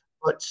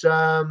 But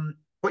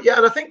But yeah,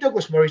 and I think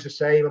Douglas Murray's the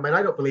same. I mean,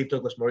 I don't believe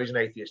Douglas Murray's an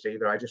atheist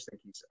either. I just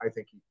think he's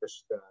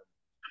just.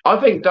 I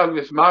think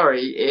Douglas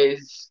Murray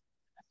is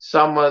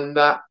someone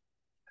that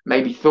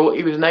maybe thought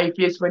he was an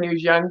atheist when he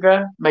was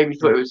younger, maybe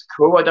thought it was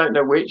cool. I don't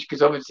know which,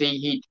 because obviously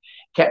he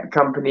kept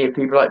company of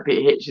people like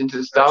Peter Hitchens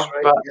and stuff.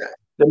 Right, but yeah.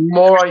 the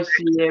more I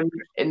see him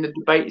in the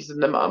debates,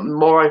 and the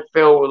more I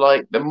feel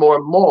like, the more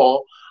and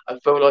more I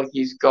feel like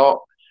he's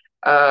got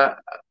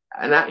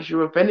an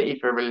actual affinity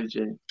for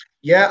religion.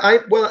 Yeah,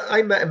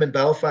 I met him in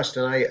Belfast,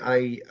 and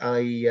I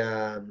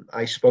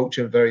spoke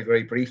to him very,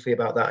 very briefly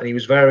about that, and he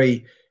was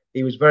very,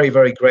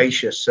 very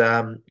gracious.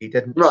 He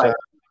didn't. Right.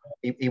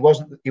 He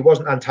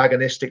wasn't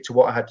antagonistic to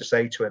what I had to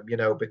say to him,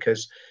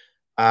 because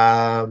he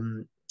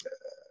probably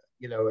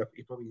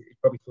thought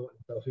to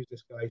himself, who's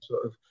this guy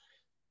sort of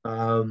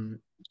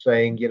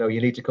saying,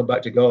 you need to come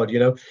back to God,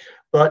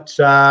 but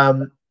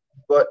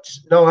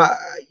no,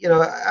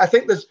 I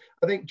think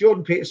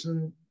Jordan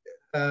Peterson,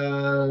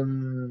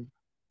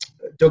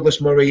 Douglas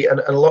Murray, and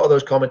a lot of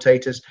those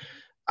commentators,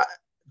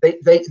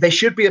 they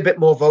should be a bit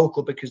more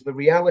vocal, because the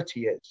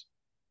reality is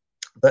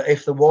that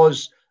if there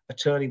was a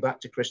turning back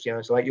to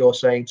Christianity, like you're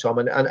saying, Tom,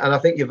 and I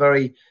think you're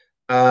very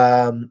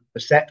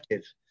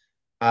receptive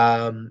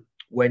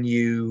when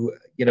you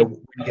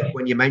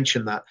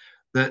mention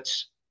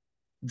that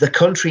the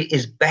country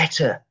is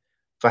better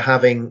for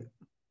having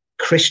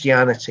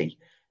Christianity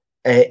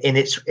in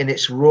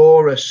its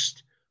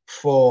rawest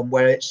form,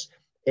 where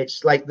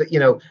it's like that.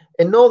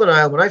 In Northern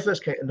Ireland, when I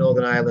first came to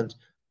Northern Ireland,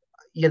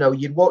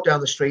 you'd walk down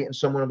the street and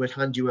someone would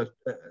hand you a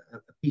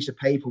piece of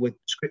paper with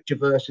scripture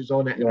verses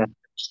on it.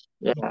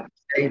 Yeah.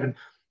 And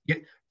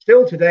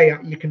still today,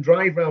 you can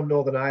drive around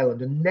Northern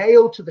Ireland and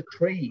nail to the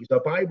trees are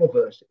Bible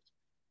verses.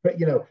 But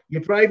you're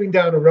driving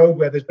down a road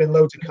where there's been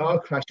loads of car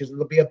crashes, and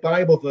there'll be a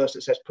Bible verse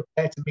that says,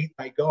 "Prepare to meet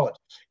thy God."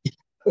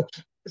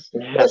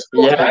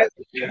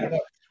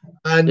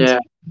 And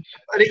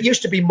it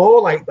used to be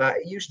more like that.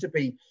 It used to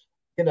be,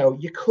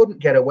 you couldn't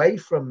get away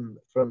from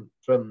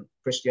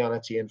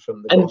Christianity and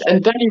from the gospel.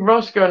 And Danny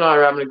Roscoe and I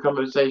were having a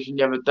conversation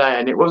the other day,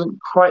 and it wasn't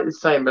quite the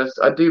same, but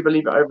I do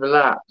believe it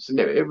overlaps.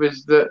 And it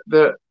was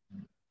that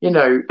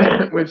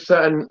with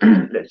certain,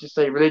 let's just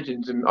say,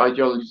 religions and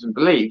ideologies and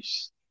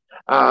beliefs.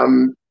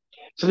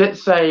 So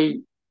let's say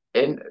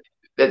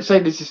this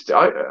is,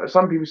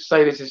 some people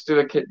say this is still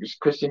a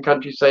Christian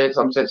country, say in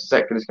some sense a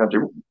secular country.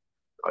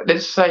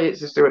 Let's say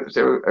it's still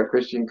a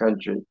Christian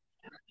country.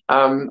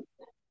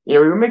 We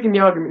were making the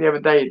argument the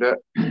other day that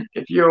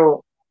if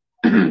you're,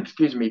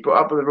 excuse me, put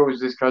up with the rules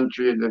of this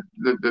country and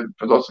the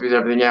philosophies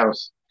and everything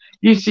else,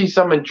 you see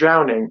someone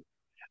drowning.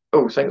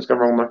 Oh, something's gone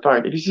wrong with my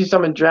phone. If you see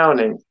someone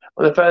drowning,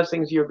 one of the first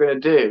things you're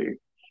going to do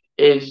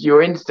is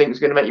your instinct is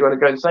going to make you want to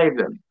go and save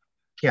them.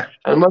 Yeah.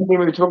 And one thing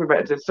we were talking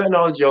about is that certain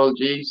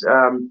ideologies,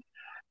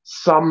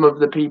 some of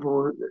the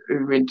people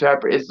who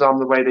interpret Islam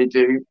the way they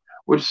do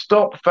would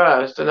stop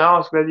first and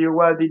ask whether you're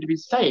worthy to be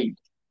saved.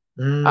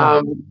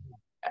 And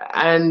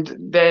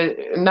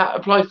that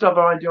applies to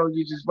other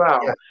ideologies as well.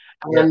 Yeah.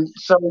 And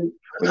so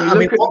when you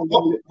look at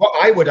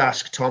what I would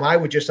ask, Tom, I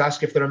would just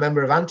ask if they're a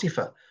member of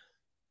Antifa.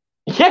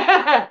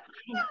 Yeah.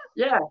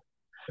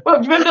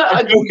 Well, remember,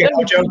 I'm joking.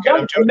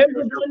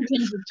 Remember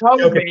Antifa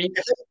told me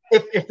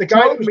if the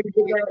guy would refuse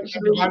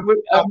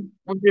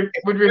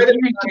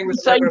to be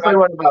saved by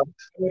one of us.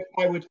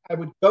 I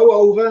would go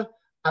over,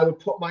 I would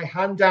put my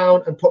hand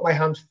down and put my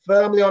hand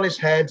firmly on his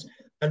head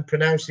and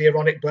pronounce the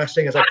Aaronic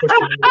blessing as I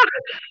pushed him.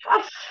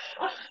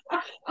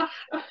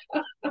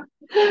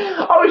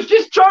 I was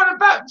just trying to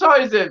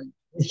baptize him.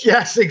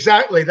 Yes,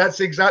 exactly.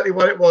 That's exactly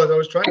what it was. I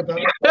was trying to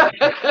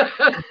baptize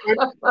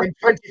in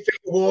 20 feet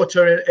of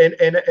water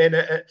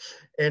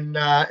in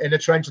a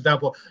trench of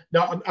downpour.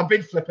 No, I'm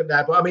being flippant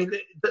there, but I mean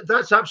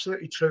that's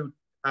absolutely true,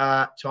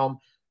 Tom.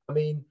 I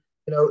mean,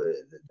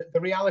 the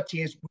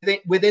reality is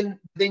within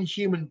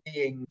human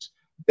beings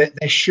that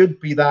there should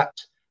be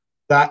that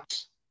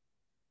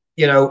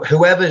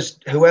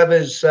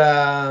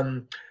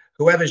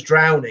whoever's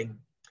drowning,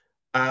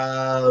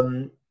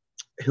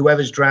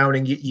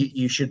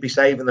 you should be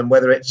saving them,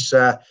 whether it's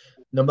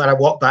no matter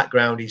what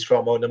background he's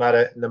from or no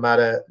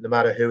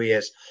matter who he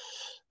is.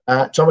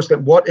 Thomas,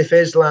 what if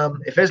Islam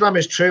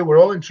is true? We're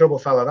all in trouble,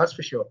 fella. That's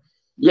for sure.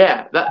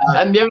 Yeah,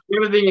 and the other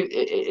thing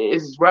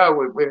is as well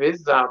with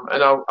Islam,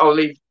 and I'll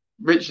leave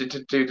Richard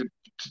to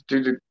do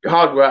the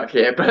hard work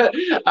here. But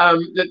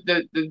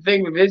the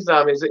thing with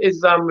Islam is that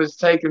Islam was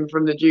taken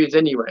from the Jews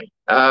anyway.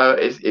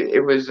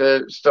 It was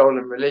a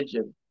stolen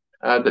religion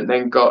that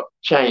then got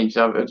changed,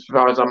 as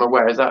far as I'm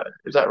aware. Is that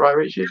right,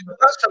 Richard?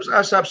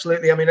 That's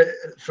absolutely. I mean,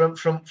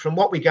 from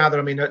what we gather,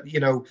 I mean,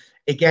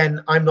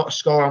 again, I'm not a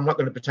scholar. I'm not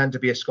going to pretend to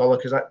be a scholar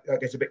because that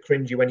gets a bit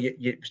cringy when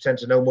you pretend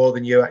to know more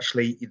than you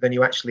actually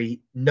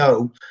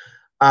know.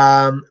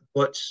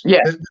 But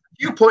yeah, there's a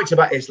few points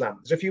about Islam.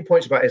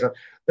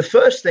 The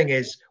first thing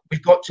is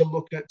you've got to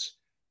look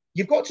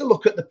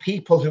at the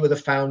people who are the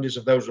founders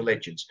of those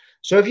religions.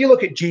 So if you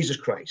look at Jesus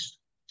Christ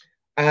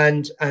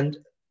and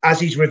as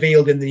he's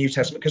revealed in the New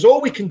Testament, because all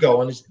we can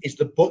go on is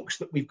the books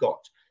that we've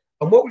got.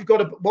 And what we've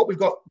got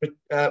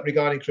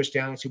regarding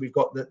Christianity, we've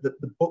got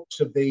the books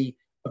of the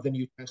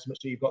New Testament.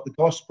 So you've got the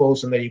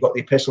Gospels, and then you've got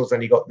the epistles,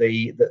 and you've got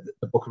the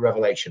book of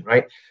Revelation,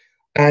 right?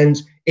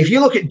 And if you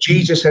look at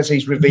Jesus as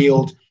he's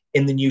revealed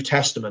in the New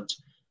Testament,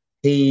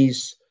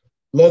 he's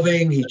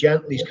loving, he's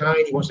gentle, he's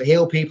kind, he wants to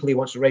heal people, he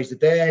wants to raise the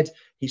dead,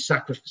 he's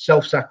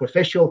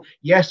self-sacrificial.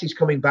 Yes, he's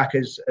coming back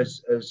as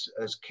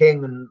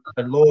king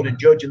and Lord and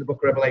judge in the book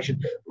of Revelation.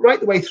 Right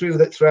the way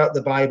throughout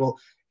the Bible,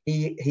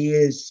 he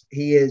is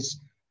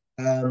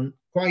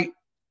quite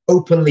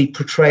openly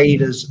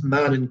portrayed as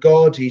man and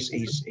God.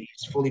 He's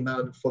fully man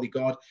and fully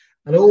God,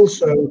 and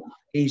also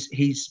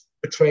he's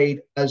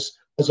portrayed as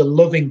a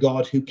loving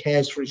God who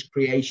cares for his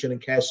creation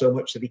and cares so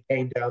much that he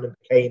came down and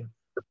became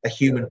a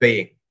human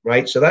being,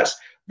 right? So that's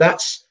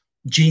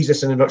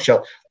Jesus in a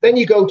nutshell. Then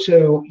you go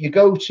to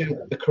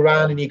the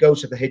Quran, and you go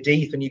to the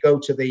Hadith, and you go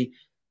to the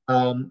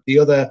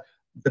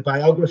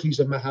biographies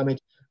of Muhammad,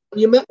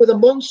 and you met with a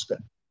monster.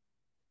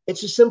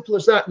 It's as simple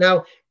as that.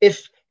 Now,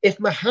 if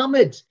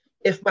Muhammad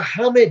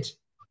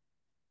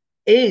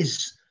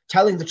is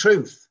telling the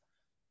truth,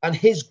 and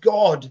his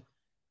God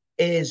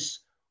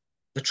is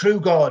the true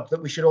God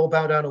that we should all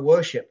bow down and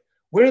worship,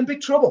 we're in big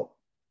trouble.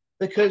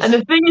 And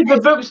the thing is, the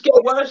books get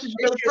worse as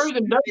you go through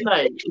them, don't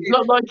they? It's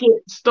not like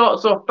it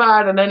starts off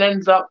bad and then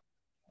ends up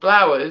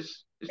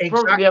flowers. It's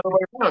probably the other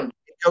way around.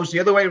 It goes the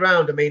other way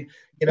around. I mean,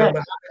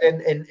 Muhammad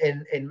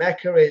in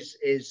Mecca is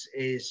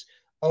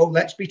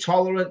let's be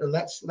tolerant and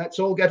let's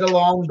all get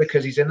along,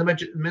 because he's in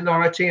the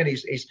minority, and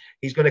he's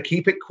going to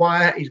keep it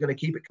quiet. He's going to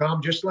keep it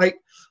calm, just like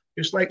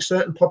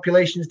certain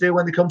populations do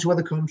when they come to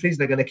other countries.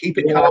 They're going to keep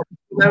it calm.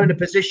 They're in a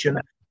position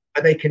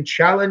where they can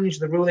challenge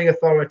the ruling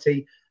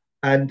authority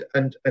and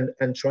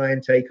try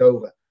and take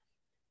over.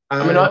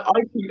 I mean,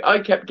 I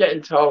kept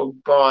getting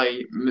told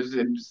by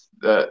Muslims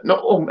that not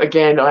all.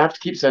 Again, I have to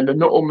keep saying that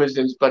not all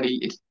Muslims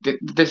it's the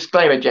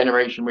disclaimer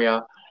generation we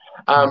are.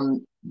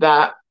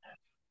 That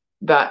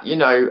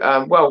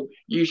well,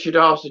 you should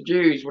ask the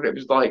Jews what it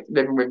was like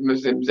living with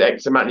Muslims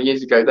X amount of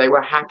years ago. They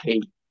were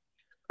happy.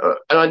 And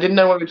I didn't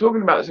know what we were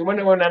talking about. So when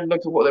I went and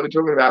looked at what they were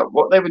talking about,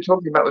 what they were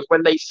talking about was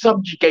when they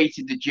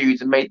subjugated the Jews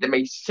and made them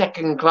a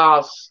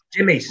second-class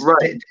dhimmi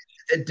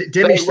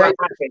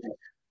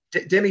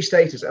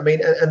status. I mean,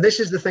 and this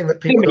is the thing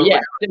that people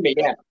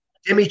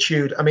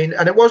dhimmitude. I mean,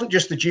 and it wasn't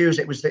just the Jews.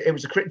 It was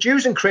the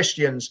Jews and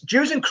Christians.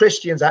 Jews and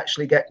Christians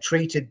actually get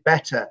treated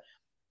better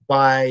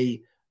by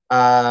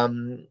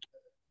the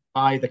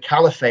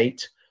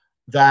caliphate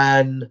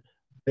than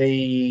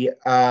the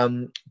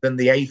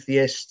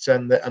atheists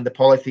and the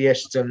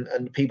polytheists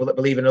and people that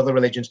believe in other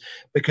religions,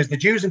 because the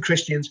Jews and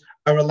Christians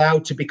are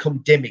allowed to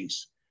become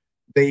dhimmis.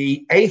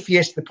 The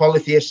atheists, the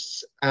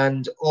polytheists,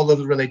 and all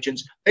other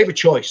religions, they have a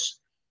choice.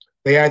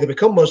 They either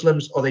become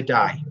Muslims or they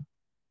die.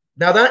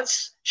 Now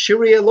that's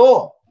Sharia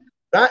law.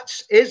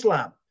 That's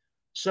Islam.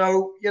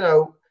 So,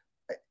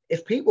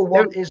 if people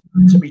want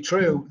Islam to be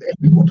true, if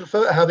people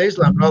prefer to have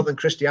Islam rather than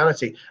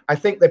Christianity, I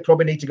think they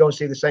probably need to go and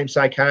see the same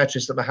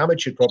psychiatrist that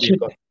Muhammad should probably have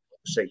gone to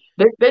see.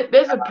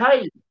 There's a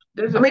page.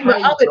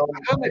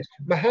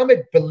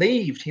 Muhammad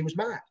believed he was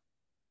mad.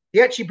 He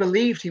actually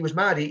believed he was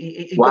mad.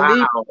 He wow.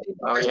 believed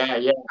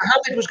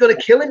Muhammad was going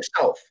to kill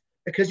himself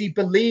because he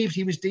believed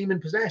he was demon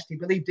possessed. He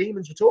believed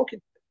demons were talking.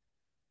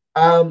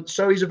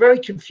 So he's a very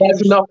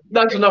confused.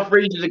 That's enough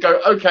reason to go,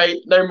 okay,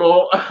 no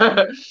more.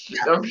 I'm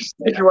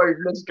sticking away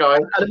from this guy.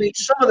 And I mean,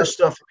 some of the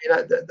stuff.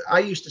 I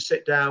used to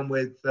sit down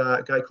with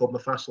a guy called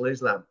Mufassal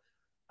Islam.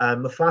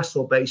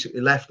 Mufassal basically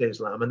left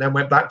Islam and then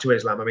went back to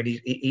Islam. I mean,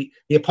 he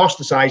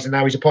apostatized, and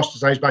now he's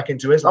apostatized back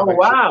into Islam. Oh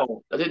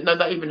wow! I didn't know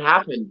that even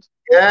happened.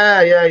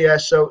 Yeah.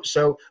 So,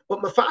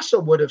 but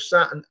Mufassal would have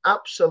sat and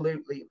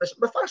absolutely.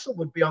 Mufassal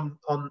would be on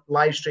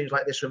live streams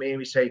like this from me,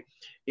 and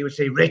he would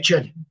say,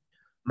 Richard,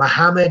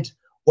 Muhammad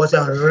was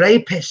a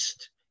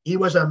rapist. He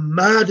was a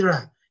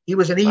murderer. He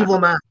was an evil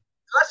man.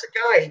 That's a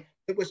guy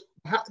that was.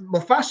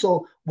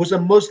 Mufassal was a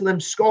Muslim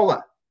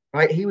scholar,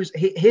 right? He went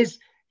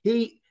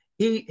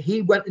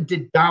and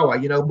did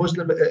dawah,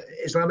 Muslim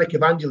Islamic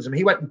evangelism.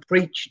 He went and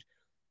preached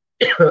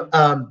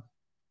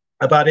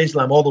about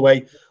Islam all the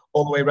way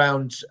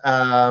around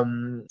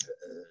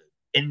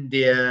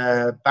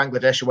India,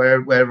 Bangladesh,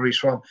 or wherever he's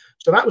from.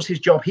 So that was his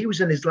job. He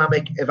was an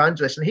Islamic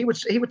evangelist, and he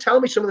would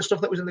tell me some of the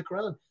stuff that was in the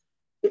Quran.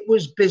 It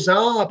was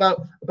bizarre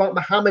about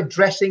Muhammad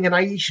dressing in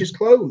Aisha's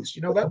clothes.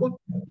 You know that one?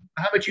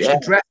 Muhammad used to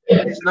dress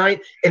in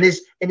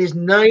his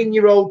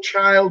 9-year-old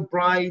child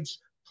bride's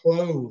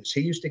clothes.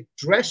 He used to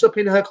dress up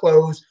in her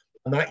clothes,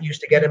 and that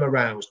used to get him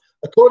aroused.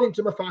 According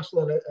to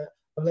Mufassal, and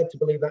I'm led to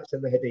believe that's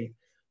in the Hadith.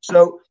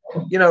 So,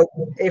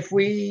 if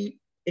we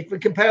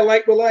compare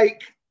like with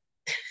like,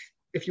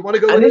 if you want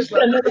to go with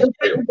Islam,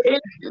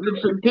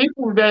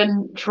 people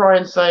then try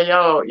and say,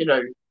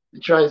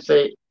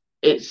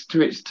 it's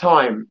to its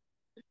time.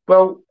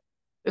 Well,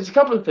 there's a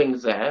couple of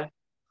things there.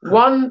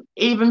 One,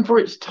 even for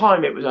its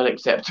time, it was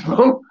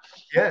unacceptable.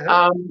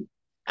 Yeah.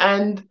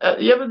 And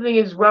the other thing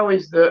as well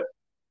is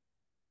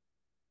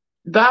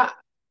that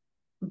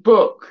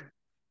book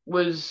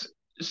was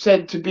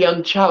said to be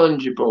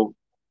unchallengeable,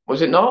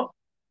 was it not?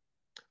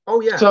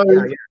 Oh yeah, So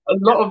yeah, yeah. a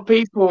lot of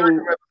people,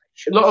 Revelation,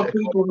 a lot isn't of it?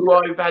 people who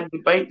I've had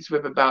debates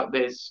with about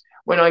this,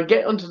 when I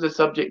get onto the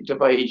subject of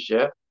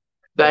Aisha,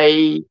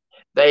 Yeah.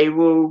 they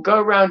will go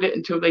around it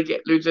until they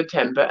lose a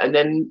temper, and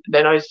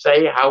then I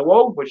say, how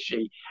old was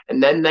she?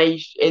 And then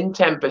they in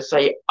temper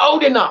say,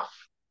 old enough,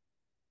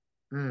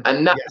 and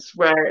Yeah. that's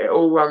where it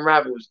all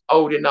unravels.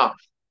 Old enough.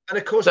 And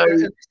of course, So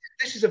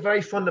this is a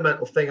very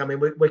fundamental thing. I mean,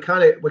 we're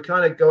kind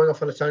of going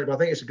off on a tangent, but I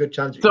think it's a good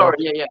tangent. sorry,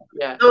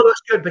 yeah. No,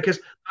 that's good because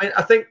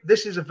I think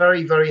this is a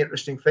very, very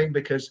interesting thing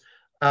because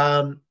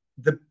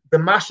the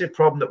massive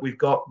problem that we've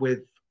got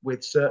with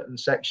certain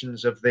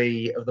sections of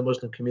the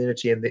Muslim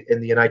community in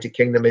the United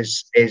Kingdom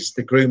is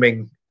the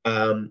grooming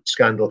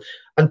scandal,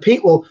 and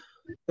people,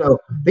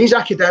 these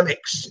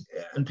academics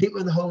and people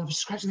in the Home Office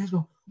scratching their heads,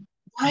 go,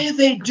 why are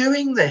they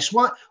doing this?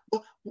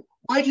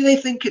 Why do they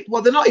think it?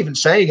 Well, they're not even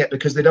saying it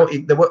because they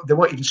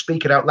won't even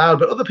speak it out loud.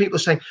 But other people are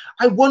saying,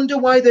 I wonder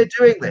why they're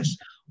doing this.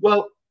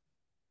 Well,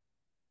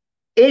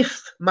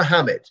 if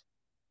Muhammad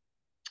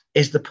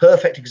is the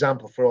perfect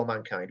example for all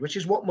mankind, which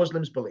is what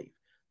Muslims believe,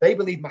 they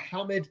believe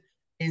Muhammad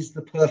is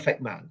the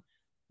perfect man.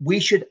 We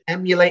should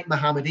emulate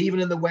Muhammad, even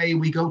in the way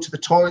we go to the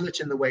toilet,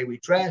 in the way we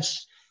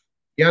dress,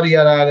 yada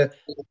yada.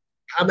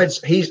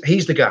 He's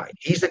the guy.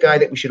 He's the guy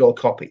that we should all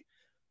copy.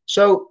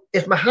 So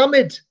if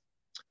Muhammad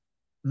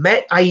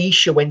met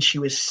Aisha when she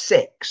was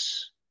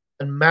 6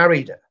 and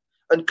married her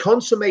and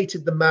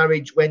consummated the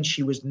marriage when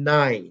she was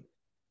 9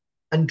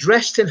 and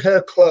dressed in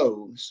her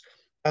clothes,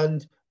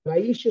 and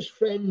Aisha's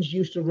friends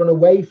used to run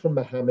away from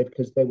Muhammad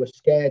because they were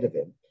scared of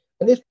him.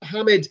 And if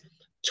Muhammad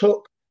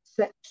took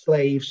sex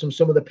slaves from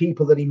some of the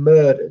people that he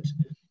murdered,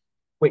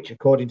 which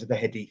according to the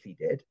Hadith he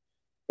did,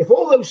 if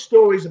all those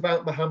stories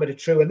about Muhammad are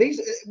true, and these,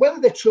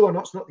 whether they're true or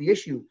not, is not the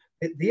issue.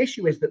 The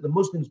issue is that the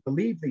Muslims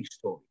believe these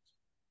stories.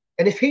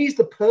 And if he's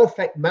the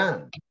perfect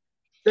man,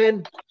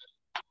 then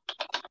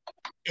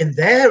in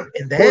their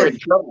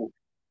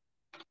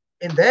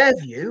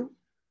view,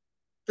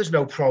 there's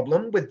no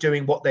problem with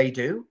doing what they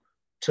do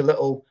to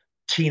little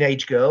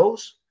teenage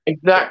girls.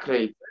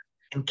 Exactly.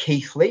 In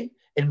Keighley,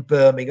 in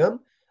Birmingham.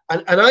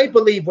 And I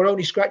believe we're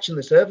only scratching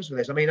the surface with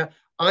this. I mean,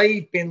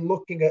 I've been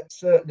looking at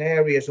certain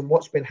areas and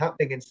what's been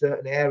happening in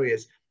certain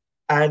areas.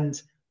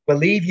 And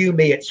believe you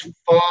me, it's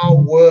far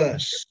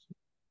worse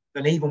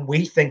than even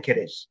we think it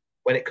is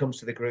when it comes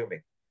to the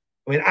grooming.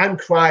 I mean, Anne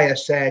Cryer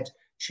said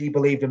she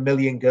believed 1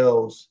 million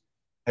girls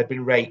had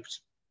been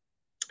raped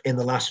in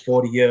the last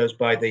 40 years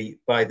by the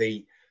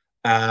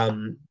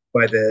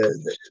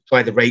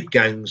rape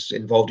gangs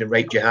involved in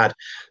rape jihad.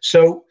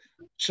 So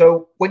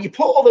when you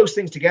put all those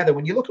things together,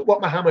 when you look at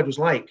what Muhammad was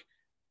like,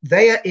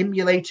 they are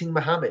emulating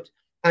Muhammad.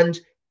 And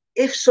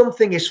if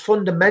something is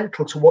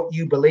fundamental to what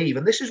you believe,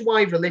 and this is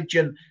why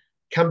religion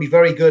can be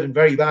very good and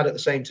very bad at the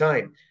same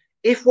time,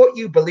 if what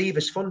you believe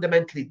is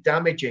fundamentally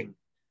damaging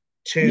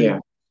to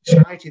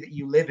society that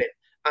you live in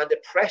and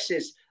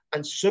oppresses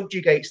and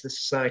subjugates the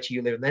society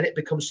you live in, then it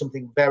becomes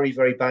something very,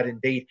 very bad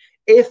indeed.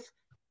 If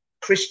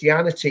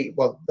Christianity,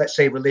 well, let's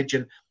say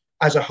religion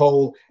as a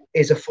whole,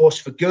 is a force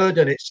for good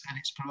and it's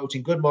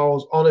promoting good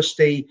morals,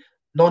 honesty,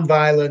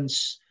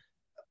 non-violence,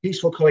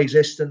 peaceful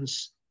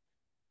coexistence,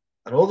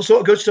 and all the sort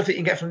of good stuff that you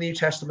can get from the New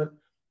Testament,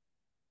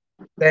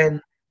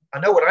 then I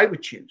know what I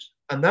would choose.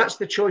 And that's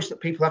the choice that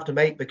people have to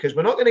make, because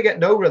we're not going to get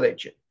no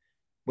religion.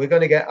 We're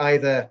going to get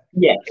either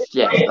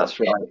that's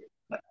right.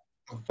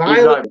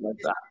 violence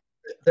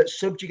that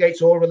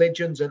subjugates all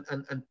religions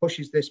and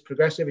pushes this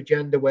progressive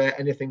agenda where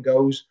anything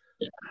goes,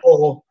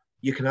 or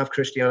you can have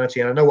Christianity.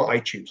 And I know what I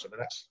choose. I mean,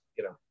 that's,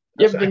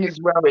 the other thing as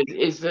well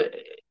is that,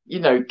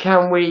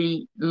 can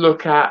we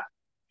look at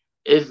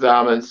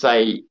Islam and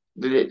say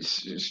that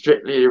it's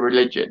strictly a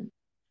religion?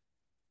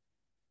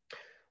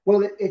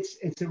 Well,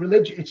 it's a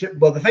religion.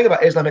 Well, the thing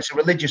about Islam, it's a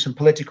religious and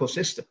political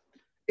system.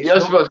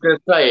 That's what I was going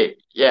to say.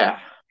 Yeah.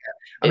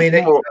 I mean,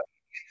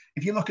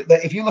 if you look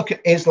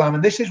at Islam,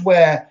 and this is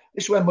where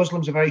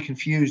Muslims are very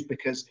confused,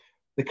 because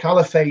the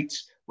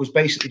caliphate was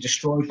basically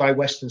destroyed by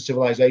Western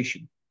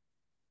civilization.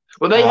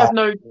 Well, they have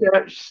no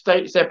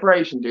church-state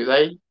separation, do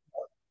they?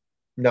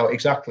 No,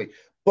 exactly.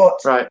 But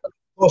right. Of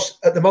course,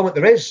 at the moment,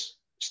 there is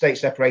state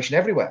separation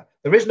everywhere.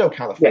 There is no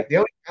caliphate. Yeah. The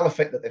only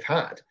caliphate that they've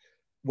had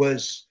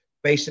was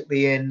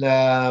basically in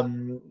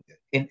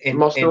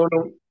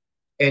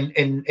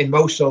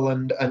Mosul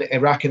and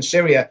Iraq and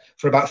Syria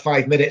for about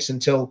 5 minutes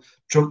until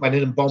Trump went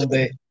in and bombed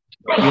the,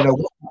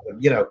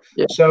 Yeah.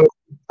 So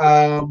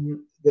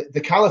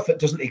the caliphate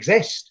doesn't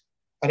exist,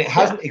 and it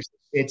hasn't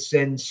existed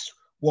since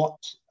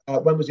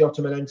when was the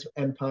Ottoman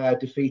Empire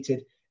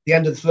defeated? The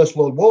end of the First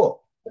World War.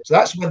 So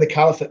that's when the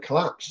caliphate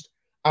collapsed,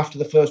 after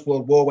the First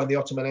World War, when the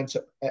Ottoman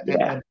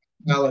Empire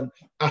fell and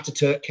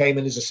Ataturk came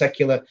in as a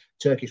secular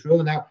Turkish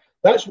ruler. Now,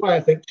 that's why I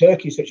think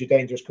Turkey is such a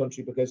dangerous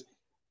country, because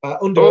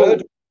under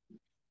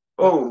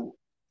Erdogan,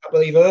 I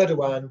believe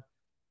Erdogan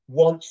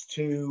wants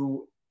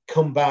to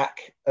come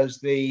back as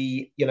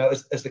the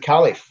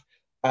caliph,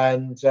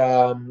 and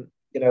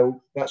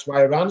that's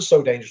why Iran's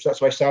so dangerous. That's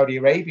why Saudi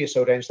Arabia is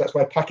so dangerous. That's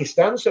why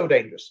Pakistan's so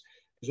dangerous,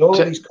 because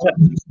all of these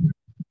countries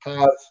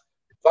have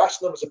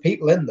vast numbers of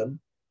people in them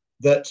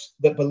that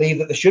believe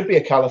that there should be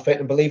a caliphate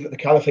and believe that the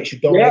caliphate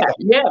should dominate.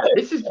 Yeah.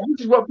 This is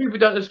what people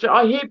don't understand.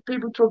 I hear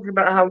people talking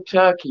about how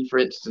Turkey, for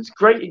instance,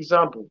 great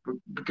example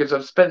because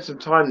I've spent some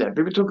time there.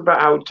 People talk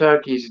about how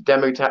Turkey is a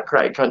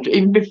democratic country,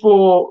 even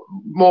before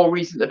more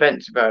recent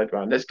events of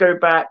Erdogan. Let's go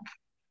back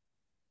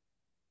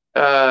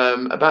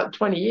about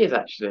 20 years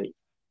actually,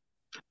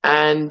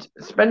 and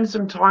spend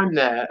some time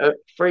there at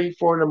 3,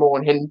 4 in the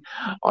morning.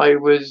 I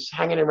was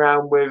hanging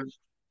around with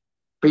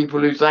people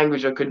whose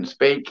language I couldn't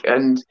speak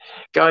and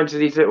going to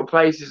these little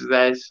places of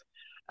theirs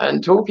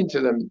and talking to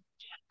them.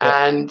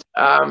 Yeah. And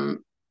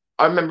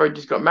I remember I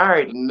just got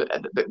married, and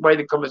the way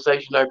the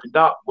conversation opened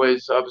up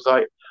was I was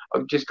like,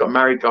 I've just got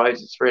married,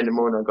 guys. It's 3 in the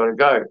morning. I've got to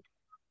go.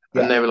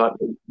 Yeah. And they were like,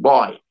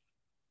 why?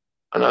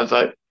 And I was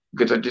like,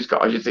 because I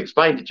just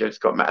explained it,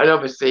 just got married. And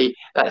obviously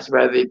that's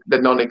where the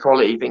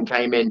non-equality thing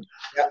came in.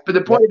 Yeah. But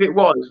the point of it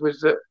was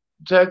that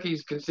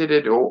Turkey's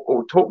considered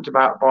or talked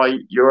about by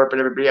Europe and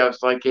everybody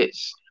else like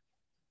it's,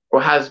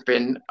 or has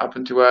been up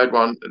until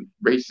Erdogan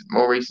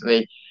more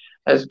recently,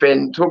 has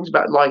been talked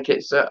about like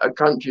it's a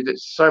country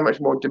that's so much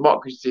more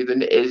democracy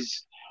than it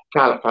is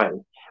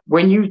caliphate.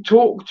 When you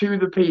talk to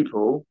the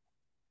people,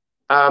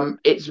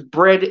 it's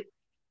bred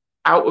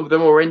out of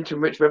them or into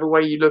them, whichever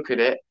way you look at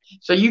it.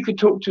 So you could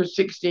talk to a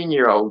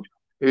 16-year-old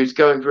who's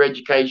going for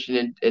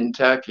education in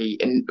Turkey.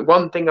 And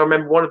one thing I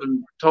remember one of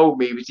them told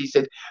me was he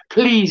said,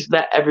 please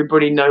let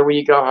everybody know when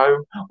you go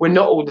home, we're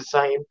not all the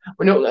same.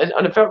 We're not,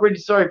 and I felt really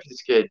sorry for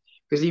this kid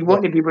because he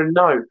wanted people to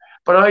know.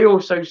 But I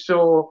also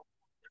saw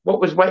what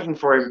was waiting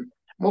for him.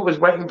 What was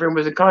waiting for him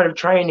was a kind of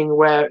training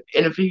where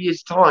in a few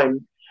years'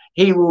 time,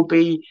 he will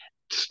be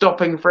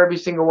stopping for every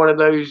single one of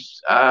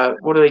those,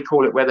 what do they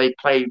call it, where they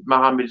play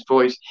Muhammad's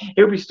voice.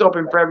 He'll be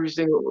stopping for every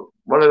single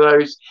one of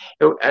those.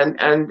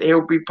 And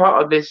he'll be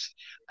part of this.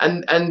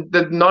 And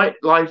the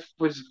nightlife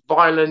was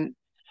violent.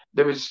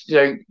 There was,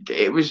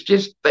 it was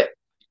just that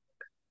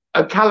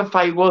a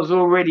caliphate was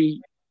already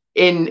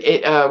in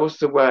it, what's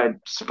the word,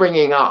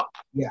 springing up.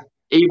 Yeah.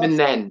 Even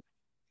then.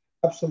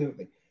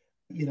 Absolutely.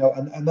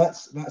 And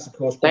that's of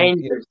course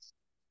dangerous.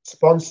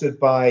 Sponsored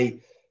by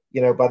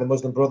by the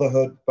Muslim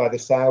Brotherhood, by the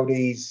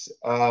Saudis,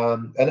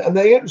 and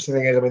the interesting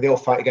thing is, I mean, they all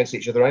fight against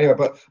each other anyway.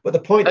 But the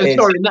point is,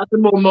 sorry, that's a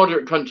more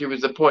moderate country. Was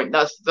the point?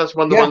 That's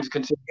one of the ones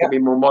considered to be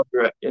more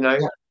moderate.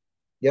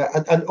 Yeah,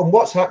 and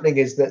what's happening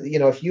is that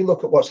if you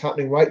look at what's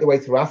happening right the way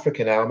through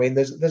Africa now, I mean,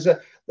 there's a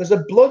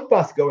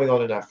bloodbath going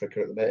on in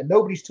Africa at the minute, and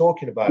nobody's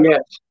talking about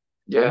it.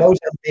 Yeah.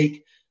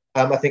 Mozambique,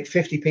 I think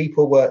 50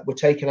 people were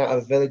taken out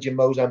of a village in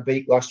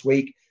Mozambique last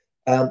week.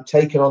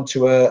 Taken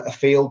onto a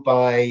field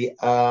by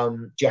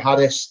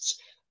jihadists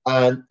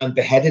and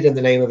beheaded in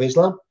the name of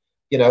Islam,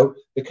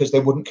 because they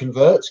wouldn't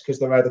convert, because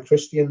they're either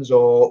Christians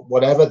or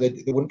whatever,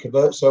 they wouldn't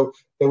convert, so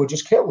they were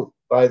just killed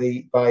by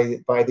these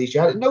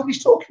jihadists.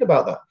 Nobody's talking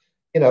about that,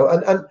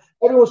 and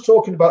everyone's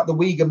talking about the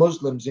Uyghur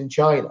Muslims in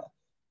China,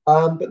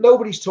 but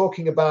nobody's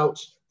talking about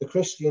the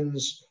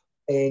Christians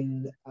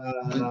in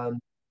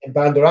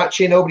Banda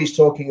Aceh. Nobody's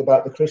talking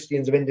about the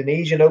Christians of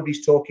Indonesia.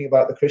 Nobody's talking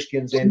about the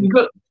Christians in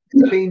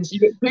Philippines.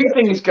 You've got 2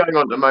 things going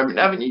on at the moment,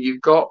 haven't you?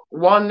 You've got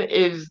one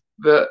is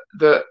the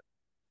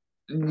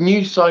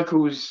news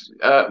cycles.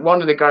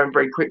 One, they're going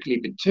very quickly,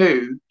 but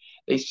 2,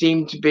 it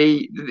seems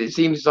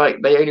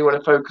like they only want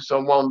to focus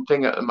on one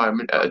thing at the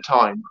moment at a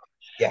time.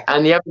 Yeah.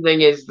 And the other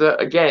thing is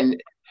that again,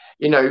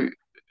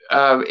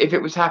 if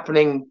it was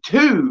happening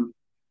to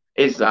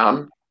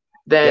Islam,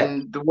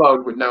 then the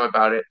world would know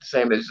about it, the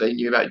same as they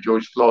knew about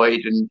George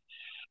Floyd and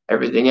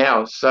everything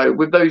else. So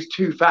with those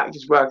 2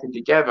 factors working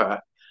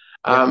together,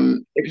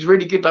 it was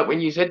really good. Like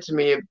when you said to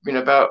me,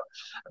 about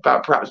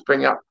perhaps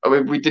bring up. I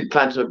mean, we did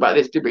plan to talk about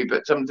this, did we?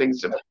 But some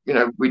things,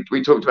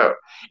 we talked about.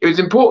 It was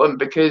important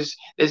because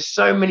there's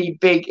so many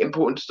big,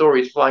 important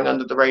stories flying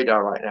under the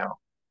radar right now.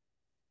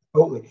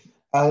 Totally.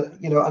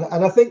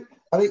 And I think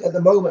at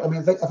the moment, I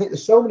mean, I think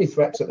there's so many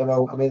threats at the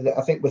moment. I mean,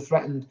 I think we're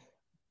threatened.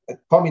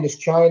 Communist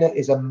China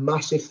is a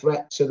massive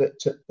threat to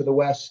the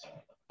West.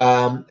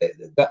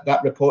 That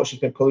report has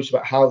been published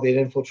about how they'd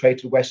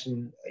infiltrated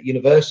Western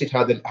universities,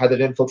 how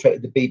they'd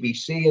infiltrated the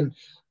BBC,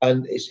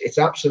 and it's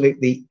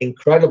absolutely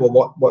incredible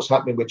what's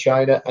happening with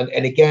China,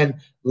 and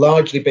again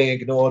largely being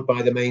ignored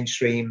by the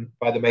mainstream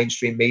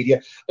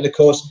media. And of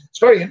course, it's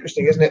very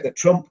interesting, isn't it, that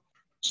Trump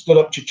stood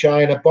up to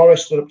China,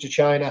 Boris stood up to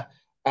China,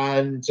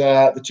 and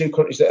the 2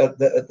 countries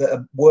that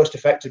are worst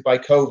affected by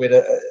COVID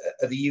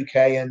are the UK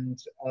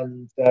and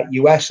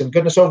US. And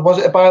goodness knows, was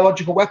it a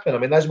biological weapon? I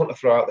mean, there's one to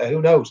throw out there.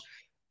 Who knows?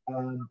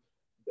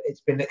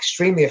 It's been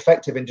extremely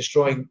effective in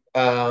destroying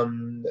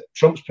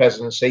Trump's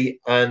presidency,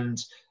 and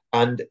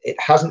it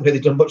hasn't really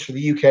done much for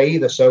the UK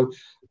either. So,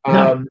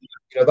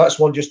 that's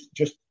one just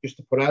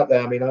to put out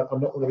there. I mean,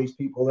 I'm not one of these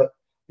people that.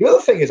 The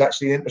other thing is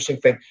actually an interesting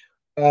thing.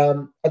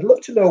 I'd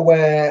love to know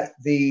where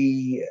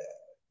the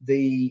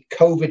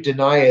COVID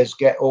deniers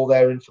get all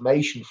their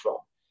information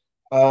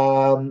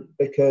from,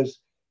 because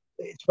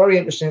it's very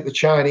interesting that the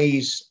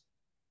Chinese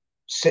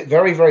sit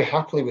very, very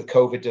happily with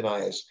COVID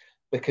deniers,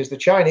 because the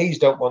Chinese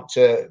don't want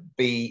to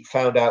be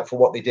found out for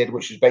what they did,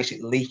 which was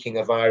basically leaking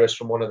a virus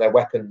from one of their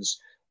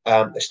weapons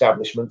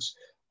establishments.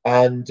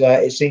 And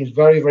it seems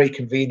very, very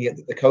convenient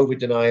that the COVID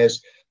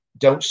deniers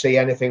don't see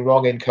anything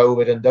wrong in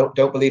COVID and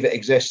don't believe it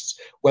exists,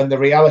 when the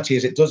reality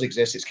is it does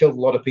exist. It's killed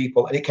a lot of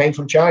people, and it came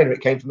from China.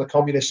 It came from the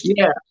communist.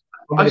 Yeah, I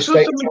communist saw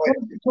state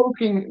somebody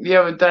talking the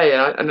other day,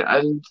 and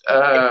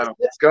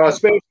It's God,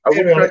 conspiracy I wish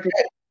theory on I it. could.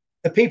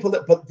 The people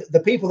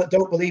that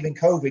don't believe in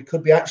COVID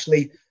could be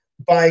actually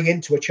buying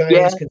into a Yeah, Chinese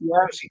yeah.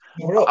 conspiracy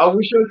to cover up. I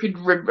wish I could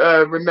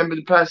remember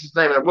the person's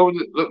name. I will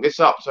look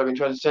this up so I can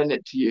try to send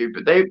it to you.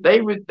 But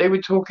they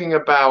were talking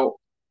about.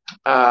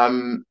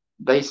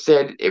 They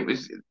said it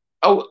was.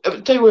 Oh, I'll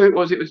tell you who it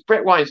was. It was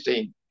Brett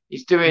Weinstein.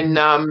 He's doing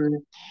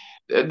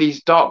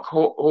these dark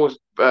horse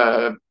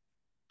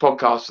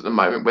podcasts at the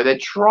moment where they're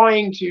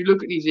trying to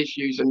look at these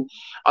issues, and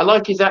I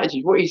like his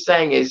attitude. What he's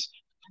saying is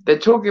they're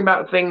talking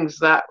about things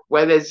that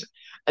where there's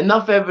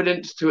enough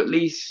evidence to at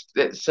least,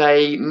 let's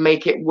say,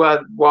 make it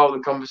worthwhile the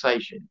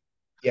conversation.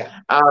 Yeah.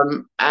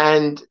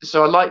 And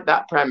so I like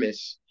that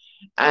premise.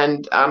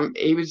 And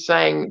he was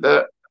saying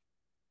that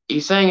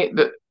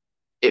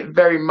it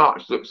very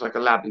much looks like a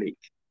lab leak.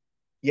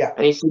 Yeah.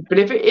 And he said, but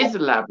if it is a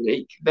lab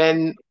leak,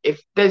 then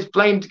if there's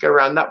blame to go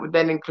around, that would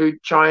then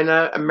include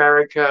China,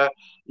 America,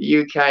 the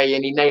UK,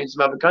 and he named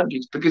some other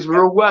countries, because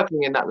we're all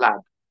working in that lab.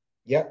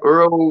 Yeah.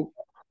 We're all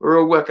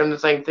working on the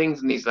same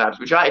things in these labs,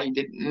 which I actually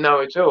didn't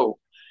know at all.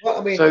 Well,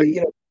 I mean, So,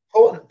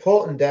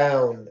 Porton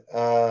Down.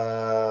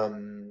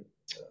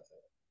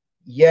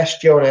 Yes,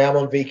 Joe, and I am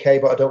on VK,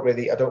 but I don't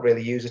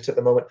really use it at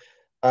the moment.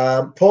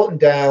 Porton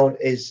Down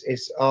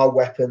is our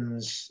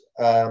weapons,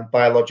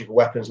 biological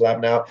weapons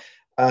lab now.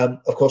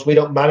 Of course, we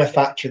don't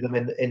manufacture them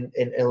in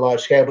a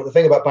large scale. But the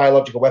thing about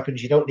biological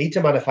weapons, you don't need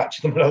to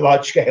manufacture them on a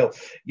large scale.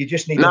 You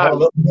just need to have a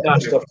little bit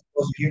of stuff to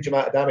cause a huge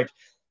amount of damage.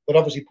 But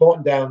obviously,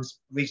 Porton Down's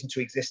reason to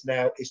exist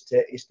now is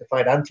to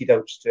find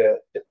antidotes to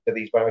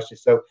these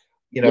viruses. So,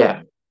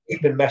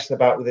 we've been messing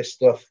about with this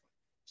stuff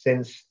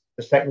since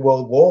the Second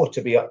World War,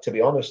 to be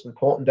honest. And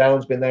Porton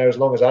Down's been there as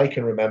long as I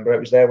can remember. It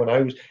was there when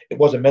it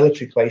was a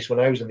military place when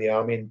I was in the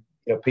army,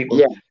 and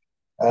people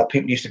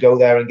used to go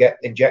there and get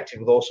injected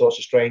with all sorts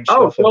of strange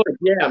stuff. Oh,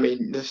 yeah. I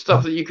mean, the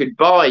stuff that you could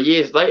buy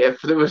years later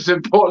that was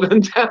in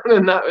Portland Down,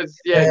 and that was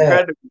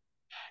incredible.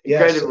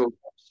 Incredible.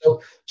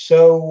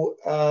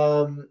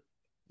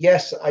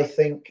 Yes, I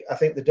think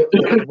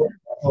the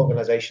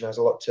organization has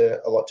a lot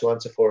to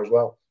answer for as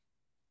well.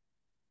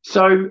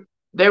 So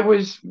there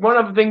was one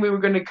other thing we were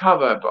going to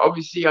cover, but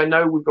obviously I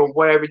know we've gone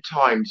way over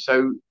time.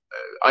 So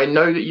I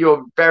know that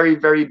you're very,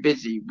 very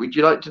busy. Would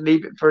you like to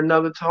leave it for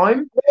another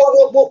time?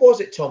 What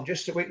was it, Tom?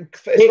 Just so we can.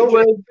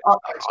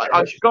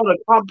 I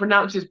can't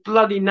pronounce his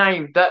bloody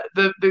name. That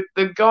the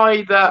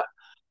guy that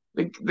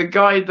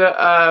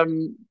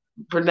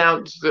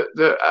announced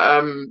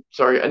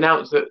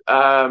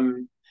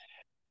that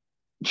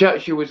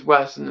Churchill was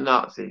worse than the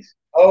Nazis.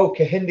 Oh,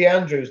 Kahindie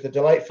Andrews, the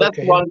delightful. That's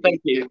one.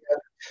 Thank you.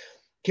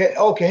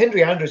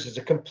 Kahindie Andrews is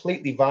a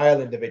completely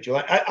vile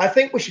individual. I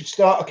think we should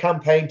start a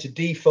campaign to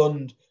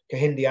defund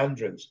Kahindie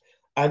Andrews,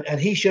 and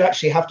he should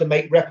actually have to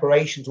make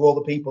reparation to all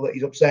the people that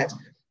he's upset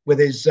with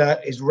his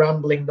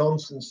rambling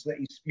nonsense that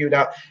he spewed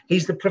out.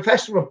 He's the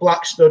professor of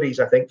Black Studies,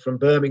 I think, from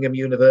Birmingham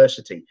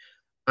University.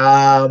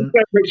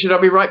 Richard,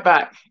 I'll be right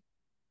back.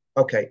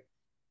 Okay.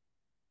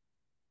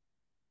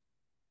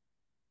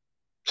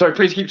 Sorry,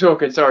 please keep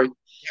talking. Sorry.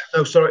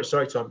 No,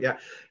 sorry, Tom. Yeah.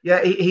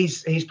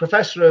 He's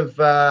professor of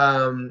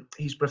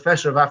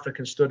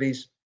African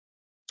Studies,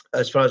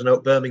 as far as I know,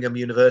 at Birmingham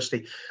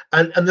University.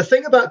 And the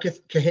thing about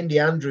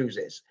Kahindie Andrews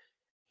is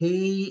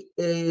he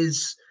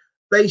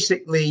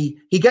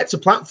gets a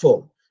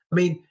platform. I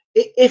mean,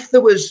 if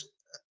there was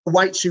a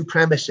white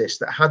supremacist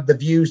that had the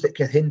views that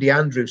Kahindie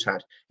Andrews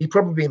had, he'd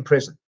probably be in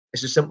prison.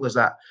 It's as simple as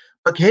that.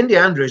 But Kahindie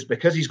Andrews,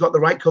 because he's got the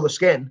right color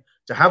skin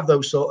to have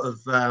those sort of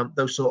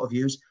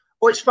views,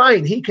 it's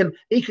fine. He can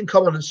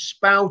come on and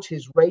spout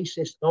his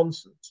racist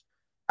nonsense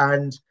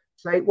and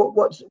say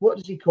what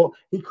does he call?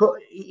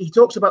 He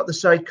talks about the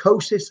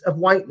psychosis of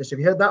whiteness. Have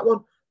you heard that one?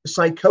 The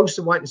psychosis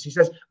of whiteness. He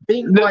says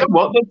white.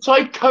 What? The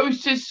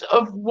psychosis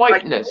of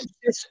whiteness.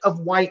 Psychosis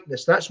of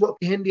whiteness. That's what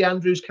Kahindie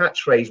Andrews'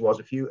 catchphrase was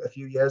a few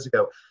years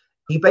ago.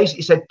 He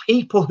basically said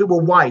people who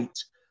were white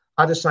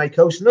had a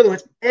psychosis. In other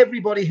words,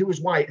 everybody who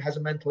was white has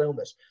a mental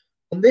illness,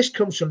 and this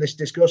comes from this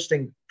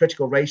disgusting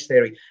critical race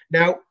theory.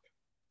 Now,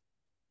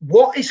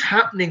 what is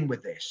happening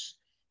with this?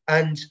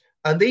 And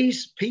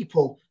these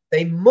people,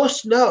 they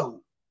must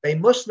know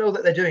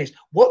that they're doing this.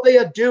 What they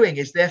are doing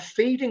is they're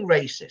feeding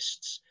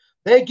racists.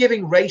 They're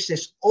giving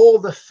racists all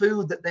the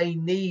food that they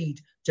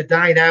need to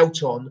dine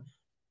out on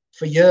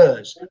for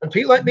years. And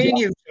people like me and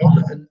you,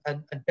 Tom,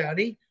 and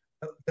Danny,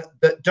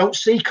 that don't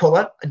see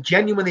colour and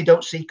genuinely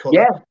don't see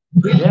colour.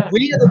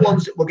 We are the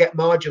ones that will get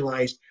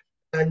marginalised.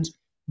 And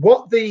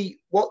what the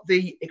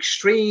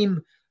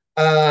extreme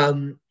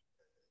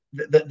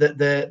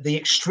the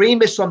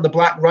extremists on the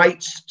black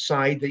rights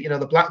side,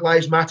 the Black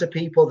Lives Matter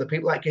people, the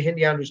people like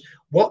Kahindie Andrews,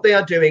 what they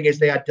are doing is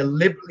they are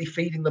deliberately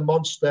feeding the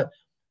monster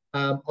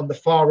on the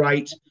far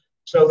right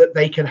so that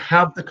they can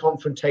have the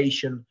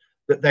confrontation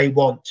that they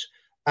want.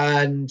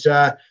 And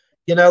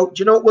Do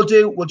you know what we'll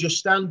do? We'll just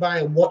stand by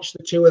and watch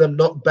the two of them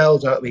knock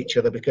bells out of each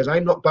other, because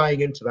I'm not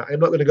buying into that. I'm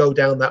not going to go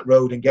down that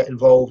road and get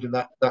involved in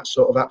that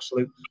sort of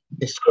absolute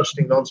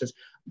disgusting nonsense.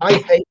 I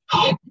hate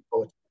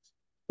politics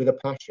with a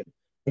passion.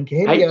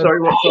 Hey,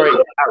 sorry, what?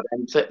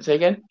 Sorry, say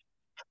again.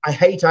 I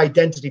hate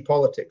identity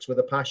politics with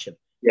a passion.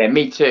 Yeah,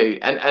 me too.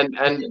 And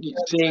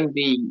seeing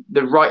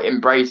the right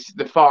embrace,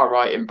 the far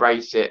right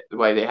embrace it the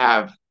way they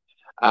have.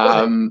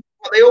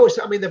 They always.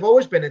 I mean, they've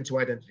always been into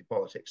identity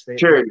politics.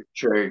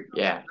 True.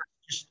 Yeah.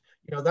 Just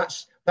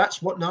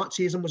that's what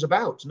Nazism was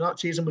about.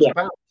 Nazism was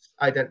about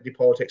identity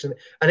politics, and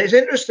it's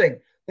interesting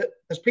that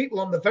there's people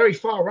on the very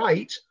far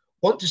right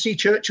want to see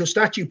Churchill's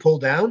statue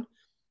pulled down,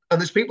 and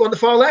there's people on the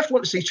far left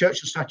want to see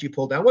Churchill's statue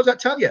pulled down. What does that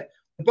tell you?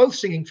 They're both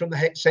singing from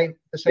the same.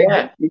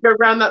 Yeah, you go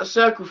around that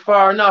circle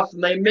far enough,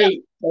 and they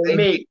meet.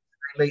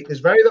 There's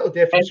very little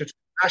difference between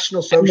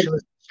National Socialism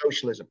and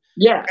socialism.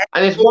 Yeah,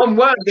 and there's one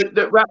word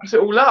that wraps it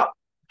all up: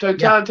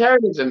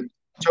 totalitarianism.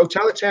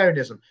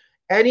 Totalitarianism.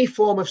 Any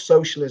form of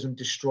socialism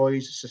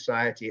destroys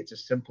society. It's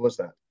as simple as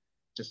that.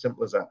 It's as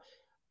simple as that.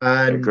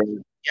 And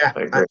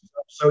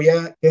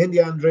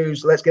Kehinde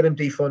Andrews, let's get him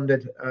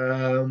defunded.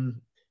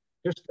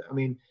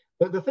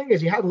 The thing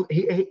is, he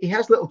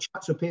has little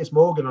chats with Piers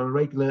Morgan on a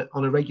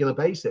regular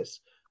basis.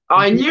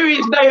 I knew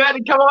his name had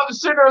to come up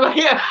sooner or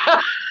later.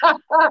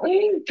 Come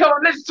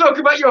on, let's talk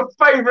about your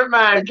favourite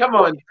man. Come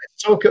on.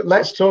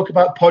 Let's talk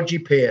about Podgy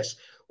Pearce.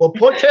 Well,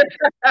 Podgy,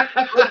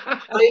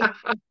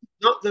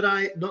 not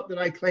that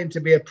I claim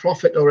to be a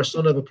prophet or a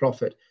son of a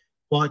prophet,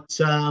 but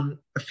a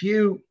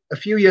few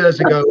years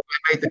ago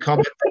I made the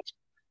comment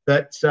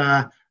that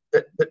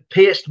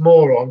Pierced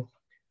Moron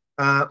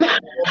had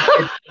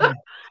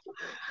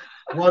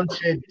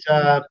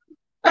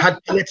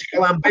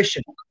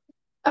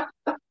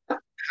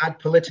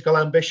political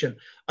ambition.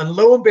 And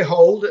lo and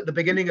behold, at the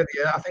beginning of the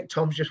year, I think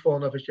Tom's just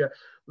fallen off his chair.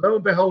 Lo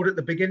and behold, at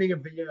the beginning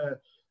of the year,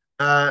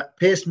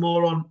 Pierce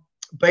Moron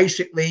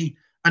basically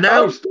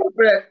announced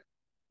that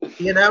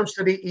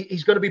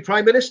he's going to be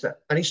Prime Minister.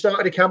 And he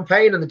started a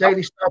campaign, and the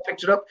Daily Star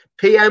picked it up,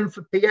 PM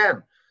for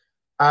PM.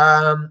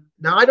 Now,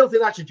 I don't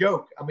think that's a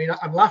joke. I mean,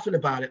 I'm laughing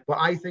about it, but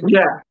I think...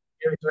 Yeah.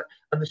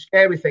 And the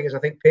scary thing is, I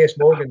think Piers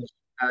Morgan is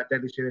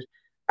deadly serious.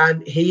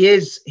 And he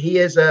is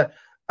a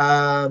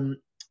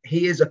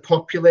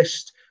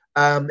populist.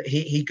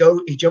 He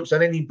jumps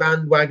on any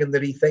bandwagon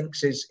that he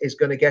thinks is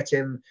going to get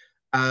him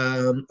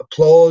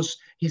applause.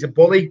 He's a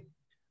bully.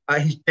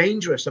 He's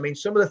dangerous. I mean,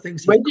 some of the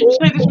things. When did you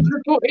say this was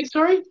reported?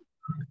 Sorry.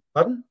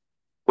 Pardon?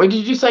 When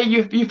did you say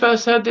you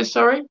first heard this?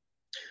 Sorry.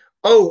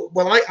 Oh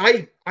well,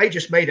 I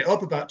just made it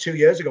up about 2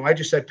 years ago. I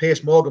just said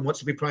Piers Morgan wants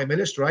to be Prime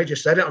Minister. I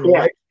just said it on the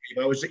live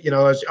stream. I was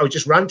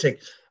just ranting,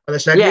 and I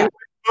said,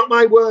 "Not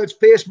my words.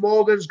 Piers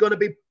Morgan's going to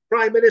be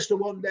Prime Minister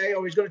one day,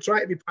 or he's going to try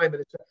to be Prime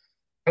Minister."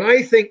 And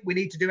I think we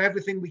need to do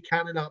everything we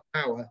can in our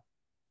power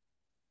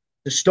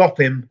to stop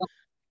him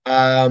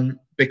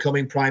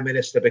becoming Prime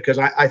Minister, because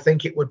I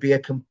think it would be a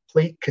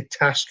complete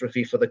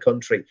catastrophe for the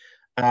country.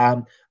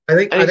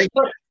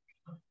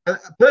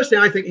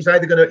 Personally, I think he's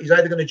either going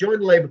to join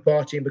the Labour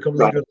Party and become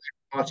leader of the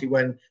Labour Party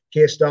when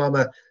Keir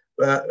Starmer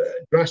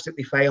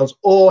drastically fails,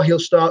 or he'll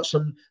start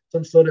some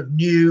sort of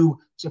new,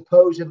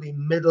 supposedly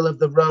middle of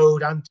the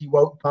road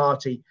anti-woke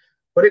party.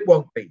 But it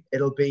won't be.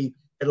 It'll be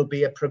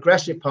a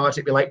progressive party.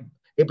 It'd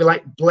be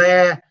like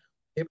Blair.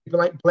 It'd be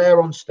like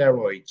Blair on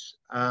steroids.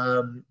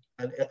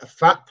 And a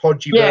fat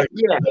podgy version.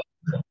 Yeah.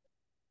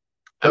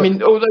 I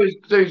mean, all those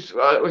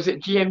was it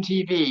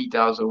GMTV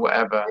does or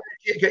whatever?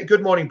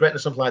 Good Morning Britain or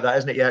something like that,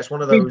 isn't it? Yeah, it's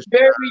one of those. It's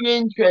very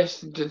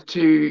interesting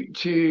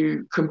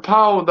to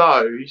compile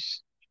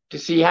those to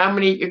see how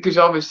many, because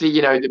obviously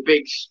the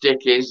big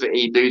stick is that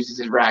he loses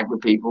his rag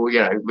with people. We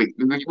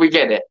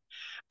get it,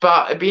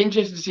 but it'd be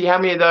interesting to see how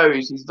many of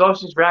those he's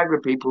lost his rag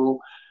with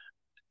people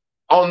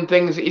on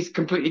things that he's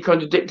completely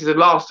contradicted the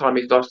last time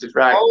he's lost his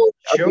rag. Oh,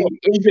 sure. I'd be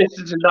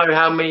interested to know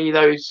how many of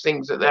those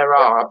things that there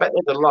are. I bet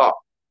there's a lot.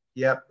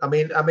 Yeah, I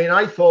mean,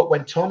 I thought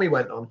when Tommy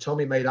went on,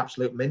 Tommy made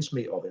absolute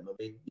mincemeat of him. I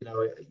mean,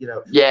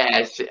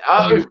 Yes, it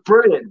was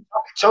brilliant.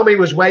 Tommy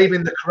was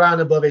waving the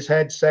Quran above his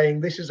head,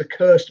 saying, "This is a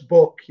cursed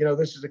book.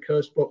 This is a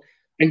cursed book."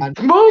 And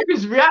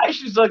Morgan's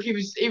reaction was like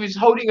he was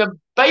holding a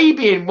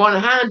baby in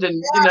one hand,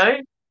 and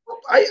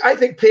I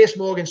think Piers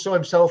Morgan saw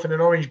himself in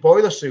an orange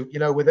boiler suit,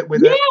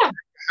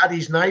 had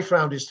his knife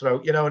round his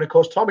throat, and of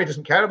course Tommy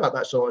doesn't care about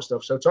that sort of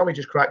stuff, so Tommy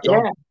just cracked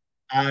on.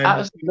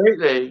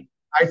 Absolutely.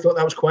 I thought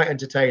that was quite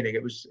entertaining.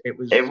 It was. It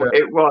was.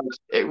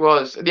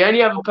 The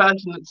only other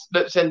person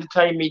that's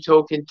entertained me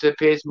talking to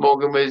Piers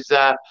Morgan was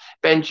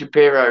Ben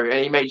Shapiro, and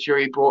he made sure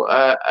he brought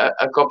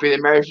a copy of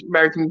the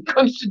American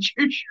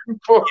Constitution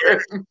for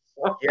him.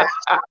 Yes.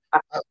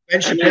 Ben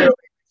Shapiro.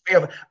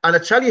 And I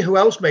tell you who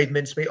else made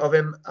mincemeat of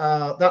him.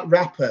 That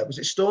rapper, was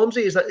it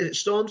Stormzy? Is it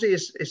Stormzy?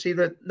 Is he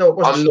the? No, it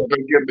wasn't. I'm not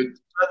very good with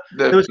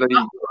there was rapper,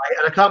 right?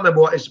 And I can't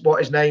remember what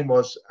his name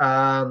was.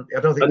 I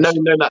don't think. I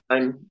know that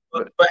name.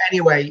 But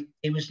anyway,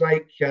 he was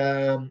like,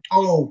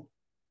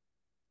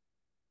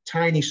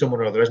 Tiny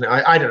someone or other, isn't it?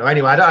 I don't know.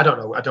 Anyway, I don't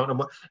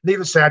know.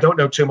 Needless to say, I don't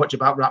know too much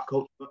about rap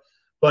culture.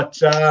 But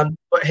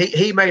But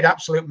he made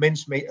absolute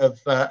mincemeat of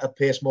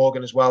Piers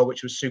Morgan as well,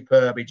 which was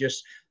superb.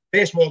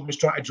 Piers Morgan was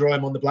trying to draw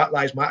him on the Black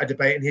Lives Matter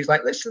debate, and he's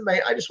like, "Listen,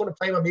 mate, I just want to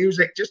play my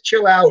music. Just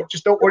chill out.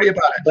 Just don't worry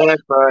about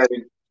it."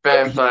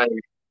 Fair play.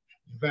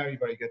 Very,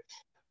 very good.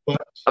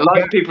 But I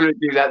like people who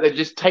do that. They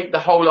just take the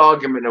whole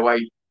argument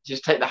away.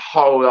 Just take the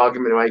whole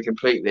argument away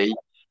completely.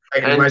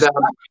 And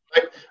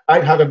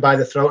I'd have him by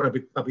the throat, and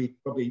I'd be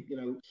probably,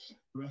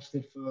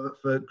 arrested for.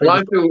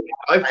 Well,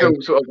 I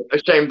feel sort of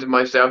ashamed of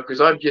myself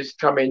because I've just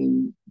come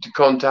into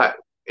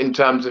contact in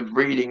terms of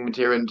reading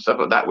material and stuff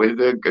like that with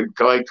a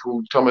guy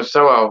called Thomas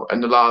Sowell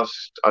in the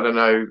last, I don't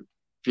know,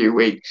 few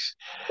weeks.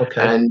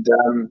 Okay. And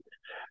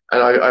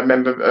I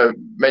remember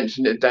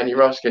mentioning it to Danny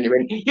Rosk, and he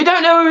went, "You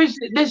don't know who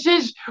this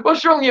is?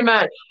 What's wrong, you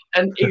man?"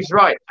 And he's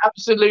right,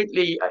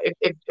 absolutely.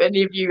 If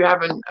any of you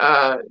haven't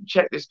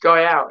checked this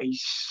guy out,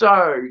 he's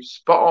so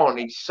spot on.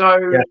 He's so,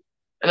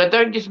 and I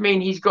don't just mean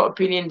he's got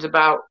opinions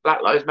about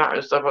Black Lives Matter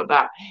and stuff like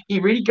that.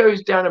 He really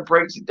goes down and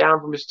breaks it down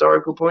from a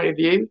historical point of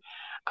view,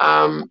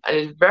 and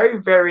it's very,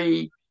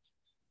 very.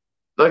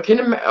 Like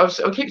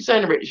I keep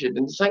saying Richard,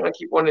 and the thing I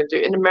keep wanting to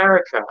do in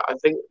America, I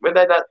think where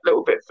they're that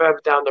little bit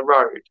further down the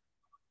road.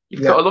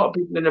 You've got a lot of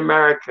people in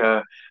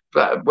America,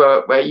 but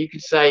where you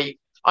could say,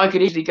 I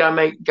could easily go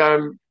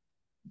and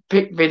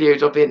pick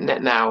videos off the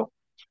internet now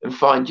and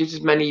find just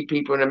as many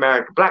people in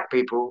America, black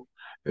people,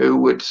 who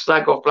would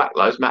slag off Black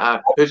Lives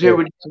Matter, who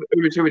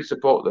would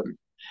support them.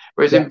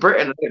 Whereas in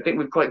Britain, I don't think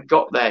we've quite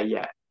got there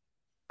yet.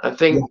 I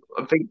think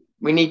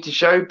we need to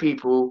show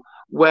people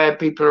where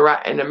people are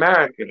at in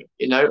America,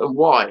 and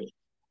why.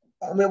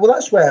 I mean, well,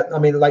 that's where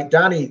like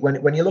Danny.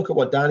 When you look at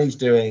what Danny's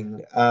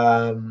doing.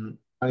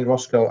 Danny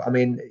Roscoe, I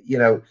mean,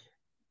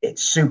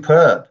 it's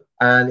superb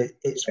and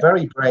it's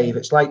very brave.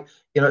 It's like,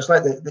 it's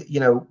like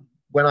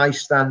when I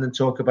stand and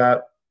talk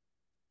about,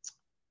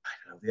 I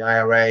don't know, the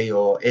IRA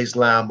or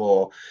Islam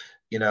or,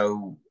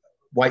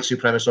 white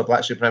supremacists or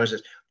black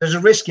supremacists, there's a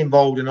risk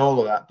involved in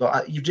all of that.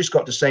 But you've just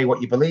got to say what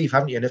you believe,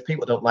 haven't you? And if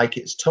people don't like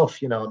it, it's tough,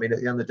 I mean,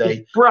 at the end of the day.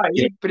 It's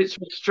brave, but it's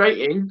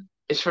frustrating.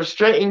 It's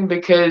frustrating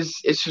because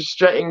it's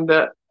frustrating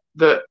that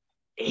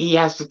he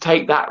has to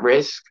take that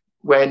risk.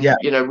 When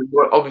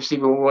obviously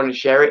we want to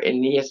share it,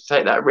 and he has to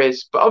take that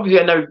risk. But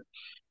obviously, I know,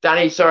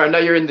 Danny. Sorry, I know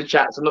you're in the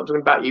chat, so I'm not talking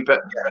about you.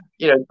 But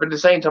but at the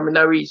same time, I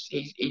know he's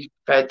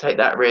prepared to take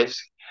that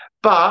risk.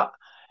 But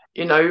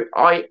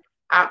I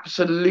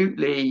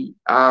absolutely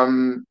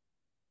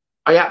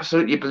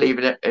believe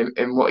in it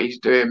in what he's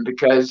doing,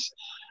 because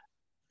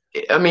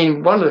I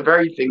mean, one of the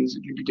very things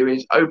that you'd be doing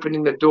is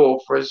opening the door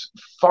for us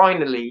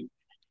finally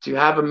to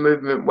have a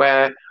movement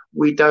where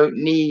we don't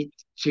need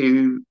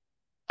to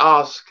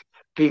ask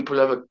people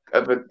of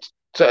a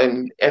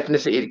certain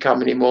ethnicity to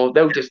come anymore.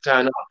 They'll just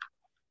turn up,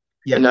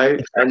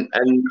 and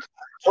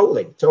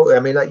totally. I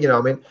mean,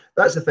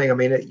 that's the thing. I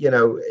mean,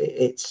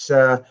 it's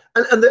and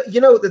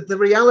the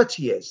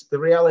reality is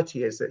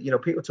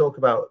that people talk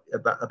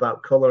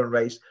about color and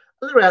race.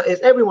 And the reality is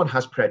everyone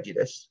has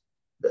prejudice.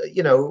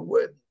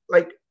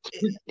 Like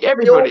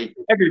everybody.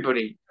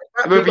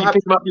 Whether you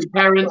pick them up your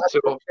parents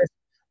or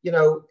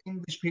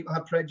English people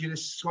have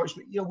prejudice. Scottish,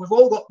 we've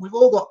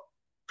all got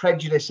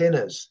prejudice in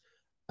us.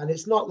 And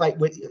it's not like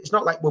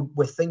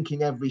we're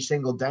thinking every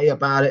single day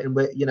about it, and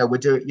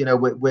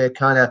we're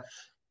kind of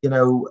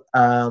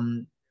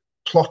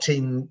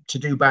plotting to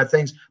do bad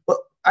things. But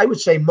I would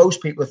say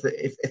most people,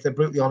 if they're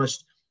brutally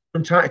honest,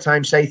 from time to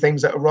time say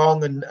things that are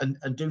wrong and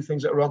do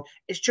things that are wrong.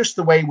 It's just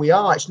the way we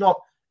are. It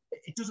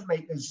doesn't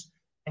make us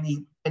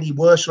any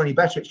worse or any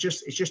better. It's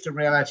just a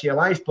reality of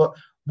life. But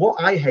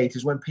what I hate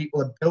is when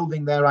people are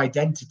building their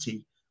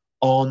identity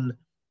on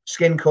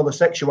skin color,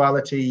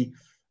 sexuality,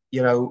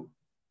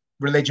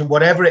 religion,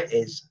 whatever it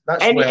is.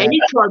 That's any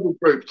tribal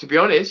group, to be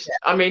honest.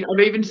 I mean, I've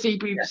even seen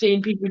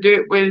people do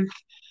it with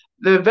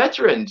the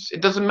veterans.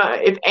 It doesn't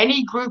matter if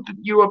any group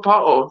you are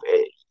part of,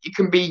 it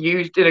can be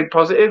used in a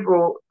positive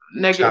or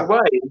negative way.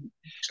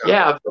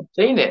 Yeah, I've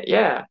seen it.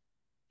 Yeah,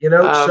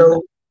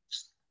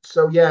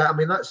 so yeah. I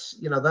mean, that's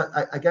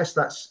that. I guess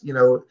that's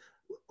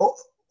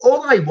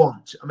all I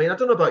want. I mean, I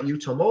don't know about you,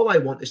 Tom. All I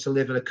want is to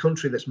live in a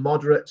country that's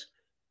moderate,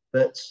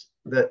 that's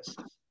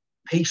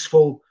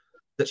peaceful,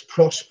 that's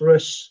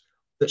prosperous,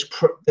 that's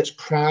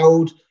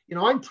proud.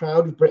 I'm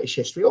proud of British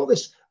history. All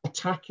this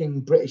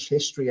attacking British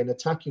history and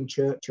attacking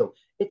Churchill,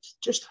 it's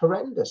just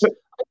horrendous.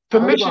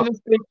 Permission to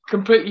speak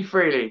completely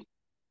freely.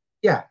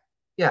 Yeah,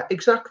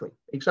 exactly.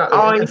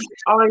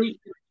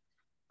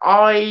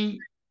 I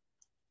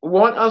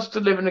want us to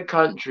live in a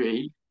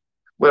country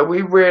where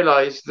we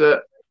realise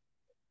that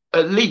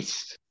at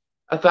least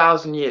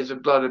 1,000 years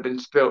of blood have been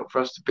spilt for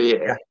us to be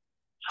here.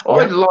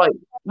 What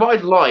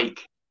I'd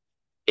like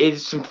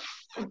is some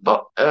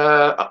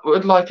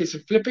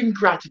flipping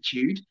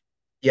gratitude.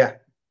 Yeah.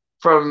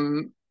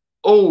 From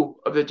all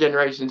of the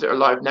generations that are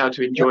alive now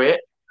to enjoy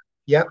it.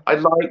 Yeah.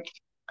 I'd like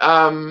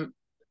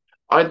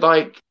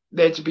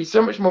there to be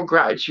so much more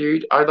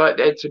gratitude. I'd like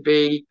there to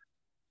be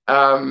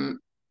an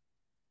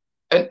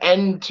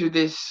end to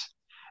this.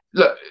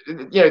 Look,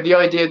 the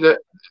idea that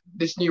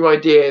this new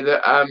idea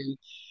that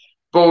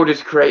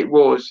borders create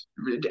wars,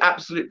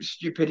 absolute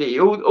stupidity.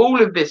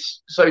 All of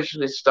this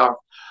socialist stuff.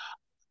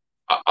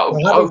 I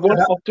want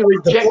us to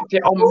reject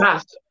it en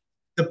masse.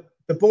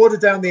 The border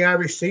down the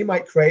Irish Sea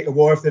might create a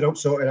war if they don't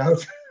sort it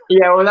out.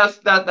 Yeah, well,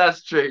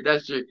 that's true.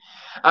 That's true.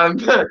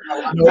 But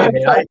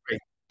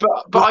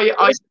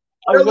I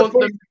want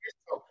them.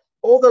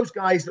 All those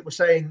guys that were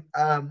saying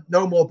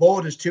no more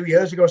borders 2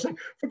 years ago, saying,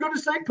 for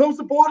goodness sake, close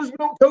the borders, we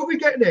don't COVID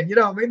getting in. You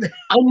know what I mean?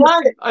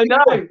 I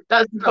know.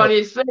 That's the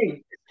funniest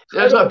thing.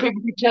 There's like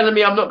people keep telling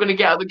me I'm not going to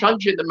get out of the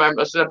country at the moment.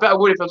 I said, I bet I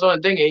would if I was on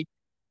a dinghy.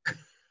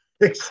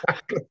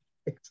 Exactly.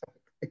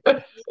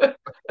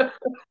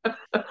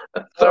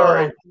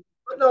 Sorry.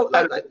 But no,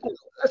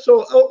 that's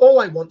all.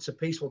 All I want's a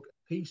peaceful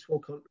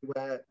country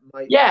where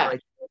my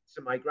kids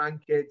and my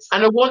grandkids.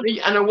 And I want the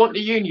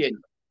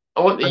union.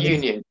 I want the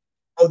union.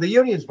 The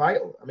union's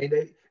vital. I mean,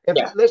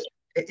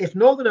 if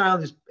Northern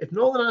Ireland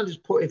is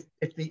put,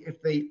 if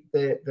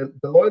the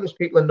loyalist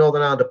people in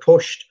Northern Ireland are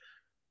pushed,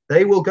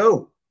 they will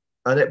go,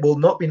 and it will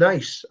not be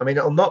nice. I mean,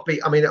 it'll not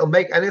be. I mean, it'll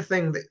make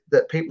anything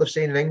that people have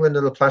seen in England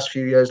in the past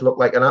few years look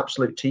like an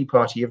absolute tea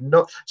party. You've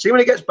not see when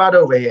it gets bad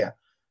over here.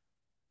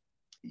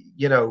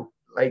 You know,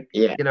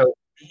 you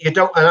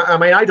don't. I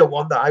mean, I don't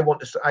want that. I want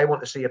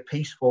to see a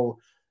peaceful,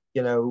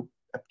 a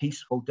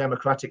peaceful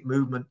democratic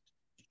movement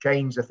to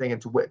change the thing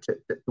and to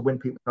win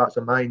people's hearts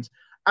and minds,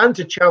 and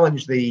to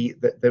challenge the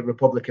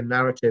Republican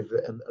narrative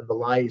and the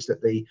lies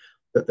that the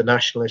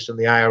nationalists and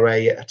the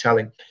IRA are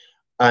telling,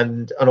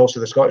 and also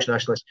the Scottish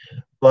nationalists.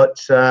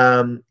 But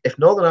if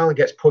Northern Ireland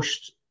gets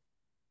pushed,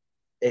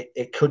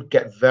 it could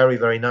get very,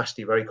 very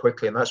nasty very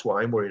quickly, and that's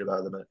what I'm worried about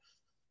at the minute.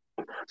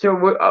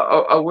 So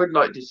I would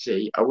like to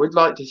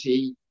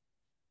see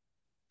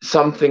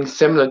something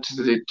similar to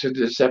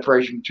the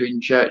separation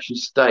between church and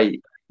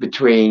state,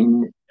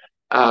 between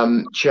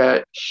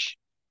church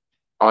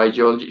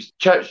ideology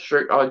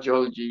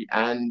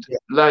and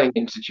learning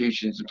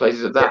institutions and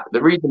places like that.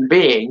 The reason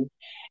being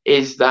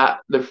is that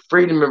the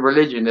freedom of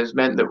religion has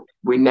meant that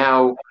we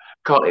now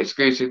can't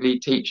exclusively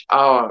teach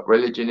our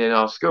religion in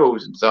our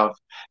schools and stuff.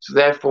 So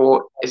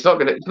therefore, that's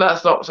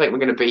not something we're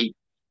going to be.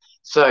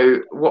 So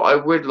what I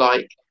would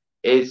like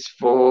is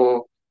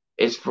for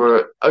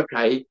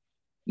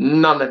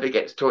none of it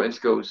gets taught in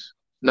schools.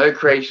 No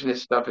creationist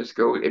stuff in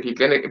school. If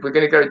we're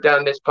gonna go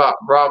down this path,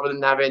 rather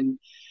than having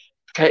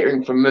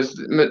catering for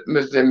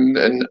Muslim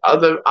and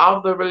other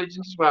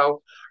religions as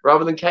well,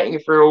 rather than catering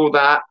for all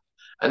that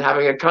and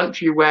having a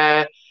country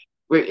where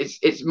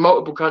it's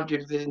multiple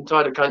countries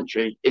inside a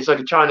country. It's like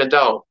a China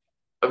doll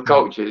of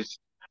cultures.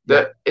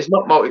 That it's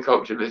not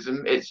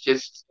multiculturalism. It's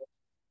just,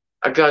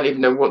 I don't even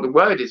know what the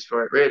word is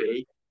for it,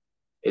 really.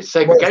 It's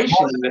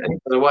segregation in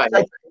a way.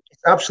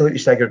 It's absolutely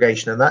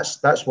segregation, and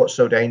that's what's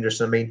so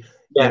dangerous. I mean,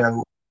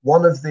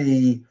 one of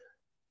the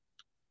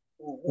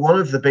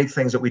big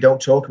things that we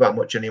don't talk about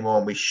much anymore,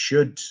 and we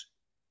should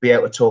be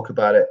able to talk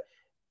about it,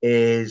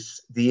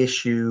 is the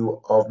issue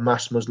of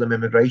mass Muslim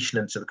immigration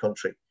into the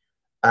country.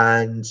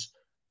 And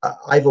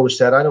I've always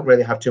said I don't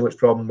really have too much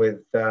problem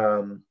with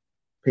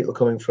people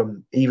coming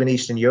from even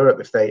Eastern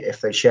Europe if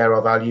they share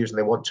our values and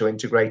they want to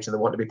integrate and they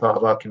want to be part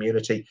of our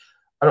community.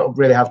 I don't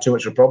really have too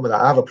much of a problem with that.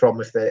 I have a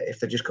problem if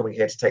they're just coming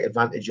here to take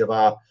advantage of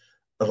our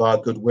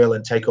goodwill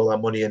and take all our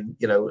money and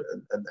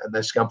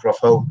then scamper off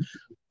home.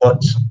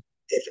 But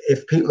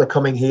if people are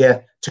coming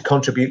here to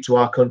contribute to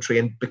our country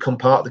and become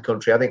part of the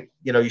country, I think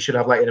you should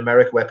have, like in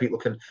America, where people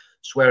can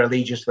swear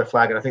allegiance to the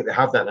flag, and I think they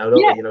have that now, don't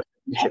they?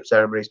 Citizenship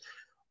ceremonies,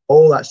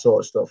 all that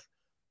sort of stuff.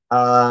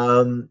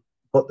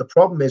 But the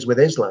problem is with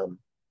Islam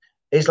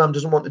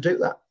doesn't want to do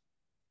that.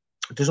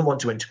 It doesn't want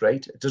to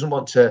integrate. It doesn't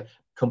want to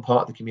become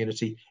part of the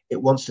community. It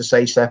wants to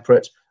stay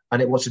separate,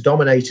 and it wants to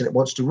dominate, and it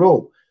wants to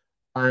rule.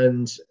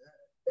 And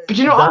but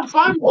I'm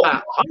fine with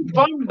that. I'm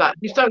fine with that.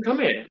 Just don't come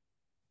here.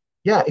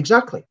 Yeah,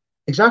 exactly.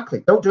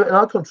 Don't do it in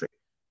our country.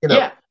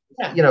 And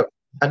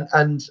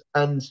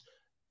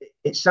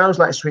it sounds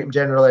like a sweeping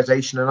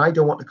generalization, and I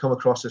don't want to come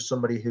across as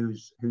somebody who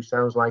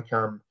sounds like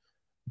I'm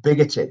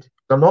bigoted.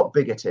 I'm not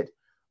bigoted.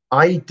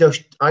 I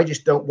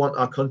just don't want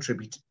our country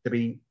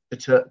to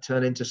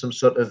turn into some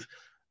sort of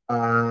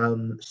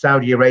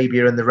Saudi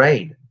Arabia in the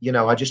rain.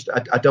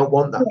 I don't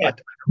want that. I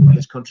don't want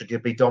this country to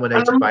be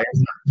dominated by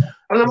Islam.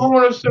 And I'm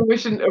also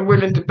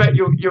willing to bet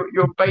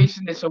you're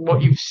basing this on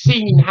what you've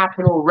seen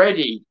happen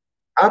already.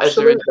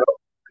 Absolutely.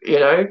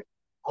 And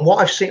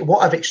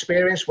what I've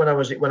experienced when I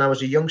was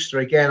a youngster.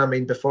 Again, I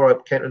mean, before I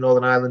came to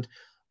Northern Ireland,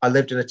 I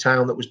lived in a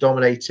town that was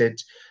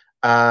dominated.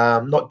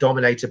 Not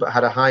dominated, but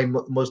had a high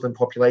Muslim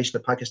population,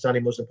 a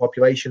Pakistani Muslim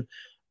population.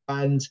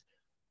 And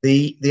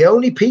the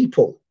only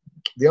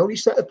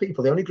set of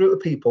people, the only group of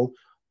people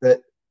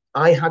that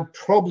I had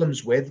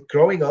problems with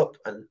growing up,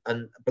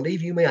 and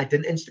believe you me, I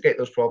didn't instigate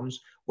those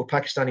problems, were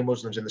Pakistani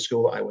Muslims in the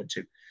school that I went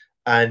to.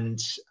 And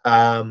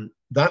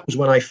that was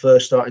when I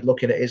first started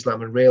looking at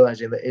Islam and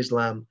realizing that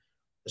Islam,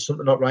 there's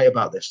something not right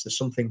about this. There's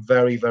something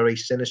very, very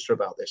sinister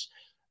about this.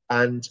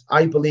 And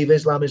I believe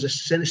Islam is a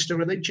sinister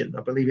religion.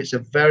 I believe it's a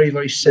very,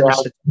 very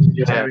sinister.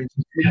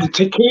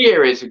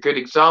 Taqiyya is a good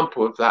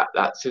example of that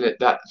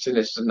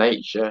sinister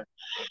nature.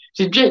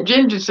 See,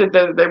 Jim just said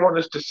that they want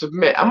us to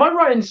submit. Am I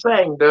right in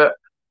saying that?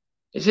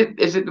 Is it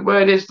the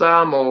word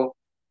Islam or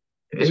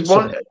is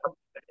one?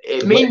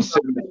 It means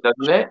submit,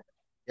 doesn't it?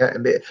 Yeah,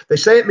 they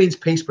say it means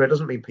peace, but it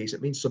doesn't mean peace.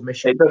 It means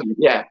submission. It doesn't.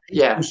 Yeah,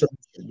 yeah.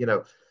 Submission, you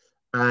know,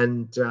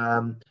 and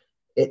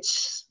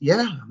it's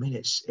I mean,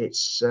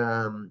 it's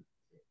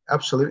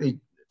absolutely,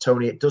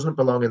 Tony. It doesn't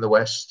belong in the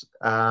West.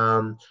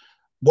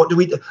 What do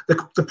we do?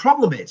 The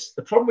problem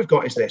we've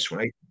got is this,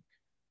 right?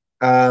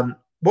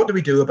 What do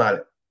we do about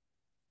it?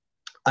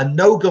 And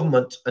no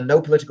government and no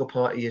political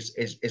party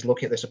is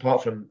looking at this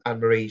apart from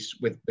Anne-Marie's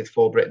with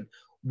For Britain.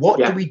 What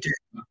do we do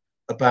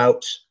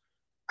about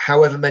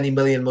however many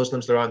million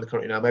Muslims there are in the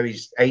country now? Maybe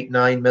 8,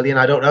 9 million.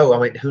 I don't know. I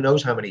mean, who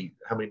knows how many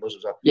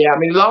Muslims are? Yeah, I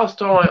mean, last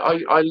time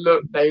I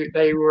looked,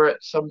 they were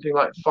at something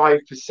like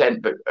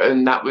 5%,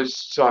 and that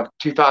was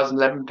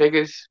 2011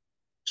 figures.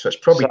 So it's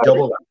probably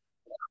double.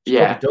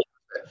 Yeah. Probably double.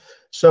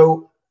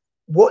 So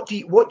what do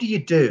you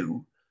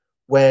do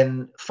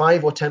when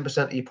 5 or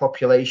 10% of your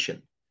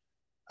population,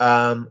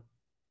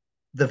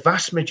 the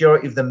vast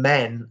majority of the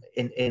men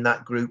in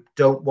that group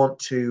don't want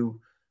to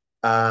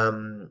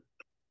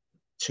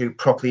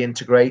properly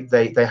integrate?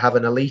 They have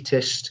an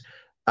elitist,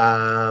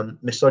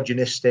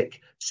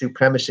 misogynistic,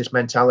 supremacist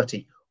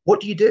mentality. What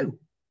do you do?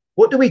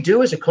 What do we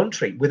do as a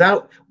country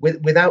without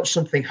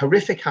something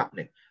horrific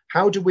happening?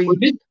 How do we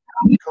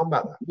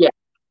combat that? Yeah,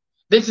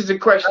 this is a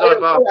question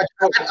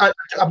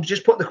I'm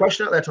just putting the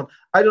question out there, Tom.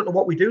 I don't know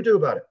what we do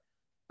about it.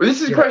 Well,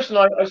 this is a question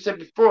I said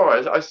before.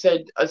 I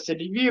said, if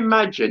you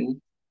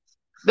imagine,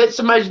 let's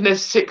imagine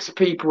there's 6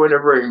 people in a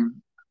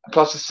room,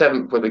 plus a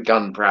 7th with a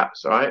gun,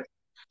 perhaps, right?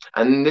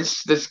 And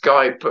this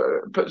guy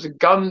puts a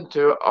gun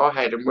to our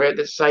head, and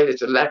let's say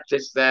there's a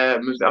leftist there.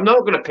 I'm not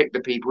going to pick the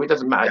people; it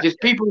doesn't matter.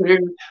 Just people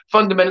who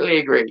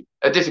fundamentally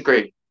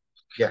disagree.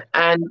 Yeah.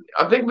 And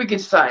I think we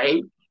could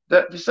say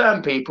that for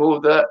certain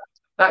people that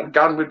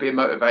gun would be a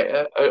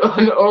motivator,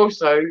 and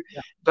also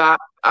that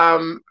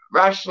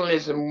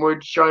rationalism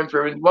would shine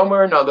through, and one way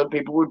or another,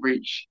 people would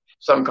reach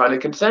some kind of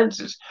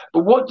consensus.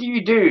 But what do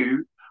you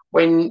do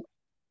when?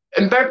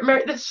 And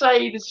let's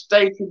say the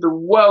state of the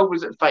world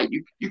was at fate.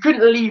 You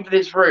couldn't leave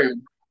this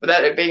room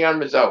without it being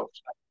unresolved.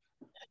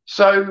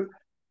 So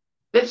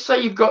let's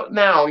say you've got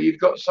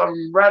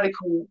some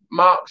radical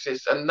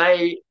Marxists, and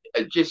they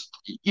just,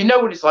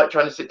 what it's like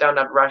trying to sit down and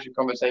have a rational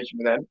conversation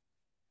with them.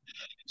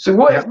 So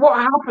what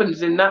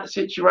happens in that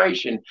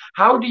situation?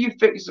 How do you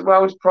fix the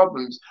world's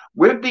problems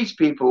with these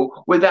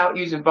people without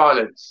using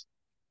violence?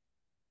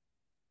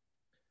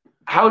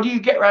 How do you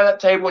get around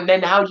that table, and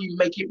then how do you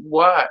make it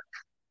work?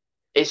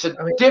 It's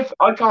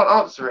I can't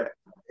answer it.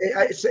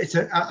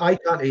 I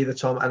can't either,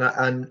 Tom.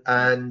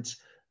 And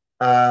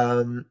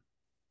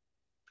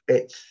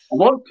it's. I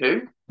want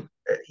to.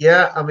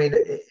 Yeah, I mean,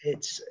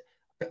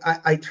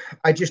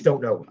 I just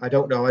don't know. I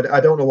don't know.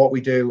 I don't know what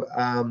we do.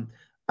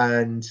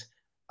 And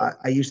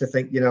I used to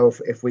think,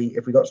 if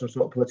we got some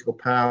sort of political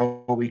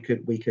power, we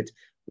could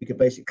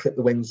basically clip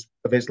the wings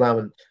of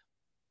Islam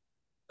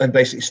and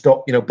basically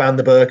stop, ban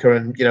the burqa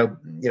and,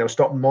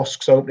 stop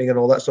mosques opening and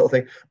all that sort of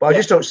thing. But I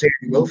just don't see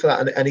any will for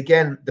that. And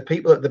again, the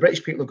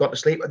British people have got to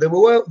sleep. They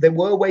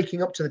were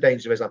waking up to the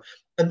dangers of Islam.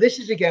 And this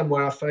is again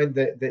where I find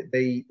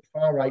the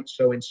far right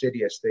so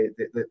insidious, the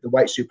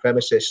white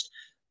supremacist,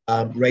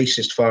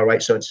 racist far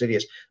right so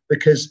insidious,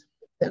 because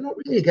they're not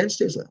really against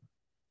Islam.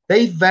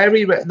 They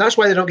and that's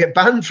why they don't get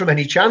banned from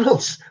any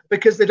channels,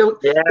 because they don't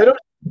have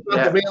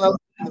the real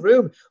elephant in the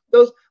room.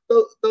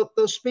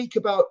 They'll speak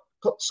about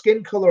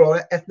skin color or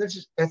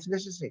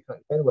ethnicity.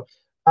 Anyway,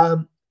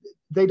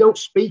 they don't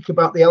speak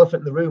about the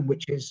elephant in the room,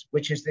 which is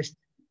this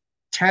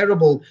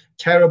terrible,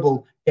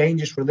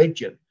 dangerous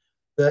religion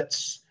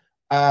that's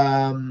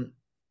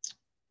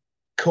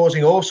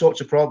causing all sorts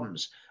of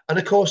problems. And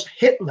of course,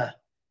 Hitler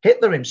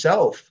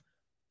himself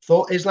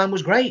thought Islam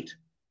was great.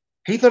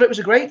 He thought it was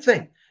a great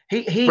thing.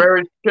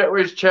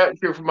 Whereas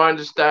Churchill, from my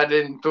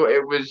understanding, thought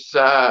it was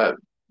I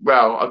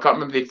can't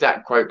remember the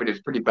exact quote, but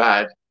it's pretty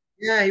bad.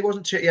 Yeah, he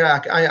wasn't. Yeah,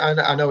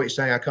 I know what you're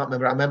saying. I can't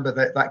remember. I remember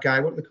that guy.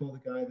 What do they call the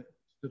guy that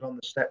stood on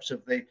the steps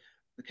of the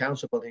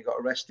council building and got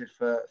arrested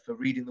for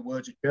reading the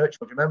words of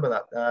Churchill? Do you remember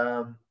that?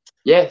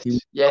 Yes. The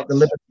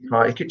Liberty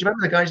Party. Do you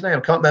remember the guy's name?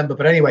 I can't remember.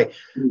 But anyway,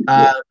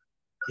 and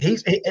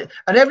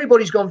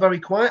everybody's gone very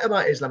quiet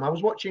about Islam. I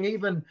was watching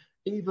even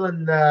what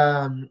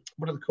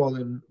do they call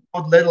him?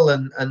 Todd Little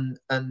and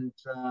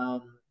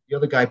the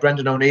other guy,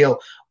 Brendan O'Neill,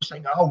 was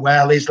saying, "Oh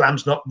well,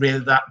 Islam's not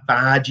really that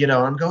bad,"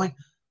 I'm going,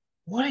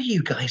 what are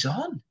you guys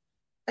on?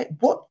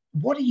 What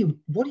are you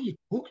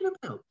talking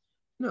about?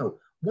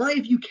 Why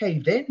have you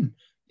caved in?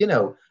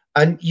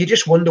 And you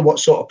just wonder what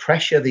sort of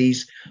pressure the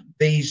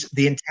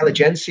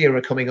intelligentsia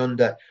are coming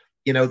under.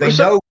 They know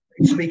if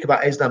they speak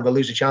about Islam, they'll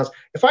lose a chance.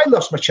 If I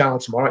lost my channel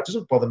tomorrow, it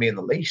doesn't bother me in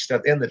the least.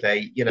 At the end of the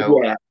day,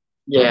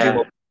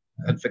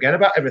 and forget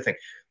about everything.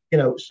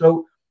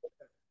 So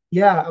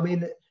yeah, I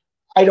mean,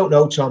 I don't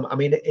know, Tom. I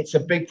mean, it's a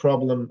big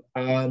problem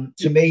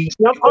to me.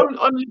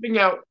 I'm living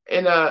out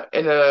in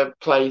a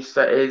place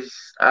that is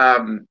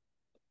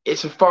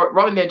it's a forest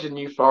right on the edge of the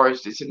New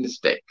Forest. It's in the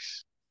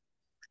sticks,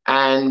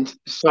 And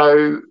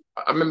so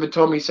I remember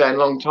Tommy saying a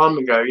long time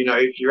ago,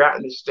 if you're out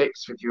in the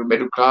sticks with your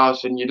middle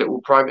class and your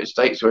little private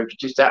estates, or if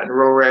you're just out in the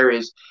rural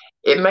areas,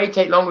 it may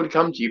take longer to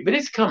come to you, but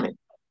it's coming.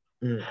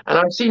 Mm. And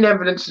I've seen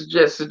evidence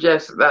suggest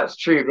that that's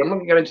true, but I'm not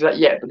going to go into that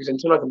yet because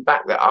until I can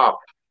back that up.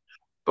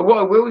 But what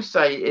I will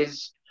say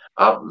is,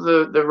 up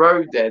the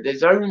road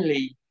there's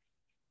only,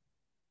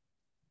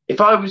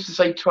 if I was to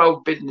say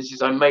 12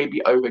 businesses, I may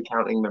be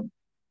overcounting them.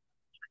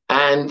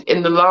 And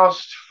in the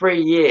last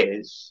 3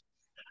 years,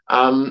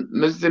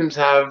 Muslims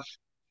have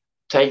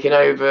taken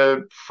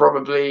over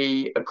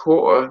probably a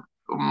quarter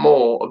or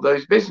more of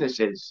those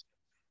businesses.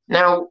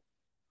 Now,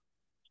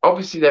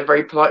 obviously, they're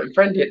very polite and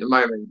friendly at the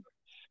moment,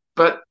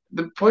 but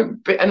the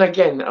point, and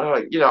again,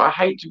 I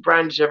hate to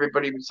brandish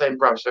everybody with the same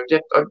brush. So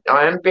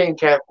I am being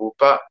careful,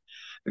 but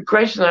the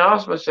question I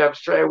asked myself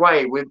straight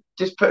away, with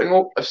just putting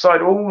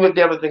aside all of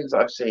the other things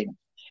I've seen,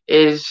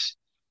 is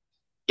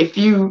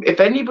if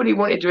anybody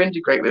wanted to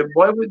integrate with,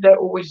 why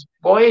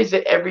is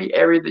it every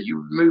area that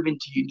you move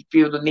into you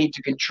feel the need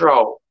to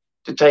control,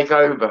 to take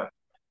over,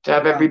 to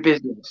have every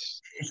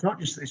business? It's not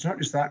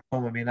just that,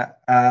 Tom. I mean, I've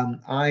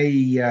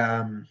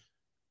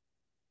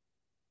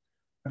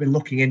been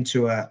looking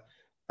into a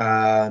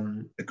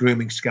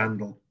grooming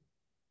scandal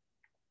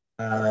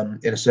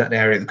in a certain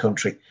area of the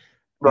country,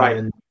 Right.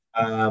 and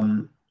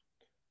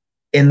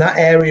in that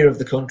area of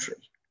the country,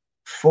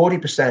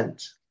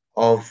 40%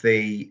 of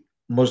the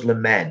Muslim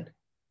men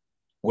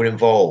were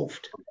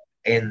involved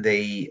in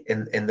the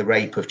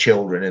rape of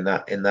children in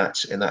that How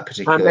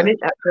particular. many?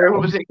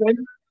 What was it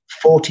again?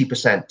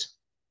 40%,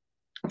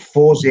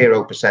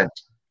 40%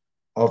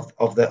 of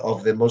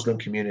the Muslim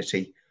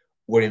community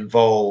were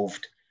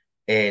involved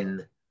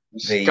in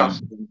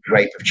Disgusting. the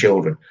rape of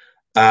children,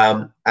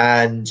 and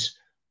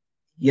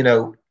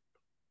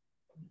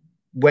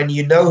when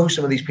you know who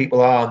some of these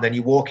people are, and then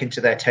you walk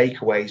into their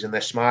takeaways and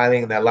they're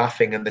smiling and they're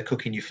laughing and they're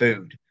cooking you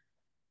food,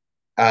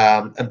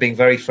 and being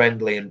very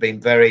friendly and being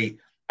very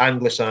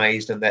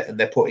anglicized, and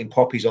they're putting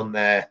poppies on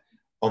their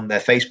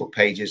Facebook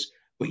pages,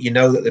 but you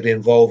know that they've been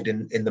involved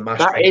in the mass.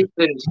 That is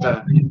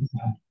sinister.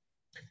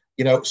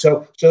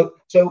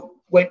 So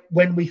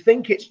when we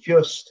think it's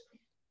just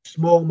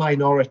small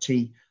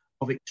minority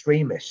of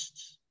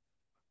extremists,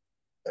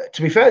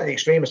 to be fair to the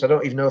extremists, I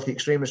don't even know if the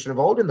extremists are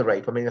involved in the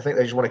rape. I mean, I think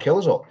they just want to kill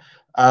us all.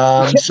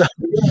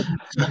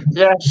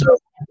 Yeah.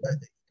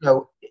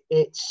 So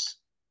it's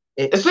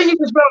The thing is,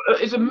 as well,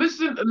 is a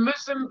Muslim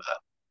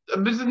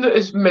that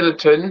is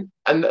militant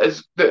and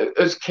that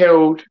has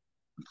killed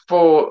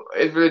for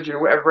his religion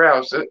or whatever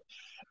else.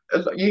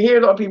 You hear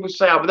a lot of people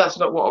say, "Oh, but that's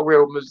not what a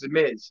real Muslim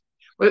is."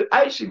 But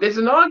actually, there's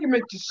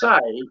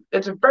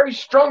a very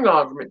strong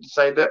argument to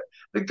say that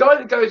the guy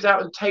that goes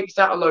out and takes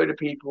out a load of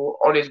people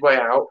on his way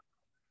out,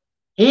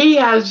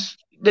 there's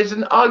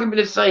an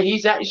argument to say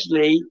he's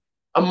actually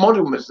a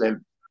model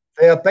Muslim.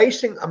 They are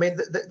basing, I mean,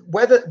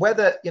 whether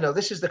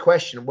this is the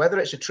question, whether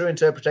it's a true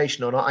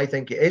interpretation or not. I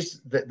think it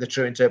is the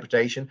true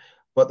interpretation,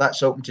 but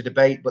that's open to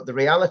debate. But the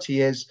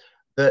reality is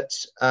that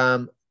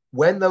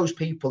when those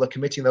people are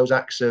committing those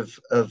acts of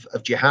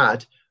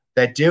jihad,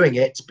 they're doing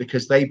it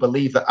because they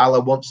believe that Allah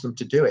wants them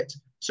to do it.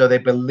 So they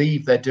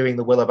believe they're doing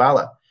the will of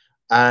Allah.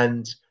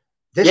 And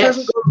this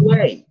hasn't gone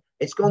away.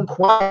 It's gone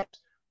quiet.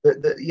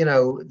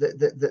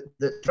 The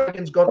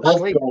dragon's gone to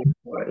sleep.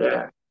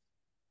 Yeah.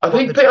 I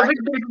think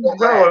people as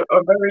well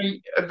are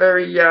very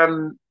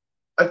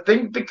I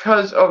think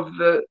because of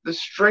the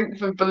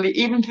strength of belief,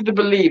 even for the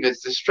believers,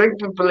 the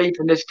strength of belief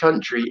in this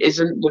country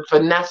isn't the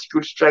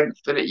fanatical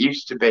strength that it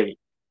used to be.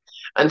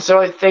 And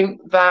so I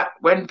think that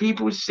when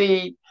people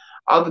see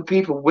other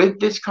people with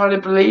this kind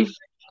of belief,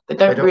 they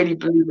don't really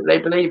believe that they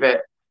believe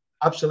it.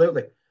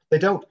 Absolutely. They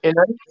don't. They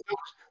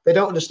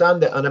don't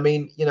understand it. And I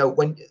mean,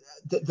 when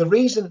the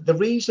reason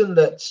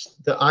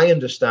that I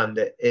understand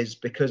it is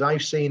because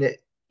I've seen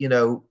it,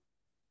 in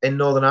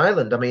Northern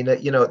Ireland. I mean,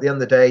 at the end of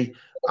the day,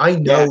 I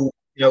know,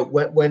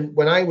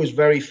 when I was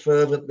very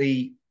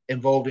fervently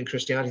involved in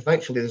Christianity,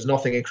 thankfully, there's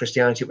nothing in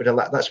Christianity that would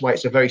allow. That's why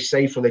it's a very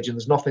safe religion.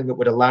 There's nothing that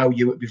would allow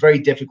you. It'd be very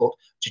difficult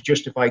to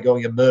justify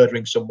going and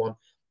murdering someone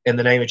in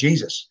the name of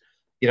Jesus.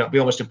 It'd be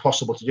almost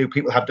impossible to do.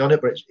 People have done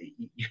it, but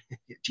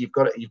you've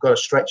got to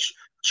stretch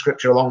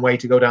Scripture a long way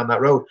to go down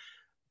that road.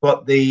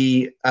 But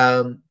when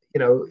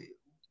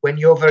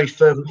you're very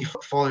fervently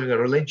following a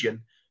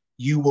religion,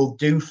 you will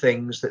do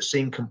things that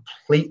seem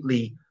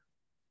completely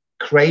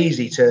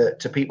crazy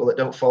to people that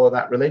don't follow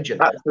that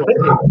religion.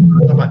 I'm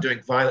not about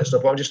doing violent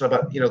stuff, but I'm just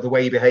about the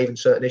way you behave in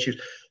certain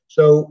issues.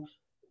 So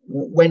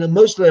when a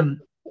Muslim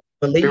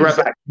believes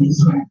that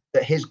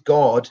his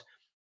God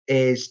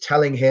is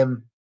telling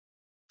him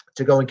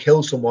to go and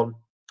kill someone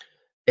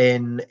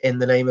in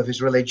the name of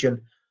his religion,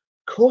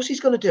 of course he's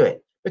going to do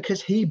it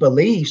because he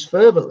believes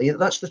fervently that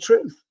that's the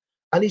truth,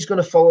 and he's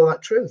going to follow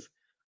that truth.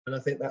 And I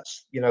think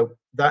that's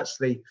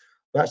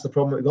the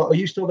problem we've got. Are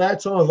you still there,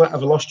 Tom? Have I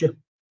lost you?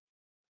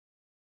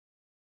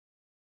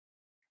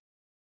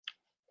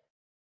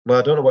 Well,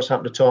 I don't know what's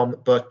happened to Tom,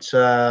 but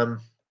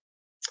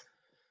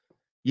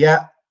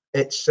yeah,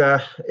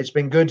 It's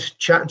been good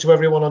chatting to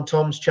everyone on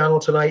Tom's channel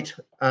tonight,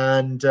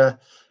 and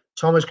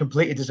Tom has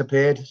completely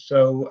disappeared,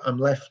 so I'm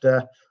left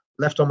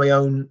on my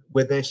own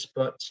with this.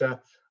 But I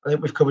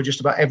think we've covered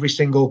just about every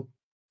single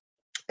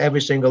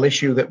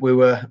issue that we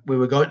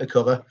were going to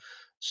cover.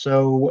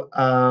 So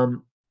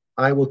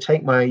I will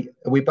take my.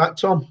 Are we back,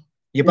 Tom?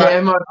 You're back.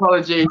 Yeah, my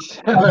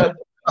apologies. I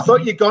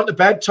thought you'd gone to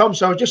bed, Tom.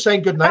 So I was just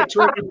saying good night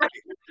to everybody.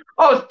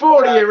 I was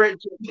bored of you,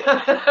 Richard.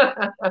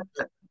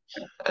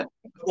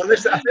 Well,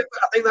 listen, I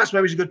think that's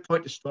maybe a good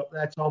point to stop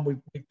there, Tom.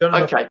 We've done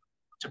enough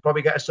to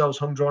probably get ourselves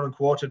hung, drawn, and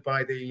quartered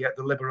by the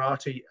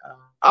Liberati.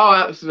 Oh,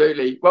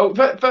 absolutely. Well,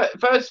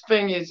 first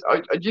thing is,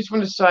 I just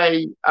want to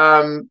say,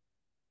 I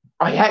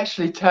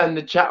actually turned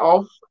the chat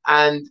off,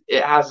 and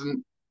it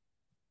hasn't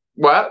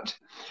worked,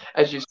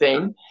 as you've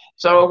seen.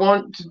 So I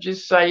want to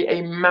just say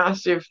a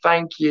massive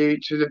thank you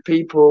to the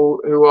people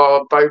who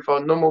are both our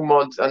normal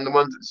mods and the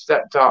ones that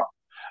stepped up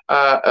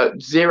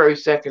at 0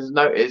 seconds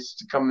notice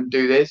to come and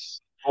do this.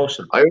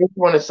 Awesome. I also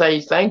want to say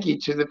thank you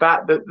to the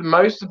fact that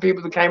most of the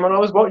people that came on, I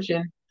was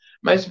watching.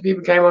 Most of the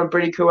people came on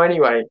pretty cool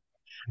anyway.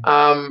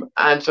 And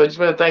so I just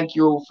want to thank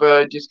you all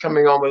for just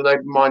coming on with an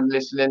open mind,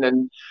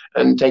 listening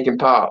and taking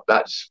part.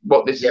 That's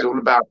what this is all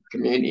about,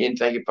 community and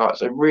taking part.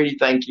 So really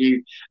thank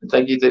you, and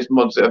thank you to those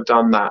mods that have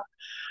done that.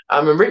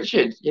 And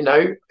Richard,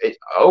 I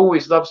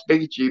always love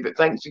speaking to you, but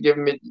thanks for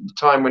giving me the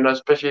time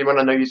especially when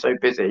I know you're so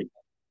busy.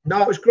 No,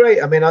 it was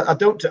great. I mean, I'm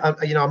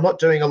not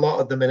doing a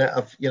lot at the minute.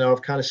 I've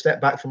kind of stepped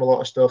back from a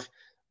lot of stuff.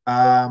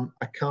 I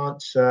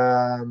can't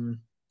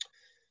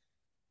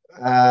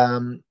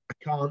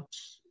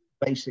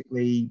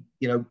basically,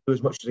 do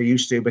as much as I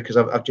used to, because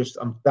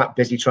I'm that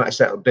busy trying to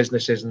set up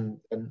businesses and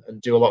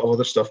do a lot of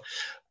other stuff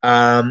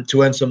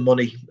to earn some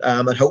money.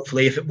 And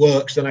hopefully, if it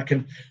works, then I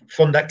can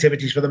fund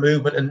activities for the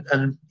movement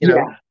and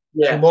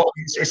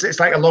it's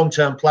like a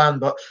long-term plan.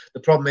 But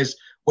the problem is,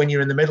 when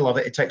you're in the middle of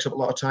it, it takes up a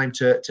lot of time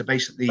to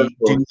basically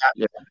do that.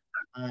 Yeah.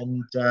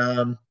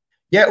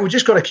 And we've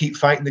just got to keep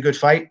fighting the good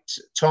fight,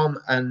 Tom.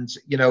 And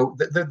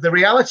the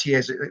reality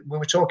is, we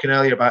were talking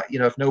earlier about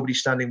if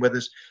nobody's standing with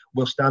us,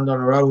 we'll stand on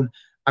our own.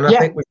 And I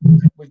think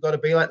we've got to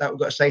be like that. We've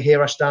got to say,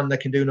 "Here I stand. I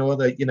can do no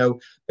other."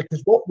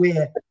 Because what we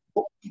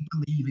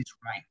believe is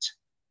right.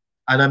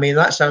 And I mean,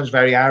 that sounds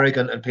very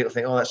arrogant, and people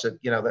think, "Oh, that's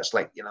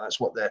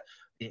what the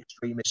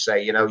extremists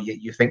say."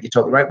 You think you're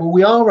totally right. Well,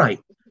 we are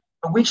right.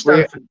 And we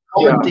stand for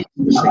common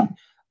decency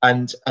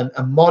and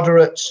a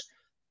moderate,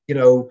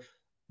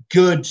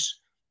 good,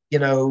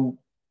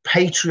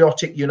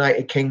 patriotic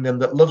United Kingdom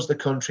that loves the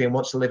country and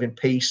wants to live in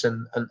peace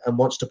and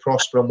wants to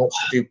prosper and wants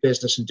to do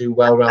business and do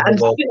well around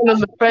the world. And sitting on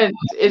the fence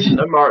isn't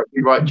a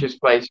morally righteous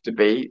place to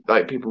be,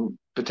 like people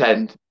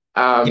pretend.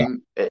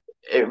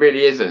 It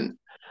really isn't.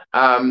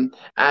 And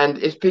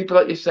it's people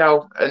like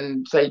yourself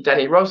and, say,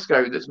 Danny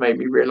Roscoe that's made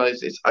me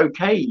realise it's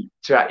okay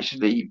to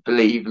actually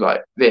believe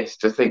like this,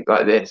 to think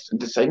like this, and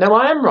to say, no,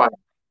 I am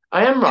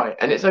right.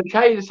 And it's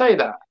okay to say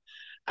that.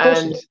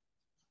 And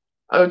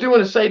I do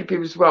want to say to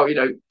people as well,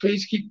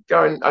 please keep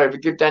going over,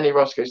 give Danny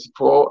Roscoe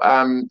support,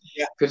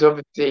 because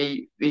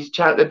obviously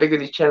the bigger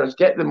these channels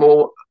get, the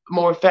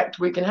more effect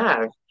we can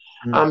have.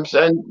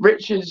 And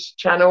Richard's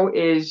channel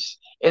is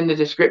in the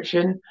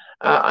description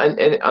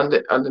and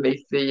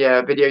underneath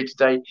the video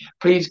today.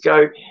 Please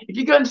go. If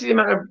you go into the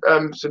amount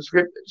of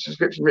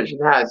subscription Richard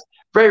has,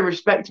 very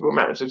respectable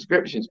amount of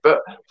subscriptions,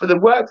 but for the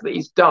work that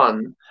he's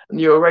done and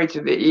the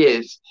orator that he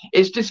is,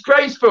 it's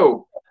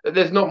disgraceful that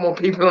there's not more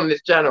people on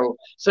this channel.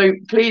 So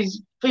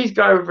please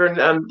go over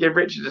and give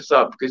Richard a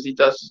sub, because he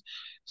does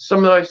some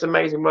of the most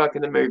amazing work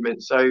in the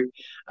movement. So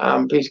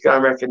please go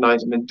and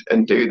recognize him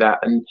and do that.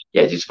 And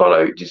just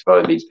follow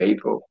these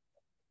people.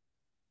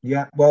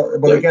 Yeah, well,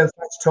 again,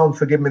 thanks, Tom,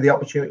 for giving me the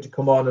opportunity to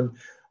come on and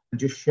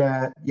just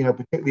share,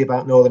 particularly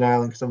about Northern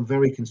Ireland, because I'm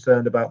very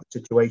concerned about the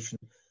situation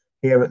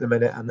here at the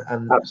minute.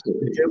 And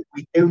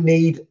we do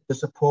need the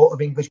support of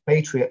English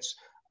patriots,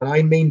 and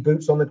I mean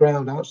boots on the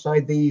ground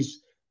outside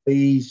these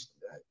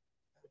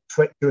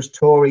treacherous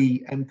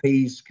Tory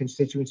MPs,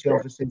 constituency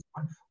offices.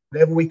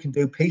 Whatever we can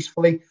do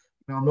peacefully.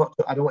 I don't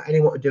want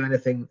anyone to do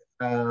anything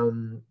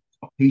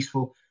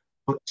peaceful,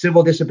 but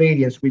civil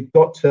disobedience. We've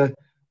got to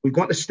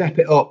step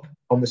it up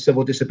on the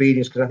civil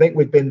disobedience, because I think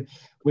we've been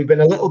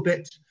a little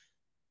bit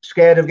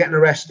scared of getting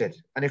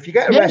arrested. And if you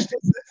get arrested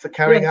for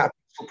carrying out a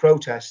peaceful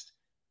protest,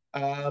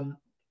 trying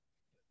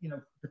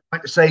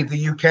to save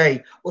the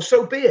UK, well,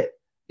 so be it.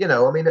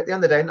 I mean, at the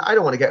end of the day, I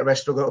don't want to get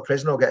arrested or go to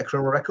prison or get a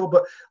criminal record.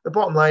 But the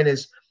bottom line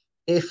is,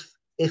 if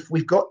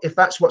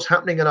that's what's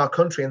happening in our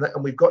country, and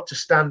we've got to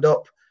stand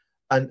up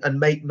and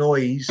make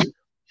noise,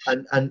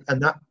 and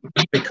that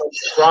becomes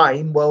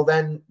crime, well,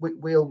 then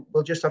we'll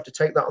just have to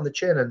take that on the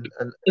chin.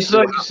 And it's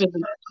like you said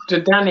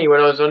to Danny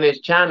when I was on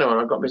his channel,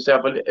 and I got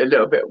myself a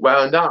little bit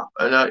wound up,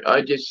 and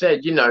I just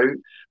said,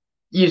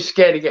 you're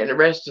scared of getting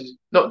arrested.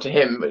 Not to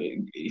him,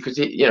 because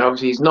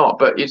obviously he's not,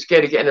 but you're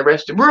scared of getting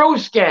arrested. We're all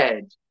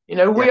scared.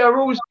 We are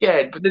all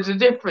scared, but there's a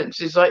difference.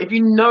 It's like, if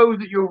you know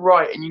that you're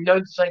right and you know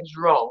that something's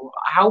wrong,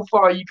 how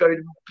far are you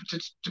going to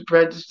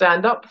prepared to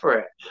stand up for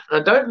it?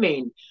 And I don't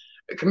mean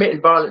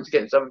committing violence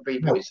against other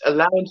people. No. It's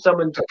allowing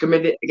someone to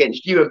commit it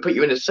against you and put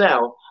you in a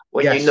cell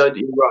when you know that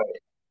you're right.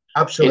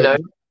 Absolutely. You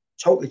know?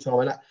 Totally,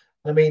 Tom. And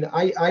I mean,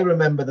 I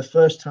remember the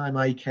first time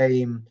I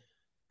came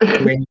to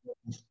England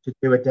to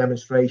do a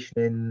demonstration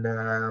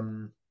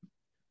in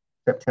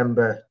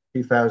September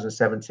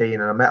 2017,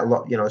 and I met a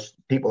lot,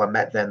 people I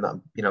met then that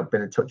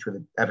been in touch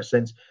with ever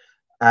since.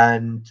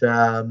 And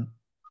I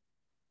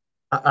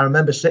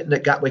remember sitting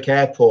at Gatwick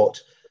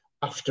Airport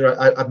after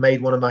I'd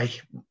made one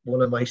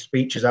of my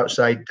speeches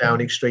outside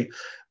Downing Street,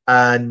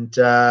 and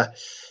I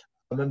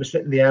remember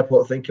sitting in the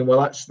airport thinking,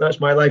 well, that's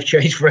my life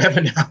changed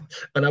forever now,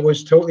 and I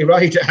was totally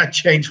right. It had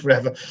changed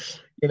forever,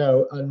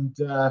 And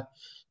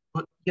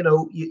but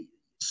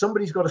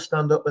somebody's got to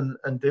stand up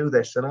and do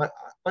this, and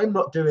I'm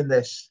not doing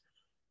this.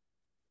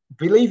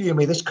 Believe you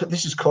me, this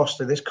is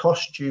costly. This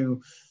cost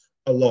you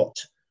a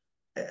lot.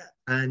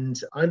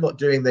 And I'm not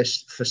doing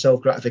this for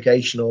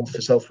self-gratification or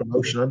for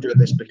self-promotion. I'm doing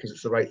this because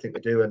it's the right thing to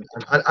do. And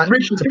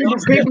Richard, to be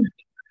honest,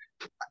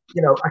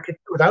 I could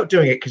do without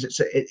doing it because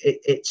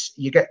it's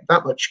you get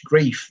that much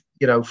grief,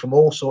 from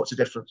all sorts of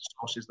different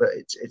sources that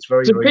it's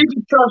very. So very,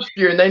 people trust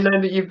you and they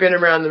know that you've been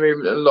around the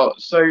movement a lot.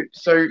 So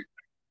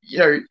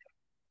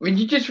would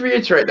you just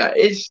reiterate that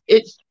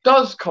it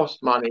does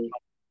cost money?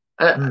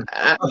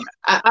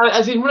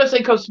 As in, when I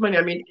say cost money,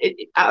 I mean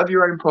it out of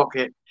your own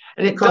pocket.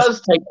 And it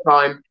does take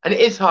time, and it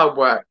is hard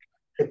work.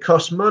 It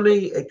costs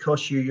money. It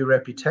costs you your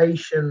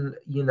reputation.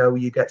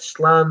 You get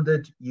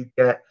slandered. You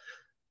get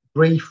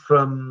grief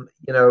from,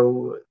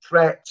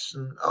 threats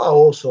and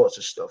all sorts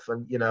of stuff.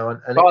 And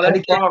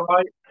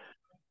Right.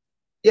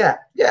 Yeah,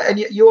 and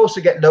you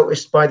also get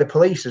noticed by the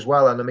police as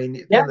well. And I mean,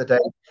 at the end of the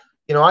day,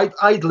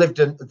 I'd lived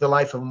the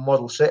life of a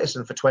model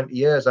citizen for 20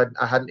 years. I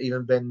hadn't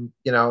even been,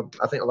 I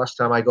think the last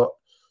time I got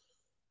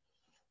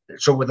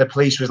trouble with the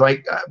police was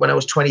like when I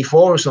was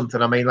 24 or something.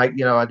 I mean, like,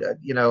 I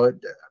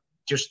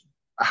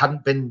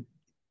hadn't been,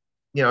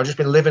 just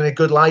been living a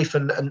good life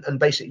and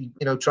basically,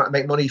 trying to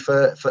make money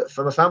for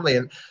my family.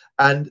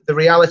 And the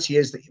reality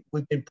is that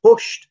we've been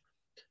pushed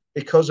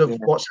because of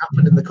what's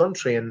happened in the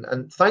country.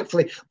 And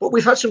thankfully, but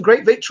we've had some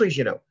great victories,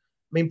 I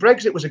mean,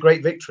 Brexit was a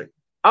great victory.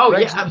 Oh,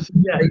 Brexit,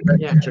 absolutely.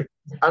 Victory.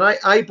 And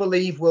I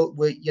believe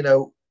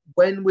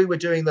when we were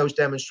doing those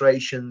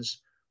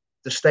demonstrations,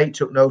 the state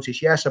took notice.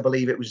 Yes, I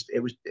believe it was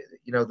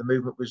the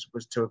movement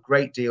was to a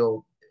great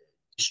deal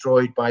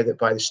destroyed by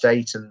the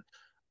state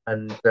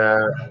and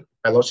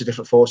by lots of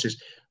different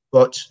forces.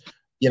 But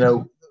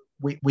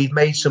we've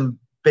made some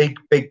big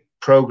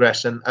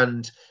progress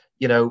and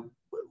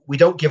we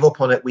don't give up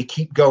on it. We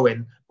keep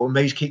going, but we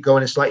maybe keep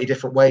going in slightly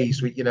different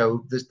ways.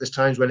 There's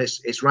times when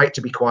it's right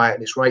to be quiet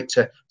and it's right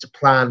to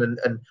plan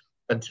and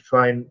to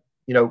try and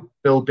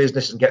build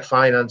business and get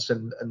finance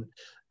and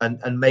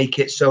make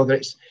it so that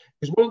it's.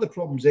 Because one of the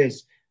problems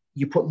is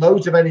you put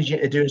loads of energy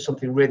into doing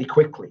something really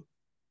quickly,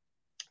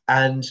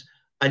 and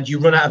you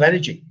run out of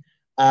energy,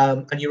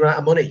 and you run out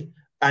of money,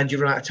 and you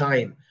run out of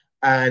time,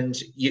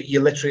 and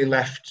you're literally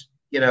left,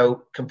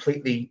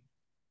 completely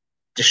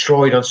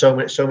destroyed on so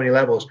many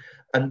levels.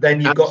 And then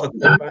you've got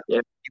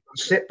to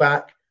sit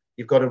back,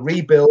 you've got to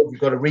rebuild,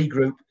 you've got to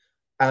regroup,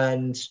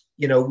 and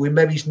we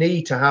maybe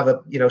need to have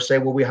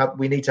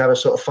we need to have a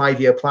sort of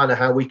 5-year plan of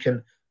how we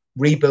can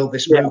rebuild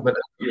this movement.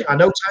 I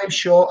know time's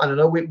short, and I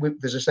know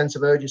there's a sense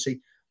of urgency,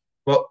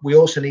 but we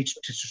also need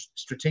to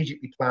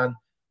strategically plan.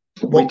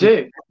 We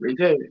do,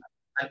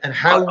 and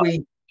how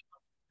we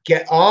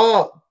get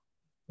our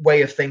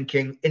way of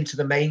thinking into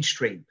the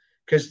mainstream,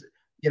 because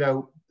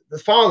the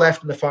far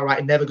left and the far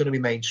right are never going to be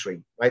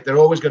mainstream, right? They're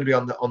always going to be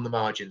on the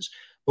margins.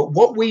 But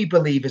what we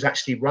believe is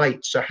actually right.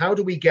 So how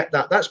do we get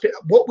that?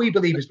 What we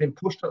believe has been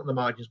pushed on the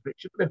margins, but it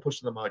should have been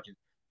pushed on the margins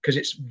because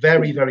it's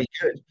very, very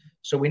good.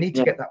 So we need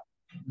to get that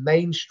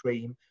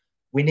mainstream.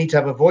 We need to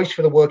have a voice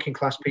for the working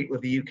class people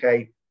of the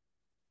UK.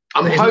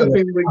 I'm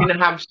hoping we're going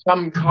to have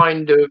some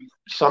kind of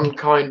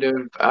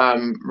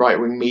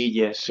right-wing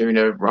media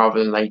sooner rather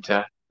than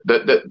later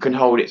that can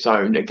hold its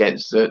own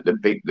against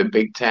the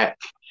big tech.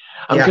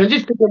 Can I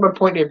just pick up a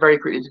point here very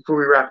quickly before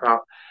we wrap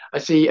up? I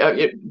see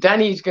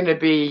Danny's going to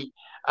be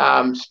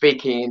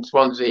speaking in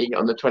Swansea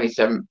on the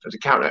 27th as a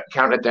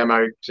counter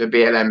demo to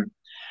BLM.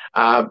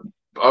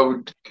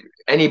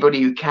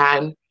 Anybody who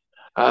can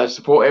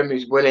support him,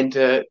 who's willing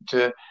to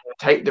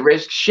take the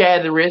risk,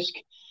 share the risk,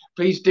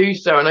 please do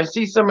so. And I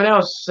see someone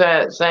else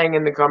saying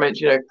in the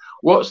comments,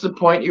 what's the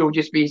point? You'll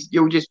just be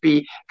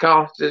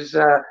cast as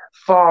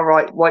far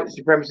right white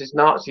supremacist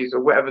Nazis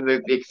or whatever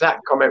the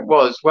exact comment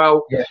was.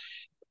 Well,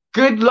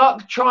 good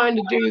luck trying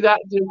to do that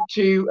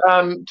to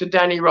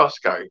Danny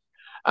Roscoe.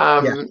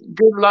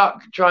 Good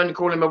luck trying to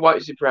call him a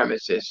white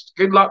supremacist.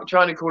 Good luck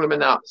trying to call him a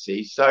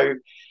Nazi. So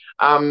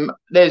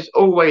there's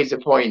always a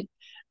point,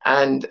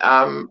 and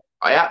I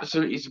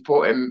absolutely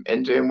support him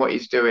in doing what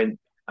he's doing.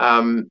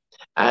 And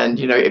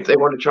if they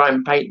want to try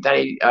and paint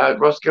Danny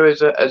Roscoe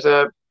as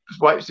a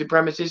white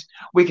supremacist,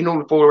 we can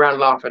all fall around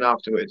laughing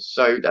afterwards.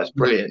 So that's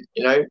brilliant,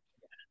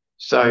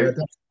 So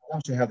that's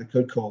actually how they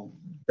could call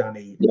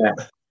Danny.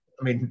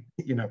 I mean,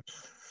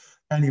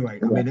 Anyway,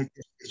 I mean,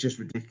 it's just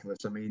ridiculous.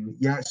 I mean,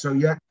 yeah. So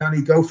yeah,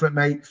 Danny, go for it,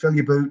 mate. Fill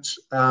your boots.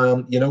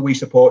 You know, we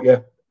support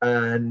you,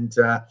 and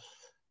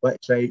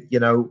let's say, you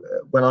know,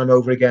 when I'm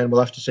over again,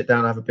 we'll have to sit down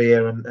and have a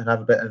beer and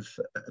have a bit of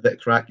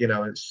crack. You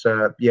know, it's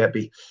yeah,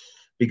 be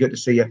good to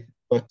see you.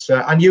 But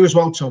and you as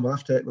well, Tom. We'll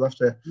have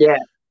to. Yeah,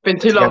 been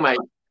too long, mate.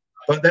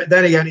 But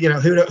then again, you know,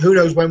 who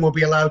knows when we'll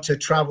be allowed to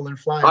travel and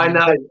fly? I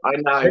know.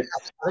 I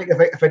think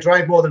if I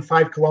drive more than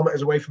 5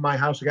 kilometers away from my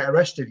house, I get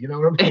arrested. You know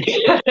what I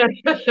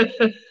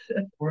mean?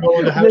 We're all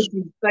in the house.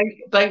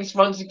 Thanks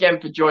once again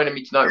for joining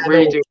me tonight.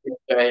 Really do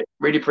appreciate it.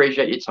 Really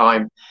appreciate your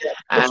time. Yeah,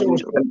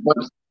 and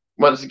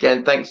once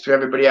again, thanks to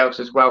everybody else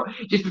as well.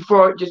 Just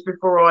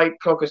before I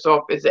clock us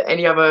off, is there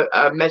any other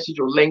message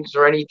or links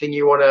or anything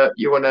you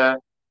wanna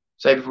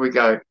say before we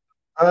go?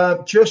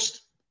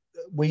 Just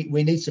we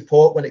need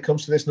support when it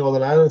comes to this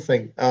Northern Ireland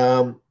thing.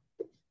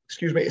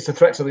 Excuse me, it's a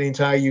threat to the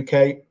entire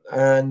UK,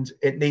 and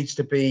it needs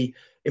to be.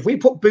 If we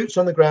put boots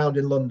on the ground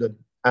in London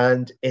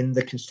and in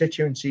the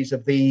constituencies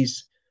of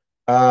these,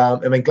 I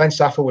mean, Glenn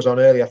Safford was on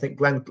earlier. I think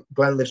Glenn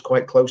lives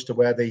quite close to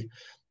where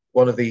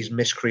one of these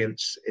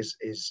miscreants is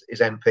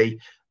MP.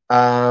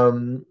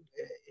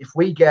 If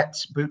we get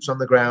boots on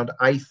the ground,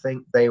 I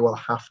think they will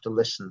have to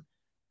listen,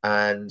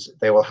 and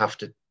they will have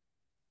to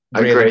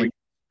really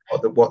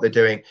what they're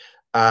doing,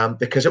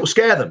 because it will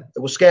scare them. It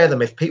will scare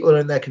them if people are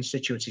in their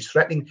constituencies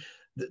threatening.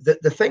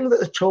 The thing that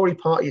the Tory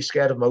party is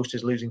scared of most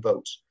is losing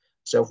votes.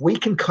 So if we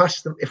can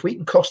cost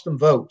them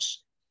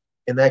votes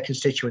in their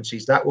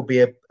constituencies, that will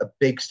be a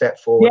big step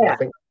forward. Yeah. I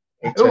think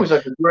it's almost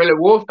like a guerrilla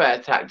warfare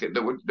tactic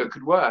that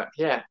could work.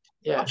 Yeah.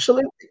 Yeah.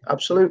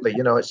 Absolutely.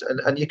 You know, it's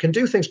and you can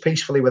do things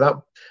peacefully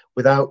without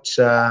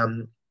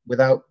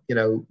you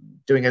know,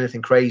 doing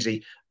anything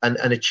crazy and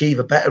achieve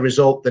a better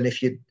result than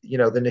if you'd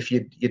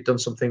done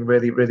something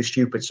really, really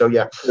stupid. So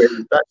yeah,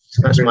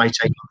 that's my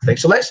take on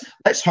things. So let's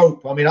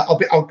hope. I mean, I'm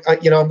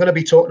going to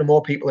be talking to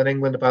more people in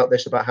England about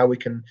this, about how we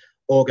can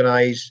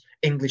organise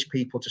English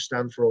people to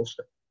stand for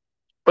Ulster.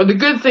 But the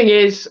good thing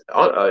is,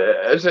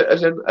 as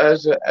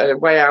a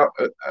way out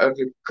of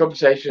the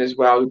conversation as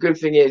well, the good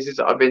thing is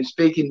that I've been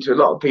speaking to a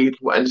lot of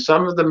people, and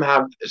some of them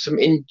have some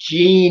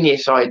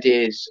ingenious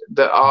ideas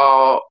that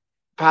are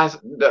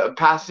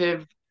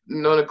passive,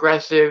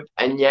 non-aggressive,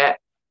 and yet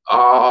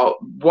are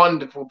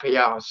wonderful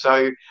PR.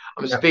 So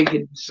I'm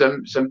speaking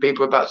to some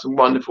people about some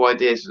wonderful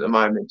ideas at the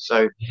moment.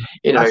 So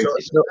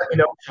it's not.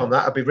 On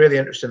that, I'd be really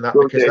interested in that,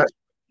 because that's.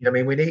 I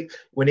mean, we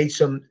need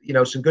some, you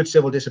know, some good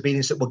civil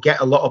disobedience that will get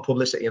a lot of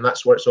publicity, and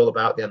that's what it's all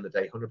about at the end of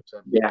the day. 100%.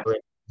 Yeah.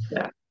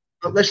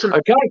 But listen,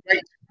 okay,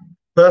 great.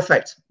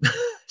 Perfect.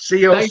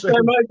 See you. Thanks so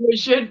much,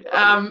 Richard.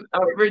 I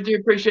really do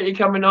appreciate you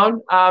coming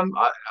on.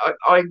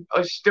 I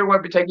still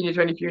won't be taking you to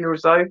any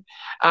funerals though.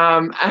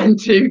 And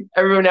to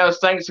everyone else,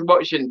 thanks for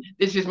watching.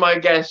 This is my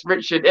guest,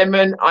 Richard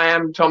Inman. I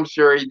am Tom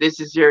Fury. This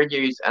is Zero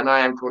News, and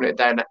I am calling it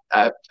down.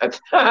 I'm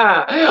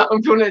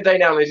calling it a day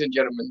now, ladies and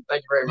gentlemen.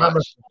 Thank you very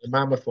much.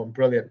 Mammoth one,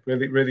 brilliant,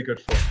 really, really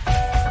good fun.